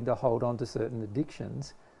me wanting to hold on to certain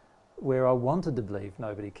addictions where I wanted to believe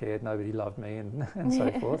nobody cared, nobody loved me and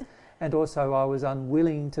so forth. And also I was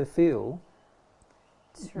unwilling to feel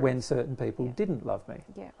when certain people didn't love me.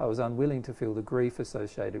 I was unwilling to feel the grief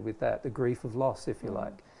associated with that, the grief of loss, if you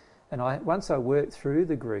like. And once I worked through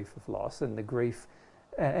the grief of loss and the grief,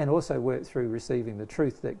 and also worked through receiving the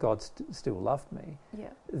truth that God still loved me,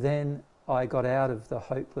 then I got out of the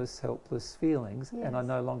hopeless, helpless feelings and I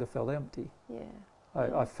no longer felt empty.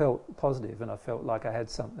 I felt positive and I felt like I had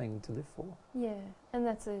something to live for. Yeah, and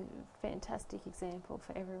that's a fantastic example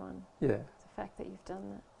for everyone. Yeah. The fact that you've done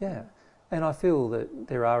that. Yeah, and I feel that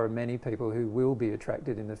there are many people who will be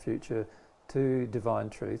attracted in the future to divine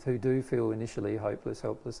truth, who do feel initially hopeless,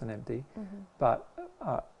 helpless and empty, but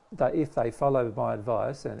if they follow my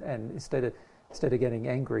advice and instead of getting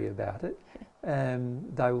angry about it,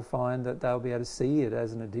 they will find that they'll be able to see it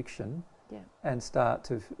as an addiction and start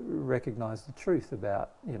to recognise the truth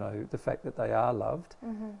about, the fact that they are loved,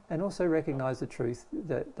 and also recognise the truth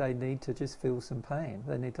that they need to just feel some pain.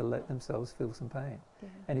 They need to let themselves feel some pain.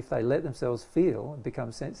 And if they let themselves feel and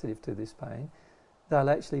become sensitive to this pain, they'll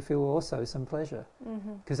actually feel also some pleasure.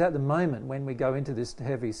 Because at the moment, when we go into this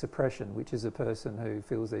heavy suppression, which is a person who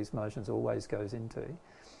feels these emotions always goes into,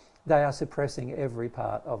 they are suppressing every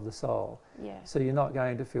part of the soul. So you're not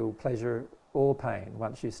going to feel pleasure or pain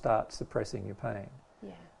once you start suppressing your pain.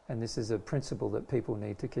 And this is a principle that people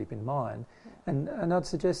need to keep in mind. And I'd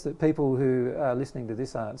suggest that people who are listening to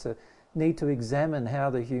this answer need to examine how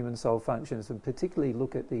the human soul functions, and particularly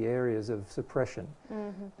look at the areas of suppression,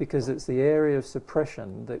 because it's the area of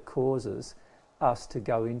suppression that causes us to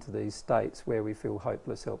go into these states where we feel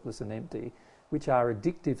hopeless, helpless and empty, which are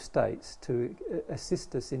addictive states to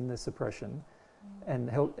assist us in the suppression,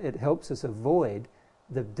 and it helps us avoid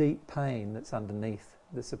the deep pain that's underneath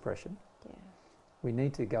the suppression. We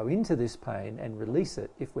need to go into this pain and release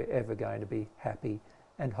it if we're ever going to be happy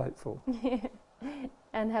and hopeful.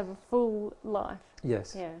 And have a full life.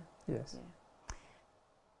 Yes. Yes.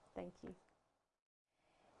 Thank you.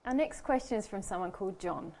 Our next question is from someone called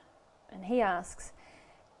John, and he asks,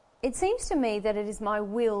 "It seems to me that it is my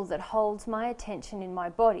will that holds my attention in my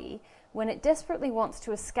body when it desperately wants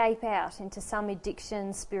to escape out into some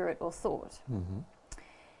addiction, spirit or thought.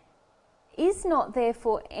 Is not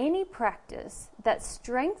therefore any practice that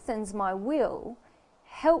strengthens my will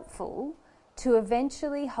helpful to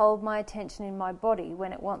eventually hold my attention in my body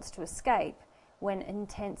when it wants to escape, when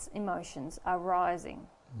intense emotions are rising?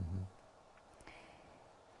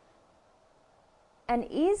 And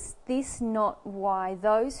is this not why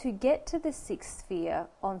those who get to the sixth sphere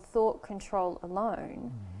on thought control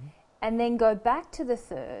alone and then go back to the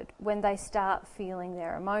third when they start feeling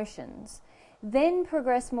their emotions, then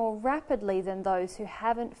progress more rapidly than those who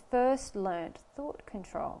haven't first learnt thought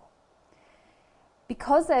control?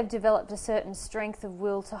 Because they've developed a certain strength of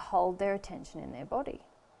will to hold their attention in their body.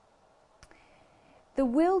 The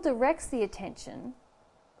will directs the attention,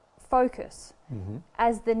 focus,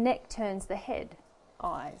 as the neck turns the head,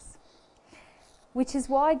 eyes. Which is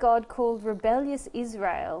why God called rebellious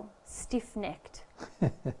Israel stiff-necked."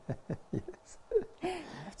 Yes. I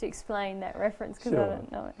have to explain that reference because Sure. I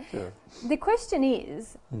don't know it. Sure. The question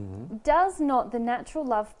is, does not the natural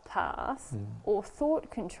love path or thought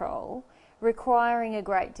control, requiring a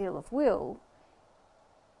great deal of will,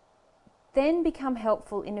 then become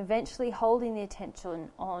helpful in eventually holding the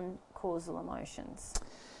attention on causal emotions?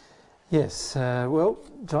 Yes. Well,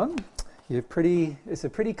 John, it's a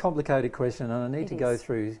pretty complicated question, and I need to go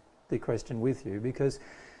through the question with you, because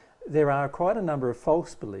there are quite a number of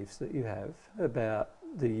false beliefs that you have about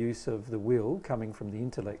the use of the will coming from the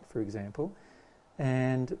intellect, for example,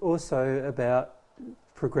 and also about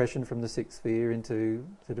progression from the sixth sphere into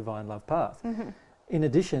the divine love path. In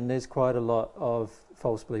addition, there's quite a lot of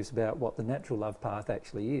false beliefs about what the natural love path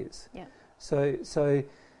actually is. So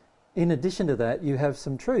in addition to that, you have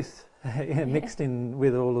some truth mixed in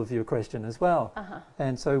with all of your question as well.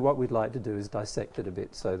 And so what we'd like to do is dissect it a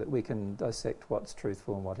bit so that we can dissect what's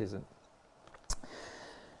truthful and what isn't.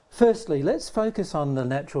 Firstly, let's focus on the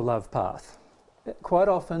natural love path. Quite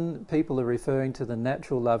often people are referring to the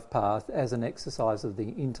natural love path as an exercise of the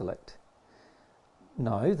intellect.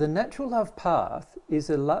 No, the natural love path is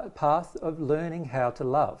a path of learning how to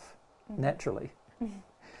love naturally.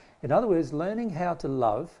 In other words, learning how to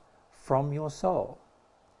love from your soul.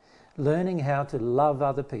 Learning how to love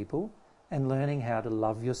other people and learning how to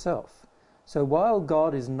love yourself. So while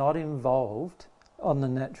God is not involved on the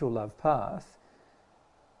natural love path,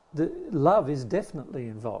 the love is definitely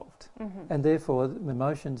involved, and therefore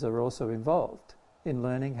emotions are also involved in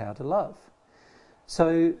learning how to love.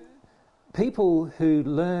 So people who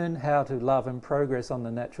learn how to love and progress on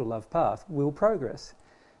the natural love path will progress.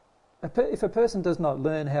 If a person does not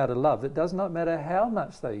learn how to love, it does not matter how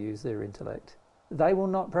much they use their intellect, they will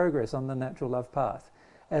not progress on the natural love path.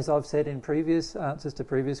 As I've said in previous answers to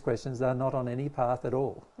previous questions, they're not on any path at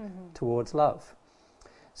all towards love.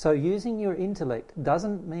 So using your intellect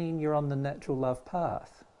doesn't mean you're on the natural love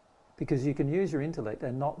path, because you can use your intellect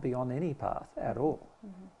and not be on any path at all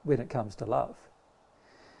when it comes to love.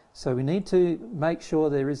 So we need to make sure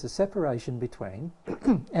there is a separation between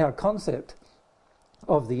our concept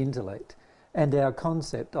of the intellect and our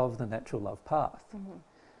concept of the natural love path.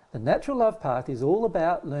 The natural love path is all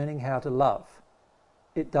about learning how to love.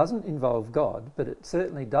 it doesn't involve God, but it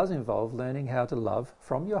certainly does involve learning how to love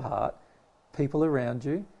from your heart people around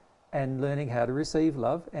you, and learning how to receive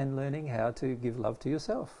love, and learning how to give love to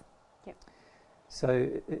yourself. Yep. So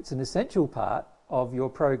it's an essential part of your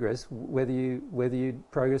progress, whether you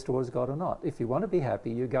progress towards God or not. If you want to be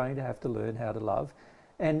happy, you're going to have to learn how to love.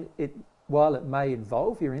 And while it may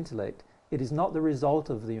involve your intellect, it is not the result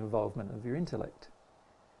of the involvement of your intellect.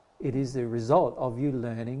 It is the result of you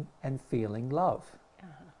learning and feeling love.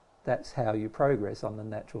 That's how you progress on the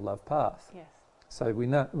natural love path. Yes. So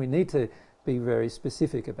we need to be very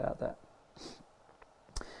specific about that.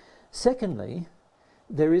 Secondly,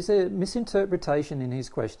 there is a misinterpretation in his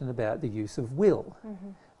question about the use of will.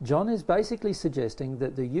 John is basically suggesting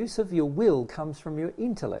that the use of your will comes from your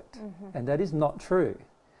intellect, and that is not true.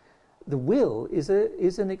 The will is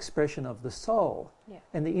an expression of the soul,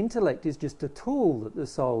 and the intellect is just a tool that the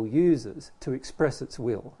soul uses to express its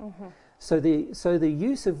will. So the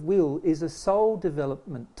use of will is a soul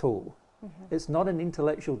development tool. It's not an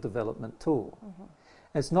intellectual development tool.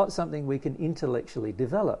 It's not something we can intellectually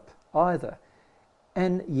develop either.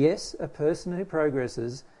 And yes, a person who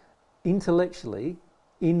progresses intellectually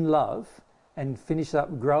in love and finish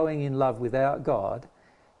up growing in love without God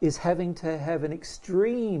is having to have an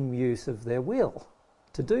extreme use of their will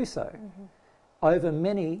to do so over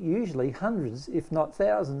many, usually hundreds, if not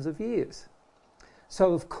thousands of years.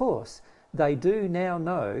 So of course, they do now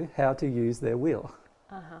know how to use their will.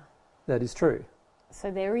 That is true. So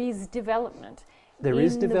there is development. There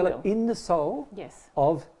is development in the soul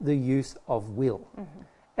of the use of will.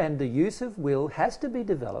 And the use of will has to be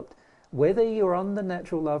developed whether you're on the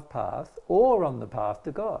natural love path or on the path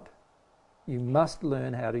to God. You must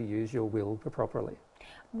learn how to use your will properly.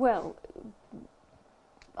 Well,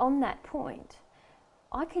 on that point,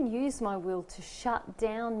 I can use my will to shut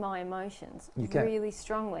down my emotions really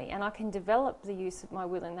strongly, and I can develop the use of my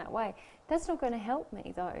will in that way. That's not going to help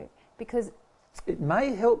me, though, because... It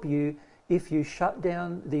may help you if you shut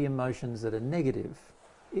down the emotions that are negative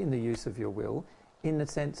in the use of your will, in the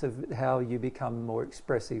sense of how you become more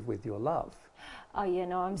expressive with your love. Oh, yeah,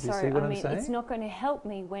 no, I'm sorry. I mean, it's not going to help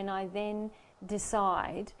me when I then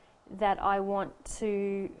decide that I want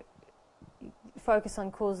to focus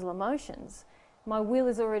on causal emotions. My will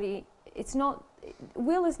is already...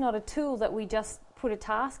 Will is not a tool that we just put a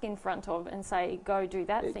task in front of and say, go do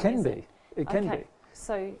that thing. It can be. It can be.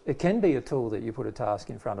 So it can be a tool that you put a task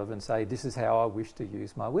in front of and say, this is how I wish to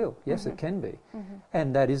use my will. Yes, it can be.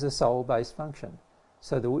 And that is a soul-based function.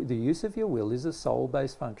 So the use of your will is a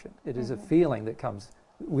soul-based function. It is a feeling that comes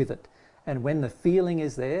with it. And when the feeling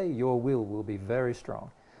is there, your will be very strong.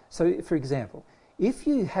 So, for example, if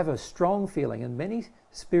you have a strong feeling, and many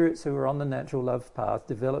spirits who are on the natural love path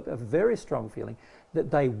develop a very strong feeling that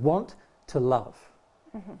they want to love.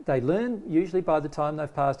 They learn, usually by the time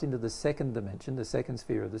they've passed into the second dimension, the second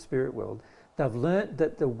sphere of the spirit world, they've learnt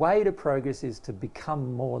that the way to progress is to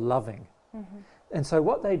become more loving. And so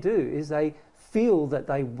what they do is they feel that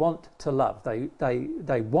they want to love.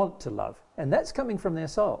 They want to love. And that's coming from their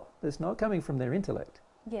soul. It's not coming from their intellect.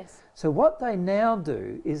 Yes. So what they now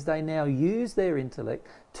do is they now use their intellect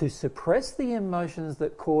to suppress the emotions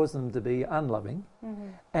that cause them to be unloving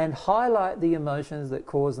and highlight the emotions that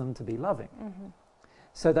cause them to be loving.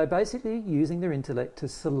 So they're basically using their intellect to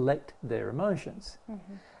select their emotions.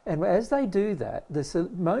 And as they do that, the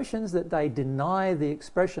emotions that they deny the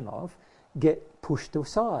expression of get pushed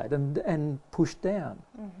aside and pushed down.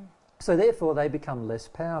 So therefore they become less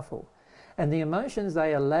powerful. And the emotions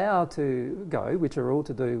they allow to go, which are all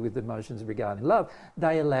to do with emotions regarding love,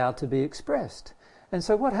 they allow to be expressed. And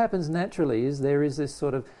so what happens naturally is there is this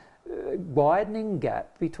sort of widening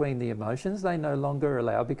gap between the emotions they no longer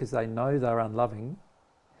allow because they know they're unloving,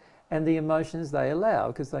 and the emotions they allow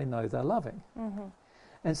because they know they're loving.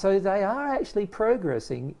 And so they are actually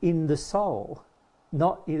progressing in the soul,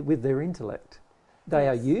 not with their intellect. They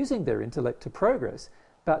are using their intellect to progress,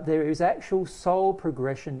 but there is actual soul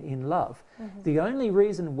progression in love. The only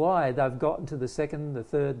reason why they've gotten to the second, the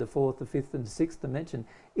third, the fourth, the fifth and sixth dimension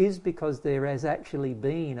is because there has actually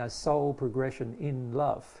been a soul progression in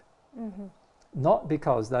love. Not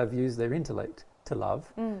because they've used their intellect to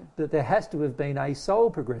love, but there has to have been a soul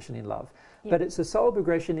progression in love. But it's a soul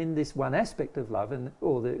progression in this one aspect of love,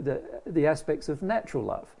 or the aspects of natural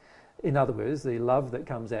love. In other words, the love that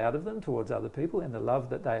comes out of them towards other people, and the love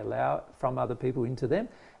that they allow from other people into them,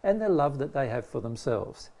 and the love that they have for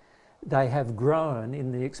themselves. They have grown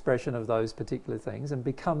in the expression of those particular things and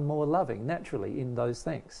become more loving naturally in those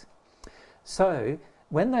things. So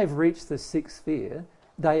when they've reached the sixth sphere,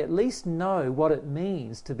 they at least know what it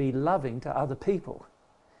means to be loving to other people.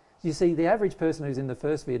 You see, the average person who's in the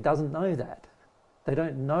first sphere doesn't know that. They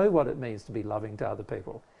don't know what it means to be loving to other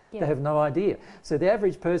people. Yeah. They have no idea. So the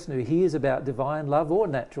average person who hears about divine love or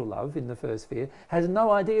natural love in the first sphere has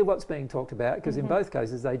no idea what's being talked about, because in both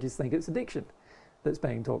cases they just think it's addiction that's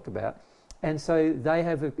being talked about. And so they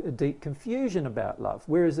have a deep confusion about love.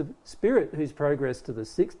 Whereas a spirit who's progressed to the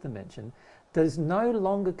 6th dimension is no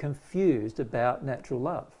longer confused about natural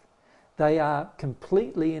love. They are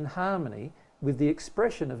completely in harmony with the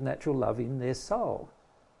expression of natural love in their soul.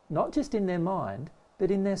 Not just in their mind,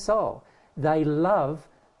 but in their soul. They love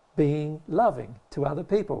being loving to other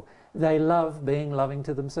people. They love being loving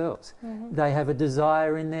to themselves. They have a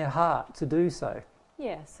desire in their heart to do so.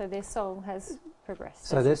 Yeah, so their soul has progressed.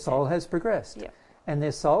 So their soul has progressed. Yep. And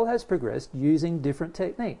their soul has progressed using different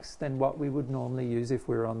techniques than what we would normally use if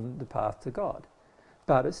we're on the path to God.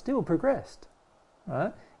 But it's still progressed,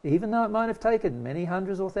 right? Even though it might have taken many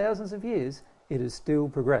hundreds or thousands of years, it has still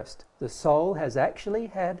progressed. The soul has actually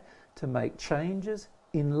had to make changes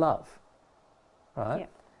in love, right?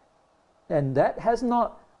 Yep. And that has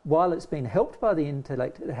not, while it's been helped by the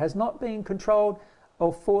intellect, it has not been controlled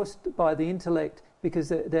or forced by the intellect, because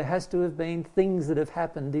there has to have been things that have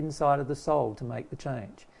happened inside of the soul to make the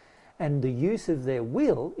change. And the use of their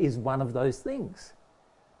will is one of those things.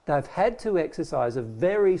 They've had to exercise a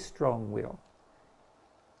very strong will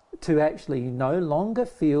to actually no longer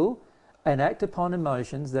feel and act upon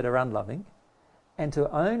emotions that are unloving, and to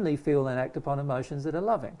only feel and act upon emotions that are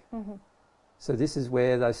loving. So this is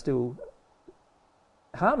where they're still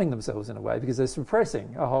harming themselves in a way, because they're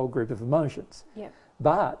suppressing a whole group of emotions. Yep.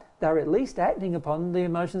 But they're at least acting upon the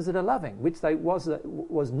emotions that are loving, which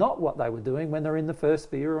was not what they were doing when they were in the first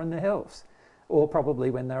sphere or in the hells, or probably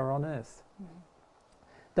when they were on earth.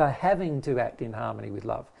 They're having to act in harmony with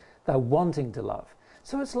love. They're wanting to love.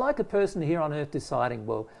 So it's like a person here on earth deciding,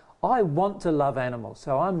 well, I want to love animals,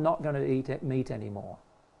 so I'm not going to eat meat anymore.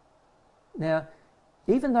 Now,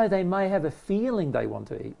 even though they may have a feeling they want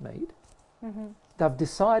to eat meat, they've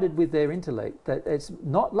decided with their intellect that it's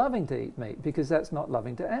not loving to eat meat, because that's not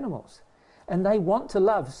loving to animals. And they want to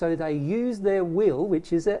love, so they use their will,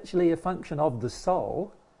 which is actually a function of the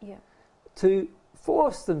soul, to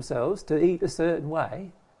force themselves to eat a certain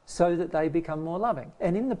way so that they become more loving.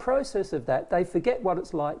 And in the process of that, they forget what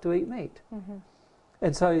it's like to eat meat.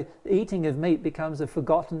 And so eating of meat becomes a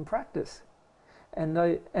forgotten practice.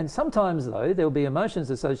 And sometimes, though, there'll be emotions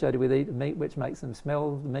associated with eating meat which makes them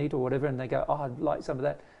smell the meat or whatever, and they go, oh, I'd like some of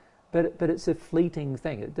that. But it's a fleeting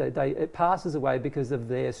thing. It passes away because of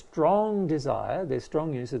their strong desire, their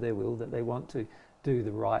strong use of their will, that they want to do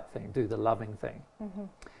the right thing, do the loving thing.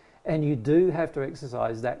 And you do have to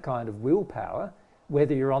exercise that kind of willpower,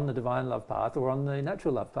 whether you're on the divine love path or on the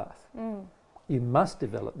natural love path. You must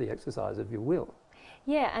develop the exercise of your will.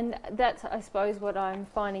 Yeah, and that's, I suppose, what I'm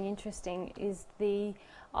finding interesting is the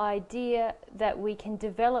idea that we can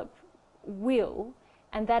develop will,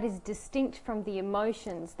 and that is distinct from the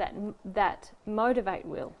emotions that motivate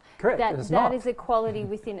will. Correct. That is a quality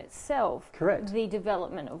within itself. Correct. The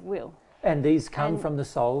development of will. And these come from the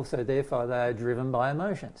soul, so therefore they are driven by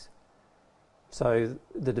emotions. So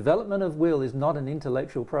the development of will is not an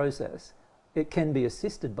intellectual process. It can be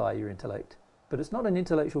assisted by your intellect, but it's not an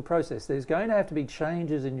intellectual process. There's going to have to be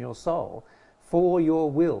changes in your soul for your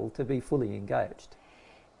will to be fully engaged.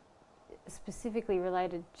 Specifically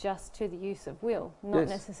related just to the use of will, not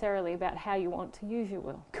necessarily about how you want to use your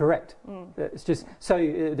will. Correct. It's just so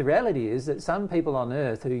the reality is that some people on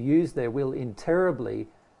earth who use their will in terribly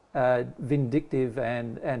vindictive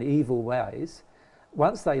and evil ways,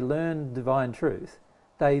 once they learn divine truth,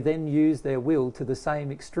 they then use their will to the same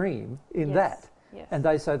extreme in that. Yes.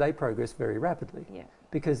 And so they progress very rapidly,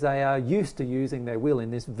 because they are used to using their will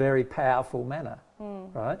in this very powerful manner,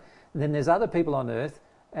 right? And then there's other people on earth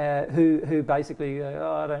who basically,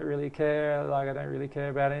 I don't really care, I don't really care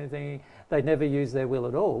about anything. They never use their will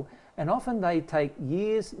at all. And often they take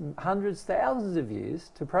years, hundreds, thousands of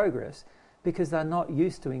years to progress, because they're not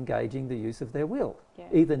used to engaging the use of their will,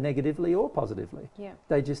 either negatively or positively.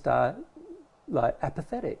 They just are like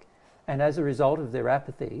apathetic. And as a result of their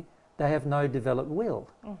apathy, they have no developed will.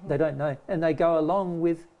 They don't know. And they go along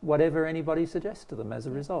with whatever anybody suggests to them as a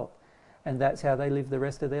result. And that's how they live the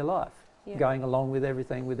rest of their life, going along with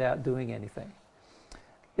everything without doing anything.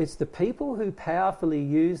 It's the people who powerfully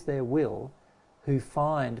use their will who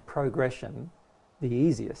find progression the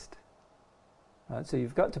easiest. Right? So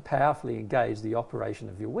you've got to powerfully engage the operation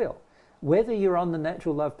of your will, whether you're on the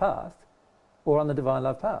natural love path or on the divine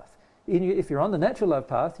love path. If you're on the natural love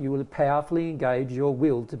path, you will powerfully engage your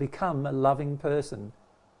will to become a loving person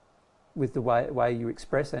with the way you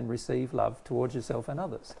express and receive love towards yourself and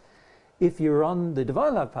others. If you're on the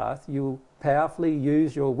divine love path, you'll powerfully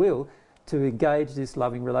use your will to engage this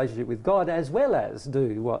loving relationship with God, as well as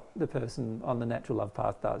do what the person on the natural love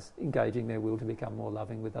path does, engaging their will to become more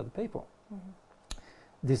loving with other people.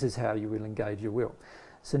 This is how you will engage your will.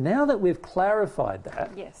 So now that we've clarified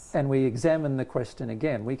that, and we examine the question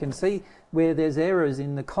again, we can see where there's errors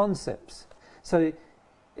in the concepts. So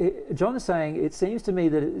John is saying, it seems to me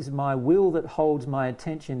that it is my will that holds my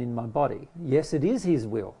attention in my body. Yes, it is his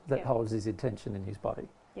will that holds his attention in his body.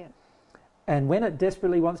 And when it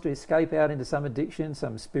desperately wants to escape out into some addiction,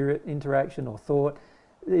 some spirit interaction or thought,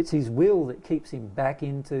 it's his will that keeps him back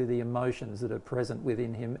into the emotions that are present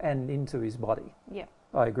within him and into his body.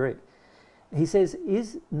 I agree. He says,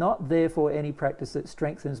 is not therefore any practice that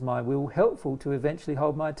strengthens my will helpful to eventually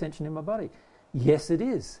hold my attention in my body? Yes, it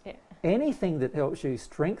is. Anything that helps you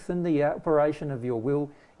strengthen the operation of your will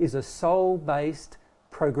is a soul-based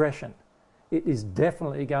progression. It is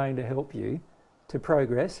definitely going to help you to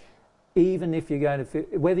progress, even if you're going to feel,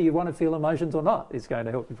 whether you want to feel emotions or not, it's going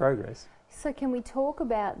to help you progress. So can we talk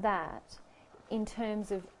about that in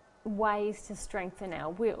terms of ways to strengthen our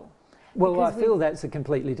will? Well, because I feel that's a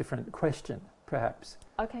completely different question, perhaps.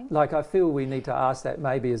 Okay. Like, I feel we need to ask that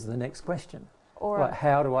maybe as the next question. Or like,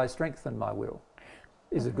 how do I strengthen my will?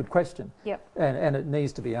 Is a good question. And it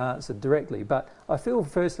needs to be answered directly. But I feel,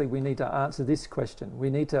 firstly, we need to answer this question. We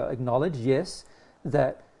need to acknowledge, yes,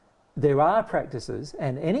 that there are practices,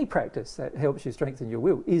 and any practice that helps you strengthen your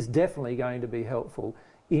will is definitely going to be helpful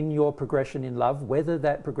in your progression in love, whether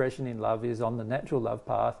that progression in love is on the natural love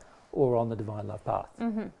path or on the divine love path.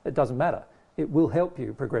 It doesn't matter. It will help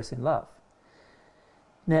you progress in love.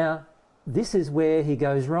 Now, this is where he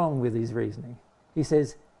goes wrong with his reasoning. He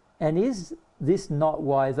says, and is this not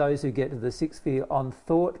why those who get to the sixth sphere on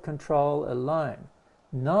thought control alone?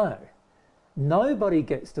 No. Nobody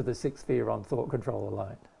gets to the sixth sphere on thought control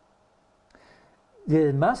alone.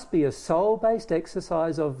 There must be a soul-based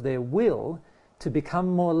exercise of their will to become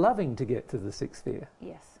more loving to get to the sixth sphere.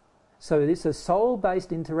 So it's a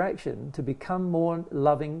soul-based interaction to become more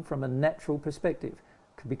loving from a natural perspective,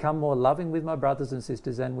 to become more loving with my brothers and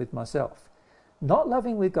sisters and with myself. Not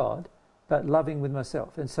loving with God, but loving with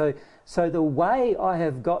myself. And so the way I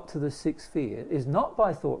have got to the sixth sphere is not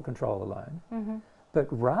by thought control alone, but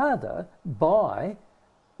rather by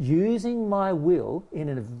using my will in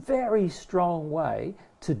a very strong way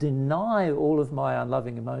to deny all of my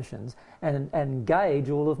unloving emotions and engage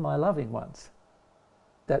all of my loving ones.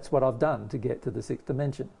 That's what I've done to get to the sixth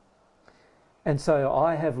dimension. And so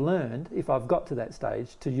I have learned, if I've got to that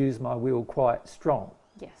stage, to use my will quite strong.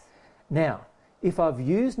 Now, if I've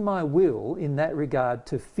used my will in that regard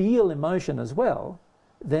to feel emotion as well,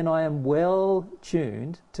 then I am well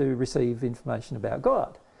tuned to receive information about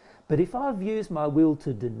God. But if I've used my will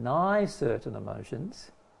to deny certain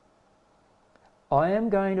emotions, I am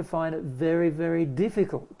going to find it very, very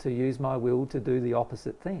difficult to use my will to do the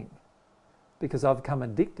opposite thing, because I've become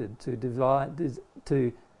addicted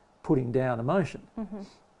to putting down emotion.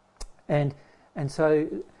 And so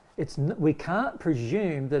we can't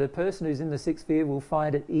presume that a person who's in the sixth sphere will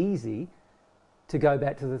find it easy to go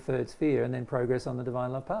back to the third sphere and then progress on the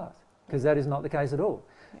divine love path, because that is not the case at all.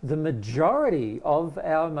 The majority of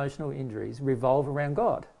our emotional injuries revolve around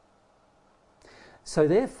God. So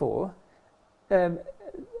therefore,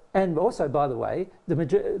 and also, by the way,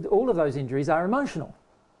 all of those injuries are emotional.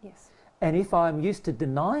 And if I'm used to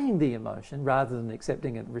denying the emotion rather than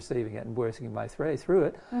accepting it, receiving it and working my way through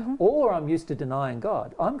it, or I'm used to denying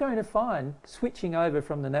God, I'm going to find switching over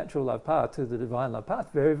from the natural love path to the divine love path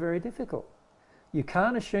very, very difficult. You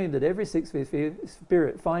can't assume that every sixth sphere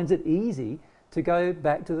spirit finds it easy to go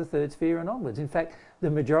back to the third sphere and onwards. In fact, the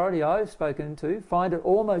majority I've spoken to find it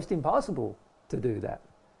almost impossible to do that.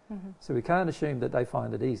 So we can't assume that they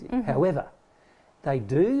find it easy. However, they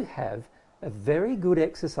do have a very good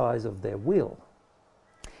exercise of their will.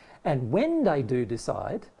 And when they do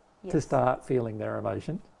decide to start feeling their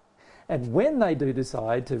emotion, and when they do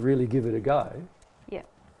decide to really give it a go...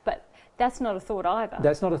 But that's not a thought either.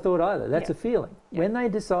 That's not a thought either. That's a feeling. When they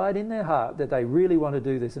decide in their heart that they really want to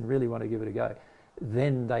do this and really want to give it a go,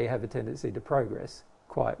 then they have a tendency to progress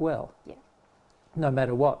quite well, no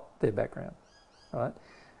matter what their background, right?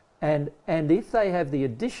 And if they have the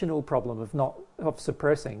additional problem of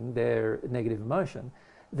suppressing their negative emotion,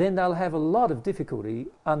 then they'll have a lot of difficulty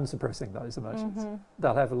unsuppressing those emotions.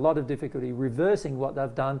 They'll have a lot of difficulty reversing what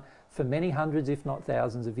they've done for many hundreds, if not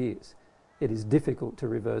thousands of years. It is difficult to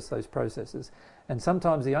reverse those processes. And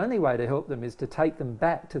sometimes the only way to help them is to take them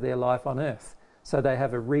back to their life on earth, so they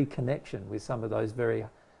have a reconnection with some of those very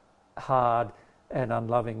hard and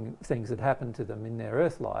unloving things that happened to them in their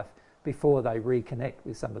earth life, before they reconnect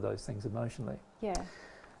with some of those things emotionally.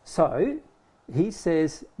 So he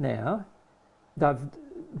says now,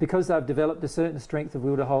 because they've developed a certain strength of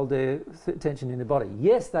will to hold their attention in the body.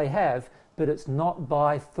 Yes, they have, but it's not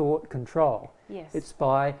by thought control. Yes. It's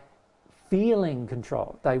by feeling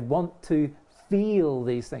control. They want to feel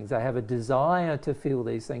these things. They have a desire to feel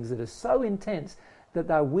these things that are so intense that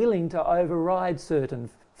they're willing to override certain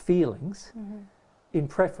feelings in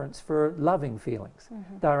preference for loving feelings.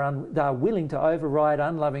 They're willing to override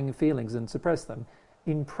unloving feelings and suppress them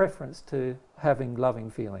in preference to having loving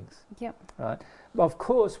feelings. Yep. Right? Of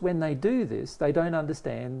course, when they do this, they don't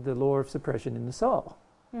understand the law of suppression in the soul.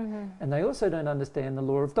 And they also don't understand the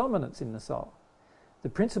law of dominance in the soul. The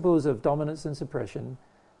principles of dominance and suppression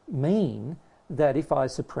mean that if I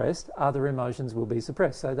suppress, other emotions will be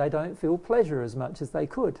suppressed. So they don't feel pleasure as much as they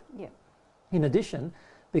could. Yep. In addition,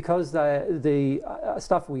 because the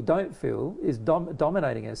stuff we don't feel is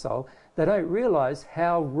dominating our soul, they don't realise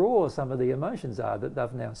how raw some of the emotions are that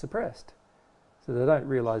they've now suppressed. So they don't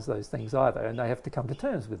realise those things either, and they have to come to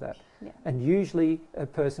terms with that. Yeah. And usually a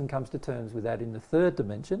person comes to terms with that in the third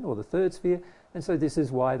dimension or the third sphere, and so this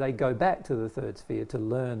is why they go back to the third sphere to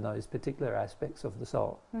learn those particular aspects of the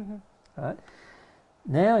soul. Right?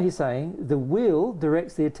 Now he's saying the will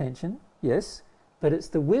directs the attention, yes, but it's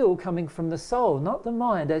the will coming from the soul, not the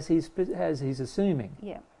mind, as he's assuming.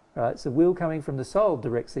 Yeah. Right? So will coming from the soul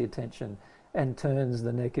directs the attention and turns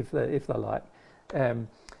the neck, if they like.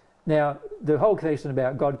 Now, the whole question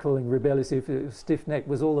about God calling rebellious stiff-necked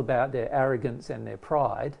was all about their arrogance and their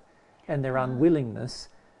pride and their unwillingness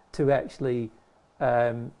to actually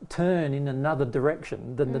turn in another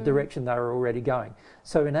direction than the direction they were already going.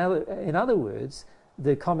 So in other words,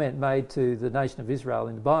 the comment made to the nation of Israel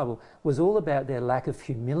in the Bible was all about their lack of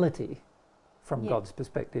humility from God's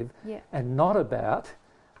perspective and not about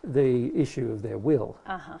the issue of their will.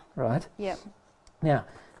 Right? Yep. Now,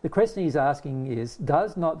 the question he's asking is,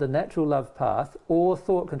 does not the natural love path or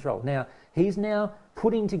thought control? Now, he's now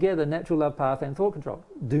putting together natural love path and thought control.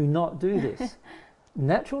 Do not do this.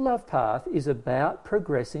 Natural love path is about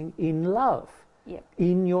progressing in love,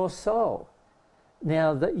 in your soul.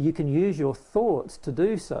 Now, that you can use your thoughts to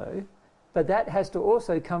do so, but that has to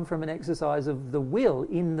also come from an exercise of the will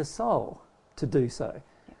in the soul to do so.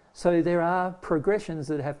 So there are progressions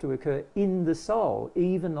that have to occur in the soul,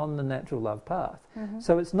 even on the natural love path.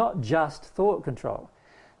 So it's not just thought control.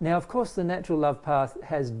 Now, of course, the natural love path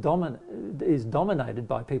is dominated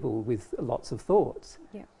by people with lots of thoughts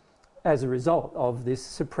as a result of this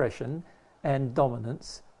suppression and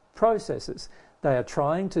dominance processes. They are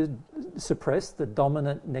trying to suppress the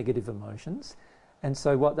dominant negative emotions, and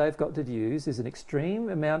so what they've got to use is an extreme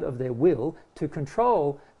amount of their will to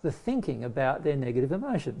control the thinking about their negative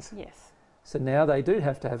emotions. Yes. So now they do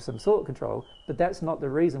have to have some thought control, but that's not the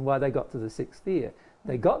reason why they got to the sixth sphere.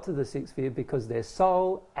 They got to the sixth sphere because their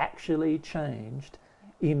soul actually changed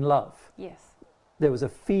in love. Yes. There was a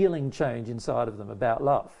feeling change inside of them about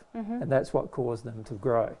love, and that's what caused them to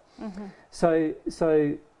grow. So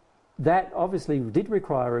that obviously did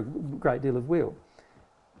require a great deal of will.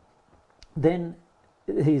 Then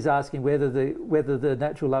he's asking whether the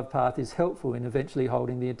natural love path is helpful in eventually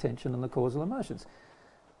holding the attention on the causal emotions.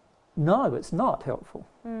 No, it's not helpful.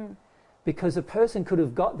 Because a person could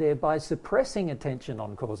have got there by suppressing attention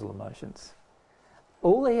on causal emotions.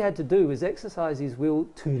 All he had to do was exercise his will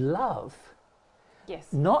to love,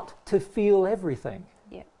 not to feel everything.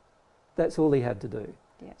 That's all he had to do.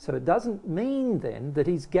 So it doesn't mean then that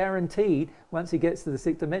he's guaranteed, once he gets to the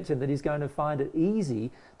sixth dimension, that he's going to find it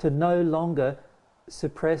easy to no longer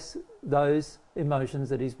suppress those emotions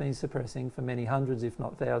that he's been suppressing for many hundreds, if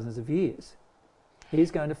not thousands of years.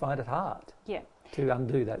 He's going to find it hard to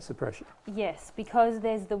undo that suppression. Yes, because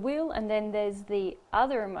there's the will and then there's the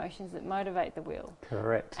other emotions that motivate the will.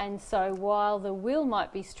 Correct. And so while the will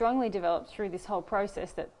might be strongly developed through this whole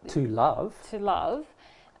process to love,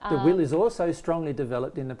 the will is also strongly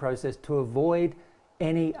developed in the process to avoid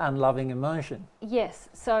any unloving emotion. Yes,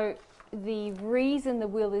 so the reason the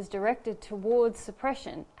will is directed towards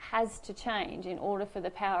suppression has to change in order for the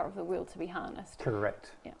power of the will to be harnessed.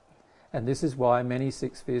 Correct. And this is why many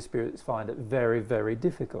sixth sphere spirits find it very, very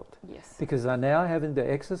difficult. Yes. Because they're now having to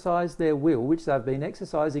exercise their will, which they've been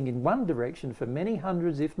exercising in one direction for many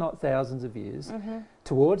hundreds, if not thousands of years,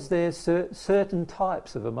 towards their certain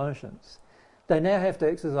types of emotions. They now have to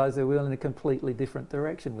exercise their will in a completely different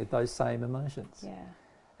direction with those same emotions.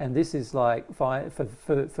 And this is like,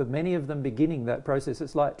 for many of them beginning that process,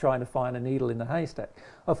 it's like trying to find a needle in a haystack.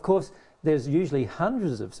 Of course, there's usually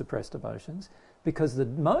hundreds of suppressed emotions, because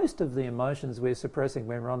most of the emotions we're suppressing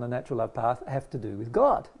when we're on the natural love path have to do with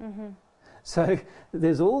God. So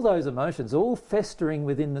there's all those emotions, all festering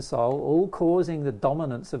within the soul, all causing the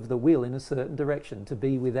dominance of the will in a certain direction, to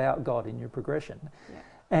be without God in your progression.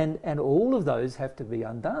 Yeah. And all of those have to be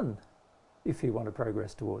undone if you want to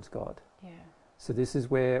progress towards God. Yeah. So this is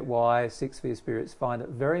why six-sphere spirits find it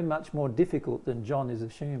very much more difficult than John is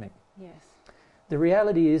assuming. Yes. The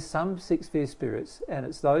reality is some six-sphere spirits, and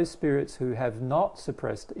it's those spirits who have not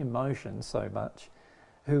suppressed emotion so much,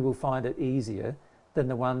 who will find it easier than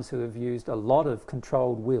the ones who have used a lot of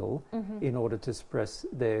controlled will in order to suppress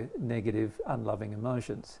their negative, unloving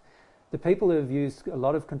emotions. The people who have used a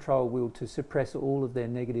lot of controlled will to suppress all of their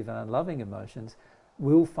negative and unloving emotions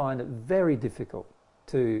will find it very difficult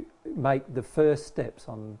to make the first steps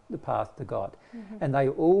on the path to God. And they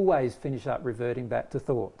always finish up reverting back to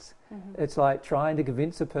thoughts. It's like trying to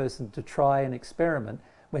convince a person to try an experiment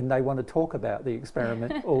when they want to talk about the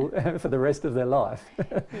experiment all, for the rest of their life.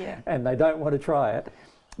 And they don't want to try it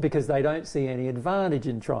because they don't see any advantage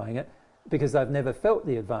in trying it, because they've never felt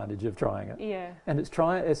the advantage of trying it. And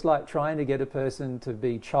it's like trying to get a person to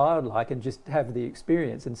be childlike and just have the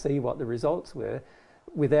experience and see what the results were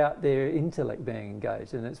without their intellect being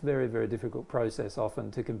engaged. And it's a very, very difficult process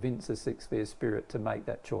often to convince a six-sphere spirit to make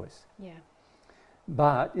that choice.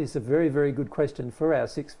 But it's a very, very good question for our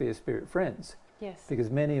six-sphere spirit friends. Because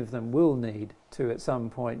many of them will need to at some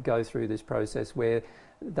point go through this process where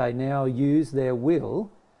they now use their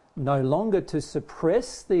will no longer to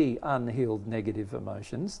suppress the unhealed negative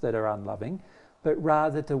emotions that are unloving, but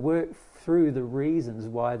rather to work through the reasons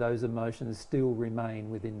why those emotions still remain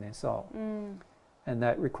within their soul. And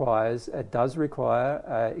that does require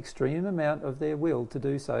an extreme amount of their will to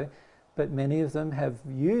do so, but many of them have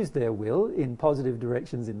used their will in positive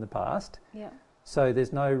directions in the past. So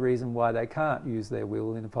there's no reason why they can't use their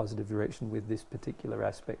will in a positive direction with this particular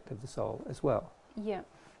aspect of the soul as well.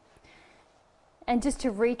 And just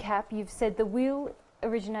to recap, you've said the will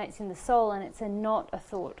originates in the soul and it's not a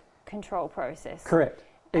thought control process. Correct.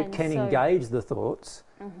 It can engage the thoughts,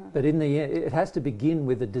 but in the end, it has to begin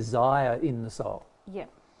with a desire in the soul.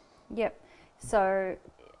 So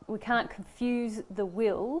we can't confuse the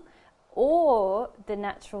will or the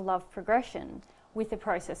natural love progression with the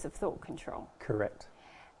process of thought control. Correct.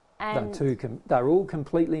 And they're all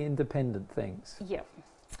completely independent things.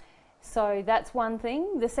 So that's one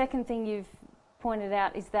thing. The second thing you've pointed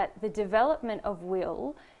out is that the development of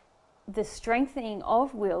will, the strengthening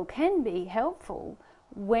of will, can be helpful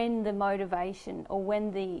when the motivation or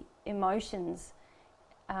when the emotions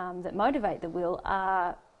that motivate the will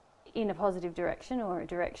are in a positive direction or a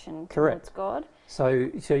direction towards God. So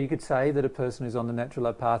you could say that a person who's on the natural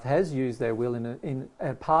love path has used their will in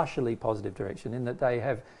a partially positive direction, in that they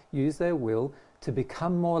have used their will to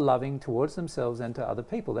become more loving towards themselves and to other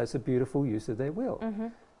people. That's a beautiful use of their will.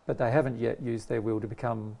 But they haven't yet used their will to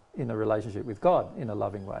become in a relationship with God in a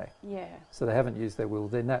loving way. So they haven't used their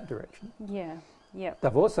will in that direction.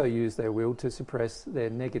 They've also used their will to suppress their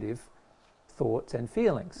negative thoughts and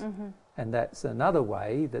feelings. And that's another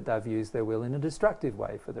way that they've used their will in a destructive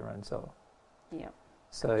way for their own soul.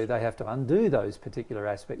 So they have to undo those particular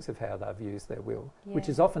aspects of how they've used their will, which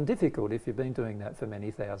is often difficult if you've been doing that for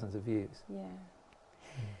many thousands of years.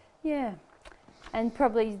 And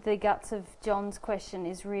probably the guts of John's question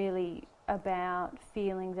is really about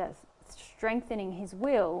feeling that strengthening his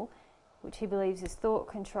will, which he believes is thought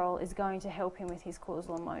control, is going to help him with his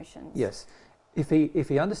causal emotions. Yes. If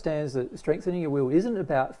he understands that strengthening your will isn't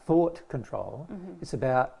about thought control, it's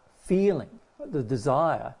about feeling, the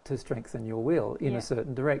desire to strengthen your will in a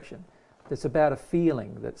certain direction. It's about a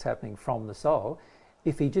feeling that's happening from the soul.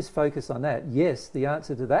 If he just focuses on that, yes, the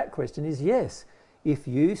answer to that question is yes. If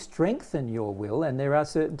you strengthen your will, and there are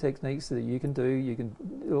certain techniques that you can do,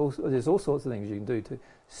 there's all sorts of things you can do to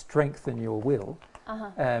strengthen your will.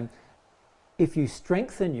 If you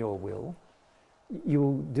strengthen your will,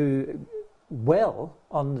 you'll do well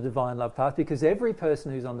on the divine love path, because every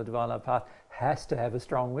person who's on the divine love path has to have a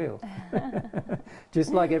strong will.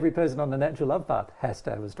 Just like every person on the natural love path has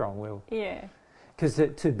to have a strong will. Because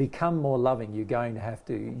to become more loving, you're going to have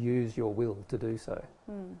to use your will to do so.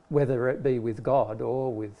 Whether it be with God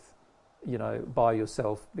or with, by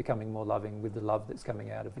yourself, becoming more loving with the love that's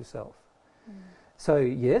coming out of yourself. So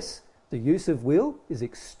yes, the use of will is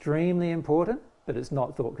extremely important, but it's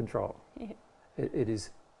not thought control. It is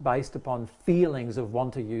based upon feelings of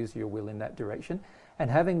want to use your will in that direction, and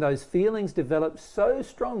having those feelings develop so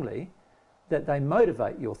strongly that they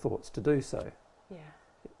motivate your thoughts to do so.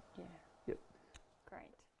 Great.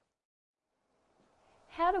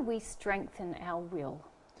 How do we strengthen our will?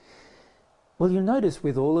 Well, you'll notice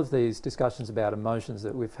with all of these discussions about emotions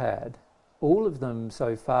that we've had, all of them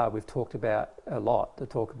so far we've talked about a lot to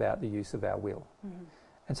talk about the use of our will. Mm-hmm.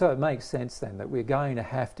 And so it makes sense then that we're going to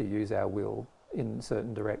have to use our will in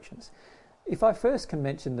certain directions. If I first can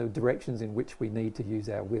mention the directions in which we need to use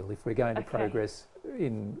our will, if we're going to progress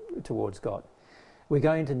towards God, we're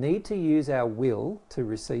going to need to use our will to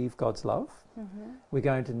receive God's love. Mm-hmm. We're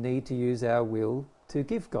going to need to use our will to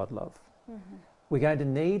give God love. Mm-hmm. We're going to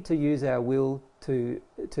need to use our will to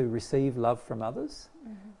receive love from others.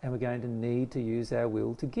 Mm-hmm. And we're going to need to use our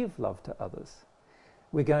will to give love to others.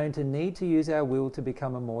 We're going to need to use our will to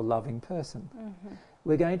become a more loving person. Mm-hmm.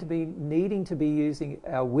 We're going to be needing to be using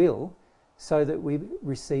our will so that we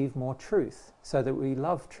receive more truth, so that we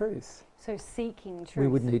love truth. So seeking truth. We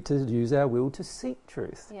would need to use our will to seek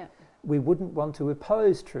truth. Yeah. We wouldn't want to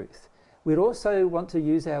oppose truth. We'd also want to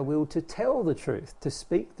use our will to tell the truth, to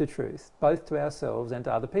speak the truth, both to ourselves and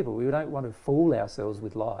to other people. We don't want to fool ourselves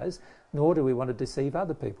with lies, nor do we want to deceive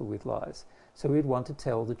other people with lies. So we'd want to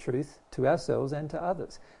tell the truth to ourselves and to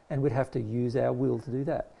others. And we'd have to use our will to do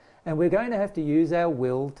that. And we're going to have to use our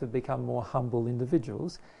will to become more humble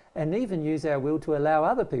individuals, and even use our will to allow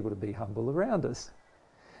other people to be humble around us.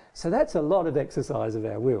 So that's a lot of exercise of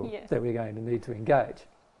our will that we're going to need to engage.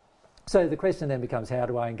 So the question then becomes, how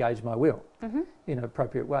do I engage my will in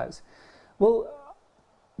appropriate ways? Well,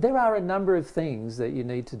 there are a number of things that you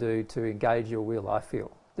need to do to engage your will, I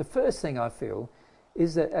feel. The first thing I feel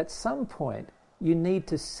is that at some point you need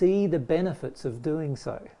to see the benefits of doing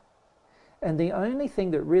so. And the only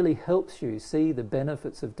thing that really helps you see the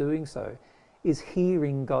benefits of doing so is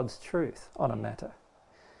hearing God's truth on a matter.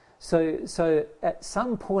 So at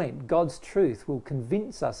some point, God's truth will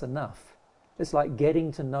convince us enough. It's like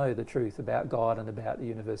getting to know the truth about God and about the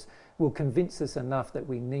universe will convince us enough that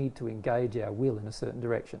we need to engage our will in a certain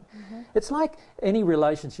direction. Mm-hmm. It's like any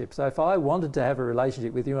relationship. So if I wanted to have a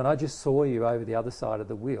relationship with you and I just saw you over the other side of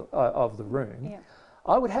the room,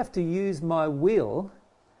 I would have to use my will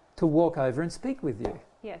to walk over and speak with you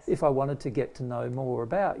if I wanted to get to know more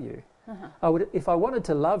about you. Uh-huh. If I wanted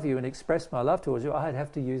to love you and express my love towards you, I'd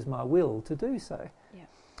have to use my will to do so. Yeah.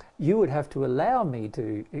 You would have to allow me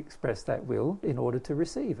to express that will in order to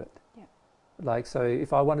receive it. Yeah. Like, so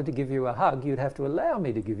if I wanted to give you a hug, you'd have to allow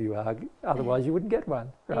me to give you a hug, otherwise you wouldn't get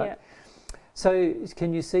one, right? Yeah. So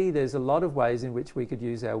can you see there's a lot of ways in which we could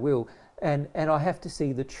use our will, and I have to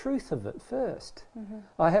see the truth of it first. Mm-hmm.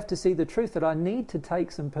 I have to see the truth that I need to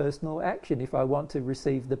take some personal action if I want to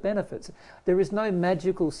receive the benefits. There is no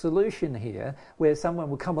magical solution here where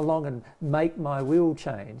someone will come along and make my will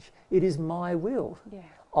change. It is my will. Yeah.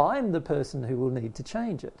 I'm the person who will need to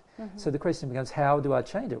change it. Mm-hmm. So the question becomes, how do I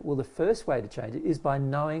change it? Well, the first way to change it is by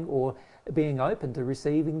knowing or being open to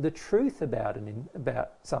receiving the truth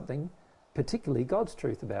about something, particularly God's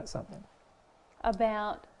truth about something.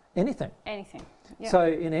 About? Anything. Yep. So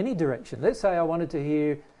in any direction. Let's say I wanted to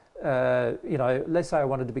hear, let's say I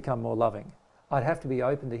wanted to become more loving. I'd have to be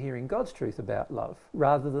open to hearing God's truth about love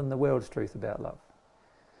rather than the world's truth about love.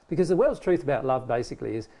 Because the world's truth about love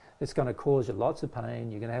basically is it's going to cause you lots of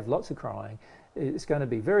pain, you're going to have lots of crying, it's going to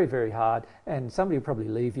be very, very hard, and somebody will probably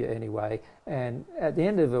leave you anyway, and at the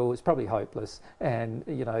end of it all, it's probably hopeless, and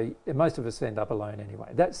most of us end up alone anyway.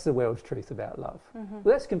 That's the world's truth about love. Mm-hmm.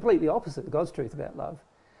 Well, that's completely opposite of God's truth about love.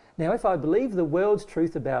 Now, if I believe the world's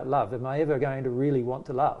truth about love, am I ever going to really want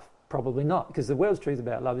to love? Probably not, because the world's truth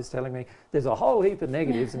about love is telling me there's a whole heap of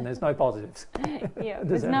negatives and there's no positives.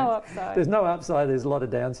 There's no upside. There's no upside, there's a lot of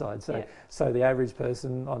downside. So the average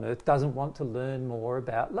person on earth doesn't want to learn more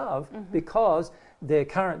about love because their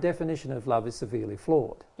current definition of love is severely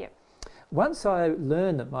flawed. Yep. Once I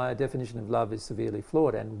learn that my definition of love is severely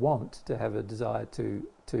flawed and want to have a desire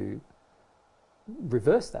to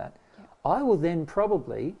reverse that, I will then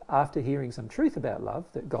probably, after hearing some truth about love,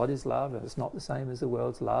 that God is love and it's not the same as the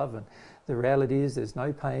world's love, and the reality is there's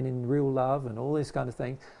no pain in real love and all this kind of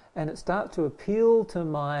thing, and it starts to appeal to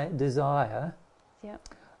my desire,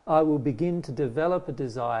 I will begin to develop a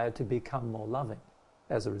desire to become more loving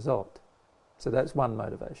as a result. So that's one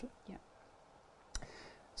motivation.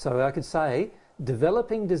 So I could say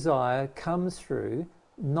developing desire comes through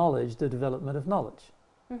knowledge, the development of knowledge,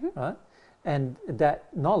 right? And that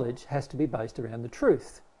knowledge has to be based around the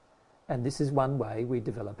truth. And this is one way we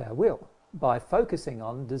develop our will, by focusing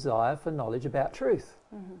on desire for knowledge about truth.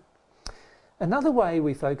 Mm-hmm. Another way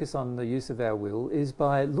we focus on the use of our will is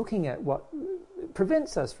by looking at what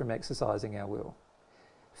prevents us from exercising our will.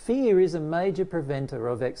 Fear is a major preventer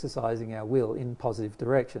of exercising our will in positive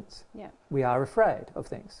directions. We are afraid of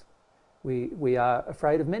things. We are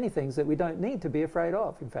afraid of many things that we don't need to be afraid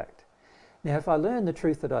of, in fact. Now, if I learn the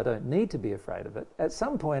truth that I don't need to be afraid of it, at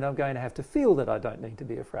some point I'm going to have to feel that I don't need to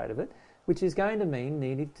be afraid of it, which is going to mean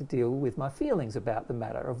needing to deal with my feelings about the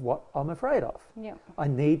matter of what I'm afraid of. Yep. I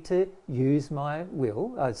need to use my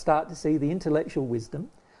will. I start to see the intellectual wisdom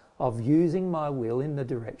of using my will in the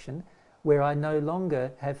direction where I no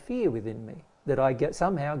longer have fear within me, that I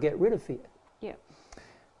somehow get rid of fear. Yep.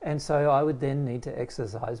 And so I would then need to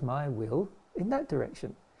exercise my will in that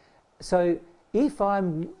direction. So if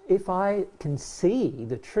I can see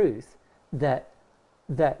the truth that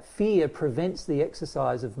fear prevents the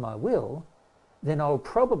exercise of my will, then I'll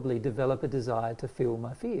probably develop a desire to feel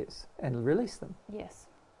my fears and release them. Yes.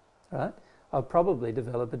 Right? I'll probably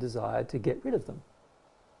develop a desire to get rid of them.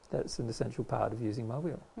 That's an essential part of using my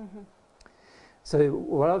will. Mm-hmm. So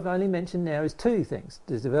what I've only mentioned now is two things: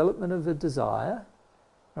 the development of a desire,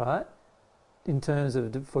 right, in terms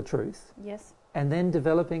of for truth. Yes. And then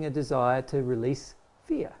developing a desire to release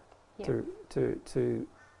fear, Yep. to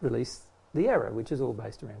release the error, which is all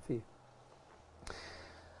based around fear.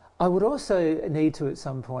 I would also need to, at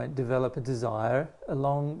some point, develop a desire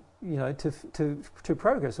along, to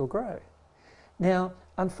progress or grow. Now,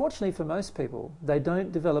 unfortunately for most people, they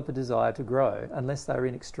don't develop a desire to grow unless they're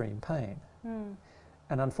in extreme pain. Mm.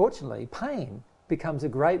 And unfortunately, pain becomes a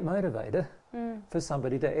great motivator for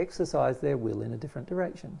somebody to exercise their will in a different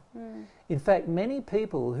direction. In fact, many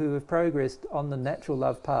people who have progressed on the natural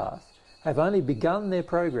love path have only begun their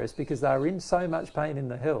progress because they were in so much pain in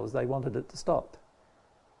the hells they wanted it to stop.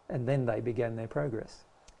 And then they began their progress.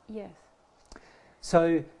 Yes.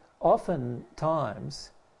 So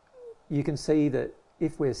oftentimes you can see that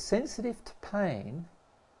if we're sensitive to pain,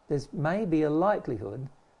 there's maybe a likelihood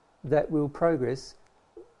that we'll progress,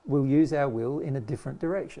 we'll use our will in a different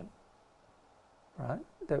direction. Right?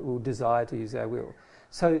 That we'll desire to use our will.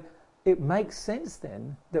 So it makes sense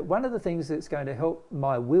then that one of the things that's going to help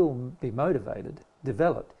my will be motivated,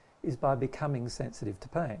 developed, is by becoming sensitive to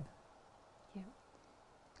pain. Yeah.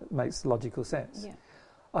 It makes logical sense. Yeah.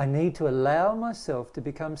 I need to allow myself to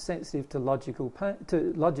become sensitive to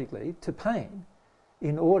logically to pain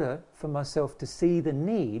in order for myself to see the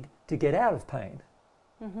need to get out of pain.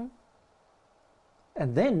 Mm-hmm.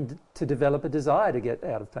 And then to develop a desire to get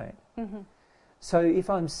out of pain. Mm-hmm. So if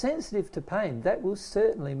I'm sensitive to pain, that will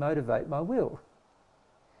certainly motivate my will.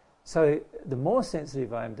 So the more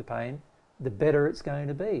sensitive I am to pain, the better it's going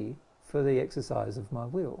to be for the exercise of my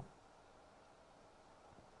will.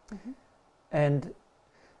 Mm-hmm. And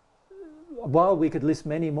while we could list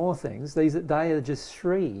many more things, they are just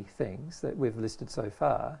 3 things that we've listed so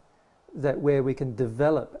far, that where we can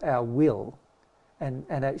develop our will and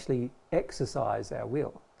actually exercise our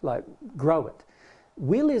will, like grow it.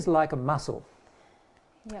 Will is like a muscle.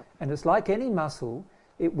 Yep. And it's like any muscle,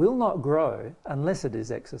 it will not grow unless it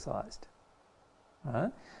is exercised.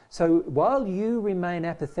 Right? So while you remain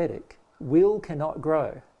apathetic, will cannot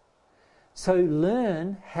grow. So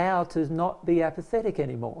learn how to not be apathetic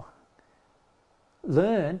anymore.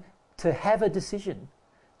 Learn to have a decision,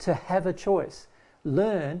 to have a choice.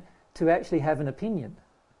 Learn to actually have an opinion.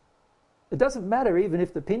 It doesn't matter even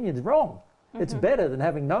if the opinion's wrong. Mm-hmm. It's better than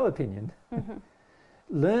having no opinion. Mm-hmm.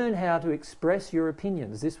 Learn how to express your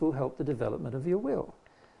opinions. This will help the development of your will.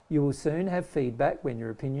 You will soon have feedback when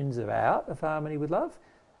your opinions are out of harmony with love,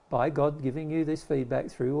 by God giving you this feedback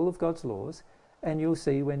through all of God's laws, and you'll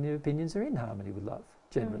see when your opinions are in harmony with love,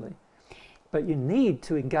 generally. But you need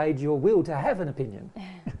to engage your will to have an opinion.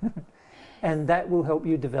 And that will help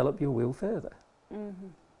you develop your will further. Mm-hmm.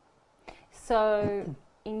 So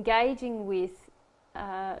engaging with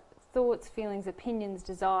thoughts, feelings, opinions,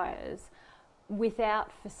 desires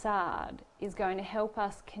without facade is going to help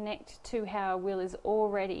us connect to how our will is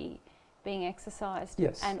already being exercised.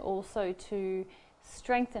 Yes. And also to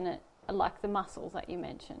strengthen it, like the muscles that you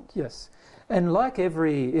mentioned. Yes. And like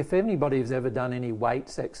if anybody has ever done any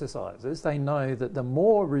weights exercises, they know that the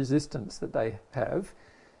more resistance that they have,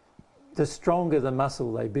 the stronger the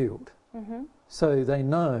muscle they build. Mm-hmm. So they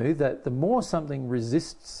know that the more something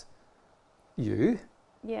resists you,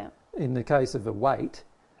 in the case of a weight,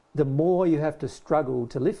 the more you have to struggle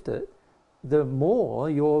to lift it, the more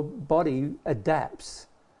your body adapts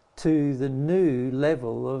to the new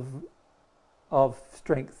level of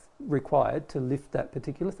strength required to lift that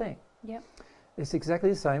particular thing. Yep. It's exactly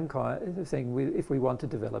the same kind of thing if we want to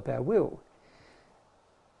develop our will.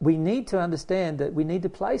 We need to understand that we need to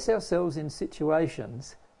place ourselves in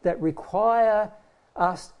situations that require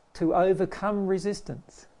us to overcome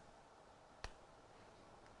resistance.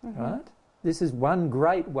 Mm-hmm. Right? This is one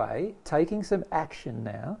great way, taking some action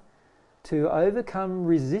now, to overcome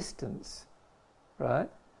resistance, right,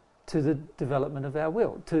 to the development of our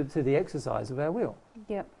will, to the exercise of our will.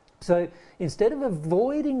 Yep. So instead of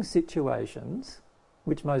avoiding situations,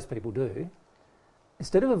 which most people do,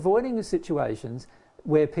 Instead of avoiding the situations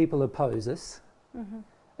where people oppose us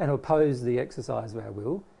and oppose the exercise of our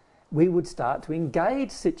will, we would start to engage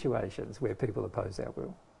situations where people oppose our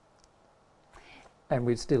will. And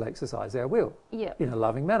we'd still exercise our will in a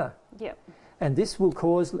loving manner. Yep. And this will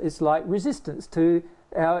cause, it's like resistance to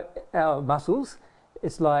our muscles.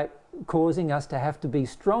 It's like causing us to have to be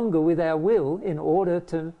stronger with our will in order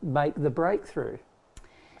to make the breakthrough.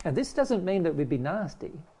 And this doesn't mean that we'd be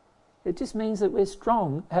nasty. It just means that we're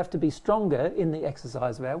strong, have to be stronger in the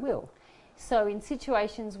exercise of our will. So in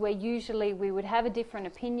situations where usually we would have a different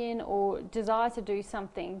opinion or desire to do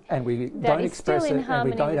something and we that don't is express still in it and we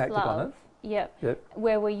harmony don't with act upon love, it. Yep.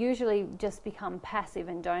 Where we usually just become passive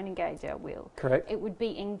and don't engage our will. Correct. It would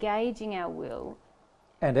be engaging our will.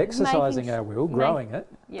 And exercising our will, growing it.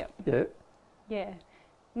 Yep. Yep. Yeah.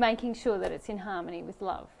 Making sure that it's in harmony with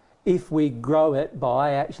love. If we grow it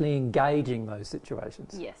by actually engaging those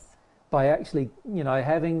situations. Yes. By actually,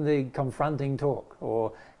 having the confronting talk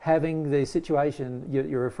or having the situation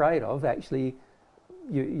you're afraid of, actually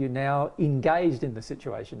you're now engaged in the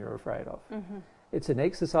situation you're afraid of. It's an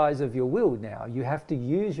exercise of your will now. You have to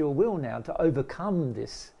use your will now to overcome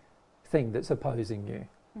this thing that's opposing you.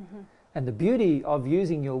 And the beauty of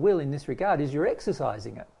using your will in this regard is you're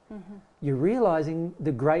exercising it. You're realising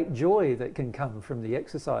the great joy that can come from the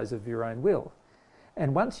exercise of your own will.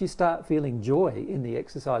 And once you start feeling joy in the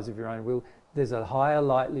exercise of your own will, there's a higher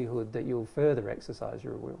likelihood that you'll further exercise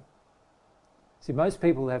your will. See, most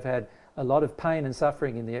people have had a lot of pain and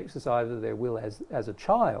suffering in the exercise of their will as a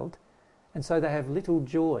child, and so they have little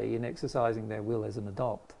joy in exercising their will as an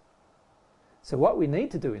adult. So what we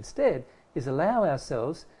need to do instead is allow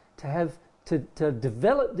ourselves to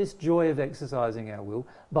develop this joy of exercising our will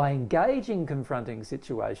by engaging confronting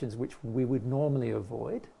situations which we would normally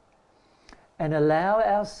avoid, and allow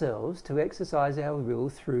ourselves to exercise our will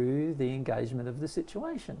through the engagement of the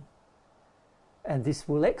situation. And this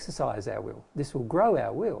will exercise our will. This will grow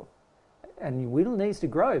our will. And your will needs to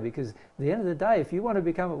grow, because at the end of the day, if you want to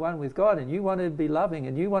become at one with God and you want to be loving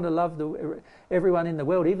and you want to love everyone in the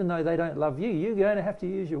world, even though they don't love you, you're going to have to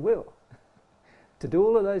use your will to do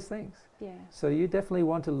all of those things. Yeah. So you definitely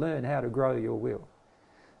want to learn how to grow your will.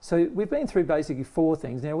 So we've been through basically 4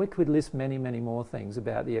 things. Now we could list many, many more things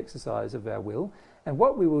about the exercise of our will. And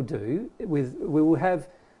what we will do, we will have,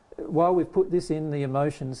 while we've put this in the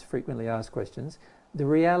emotions frequently asked questions, the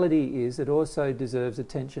reality is it also deserves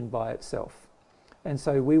attention by itself. And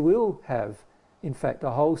so we will have, in fact, a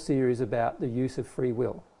whole series about the use of free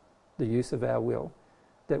will, the use of our will,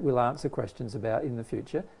 that we'll answer questions about in the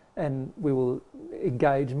future. And we will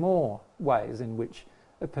engage more ways in which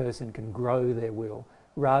a person can grow their will,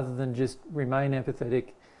 rather than just remain empathetic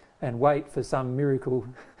and wait for some miracle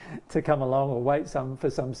to come along, or wait for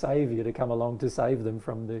some saviour to come along to save them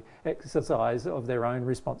from the exercise of their own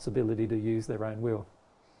responsibility to use their own will.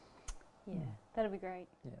 Yeah, that'd be great.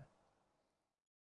 Yeah.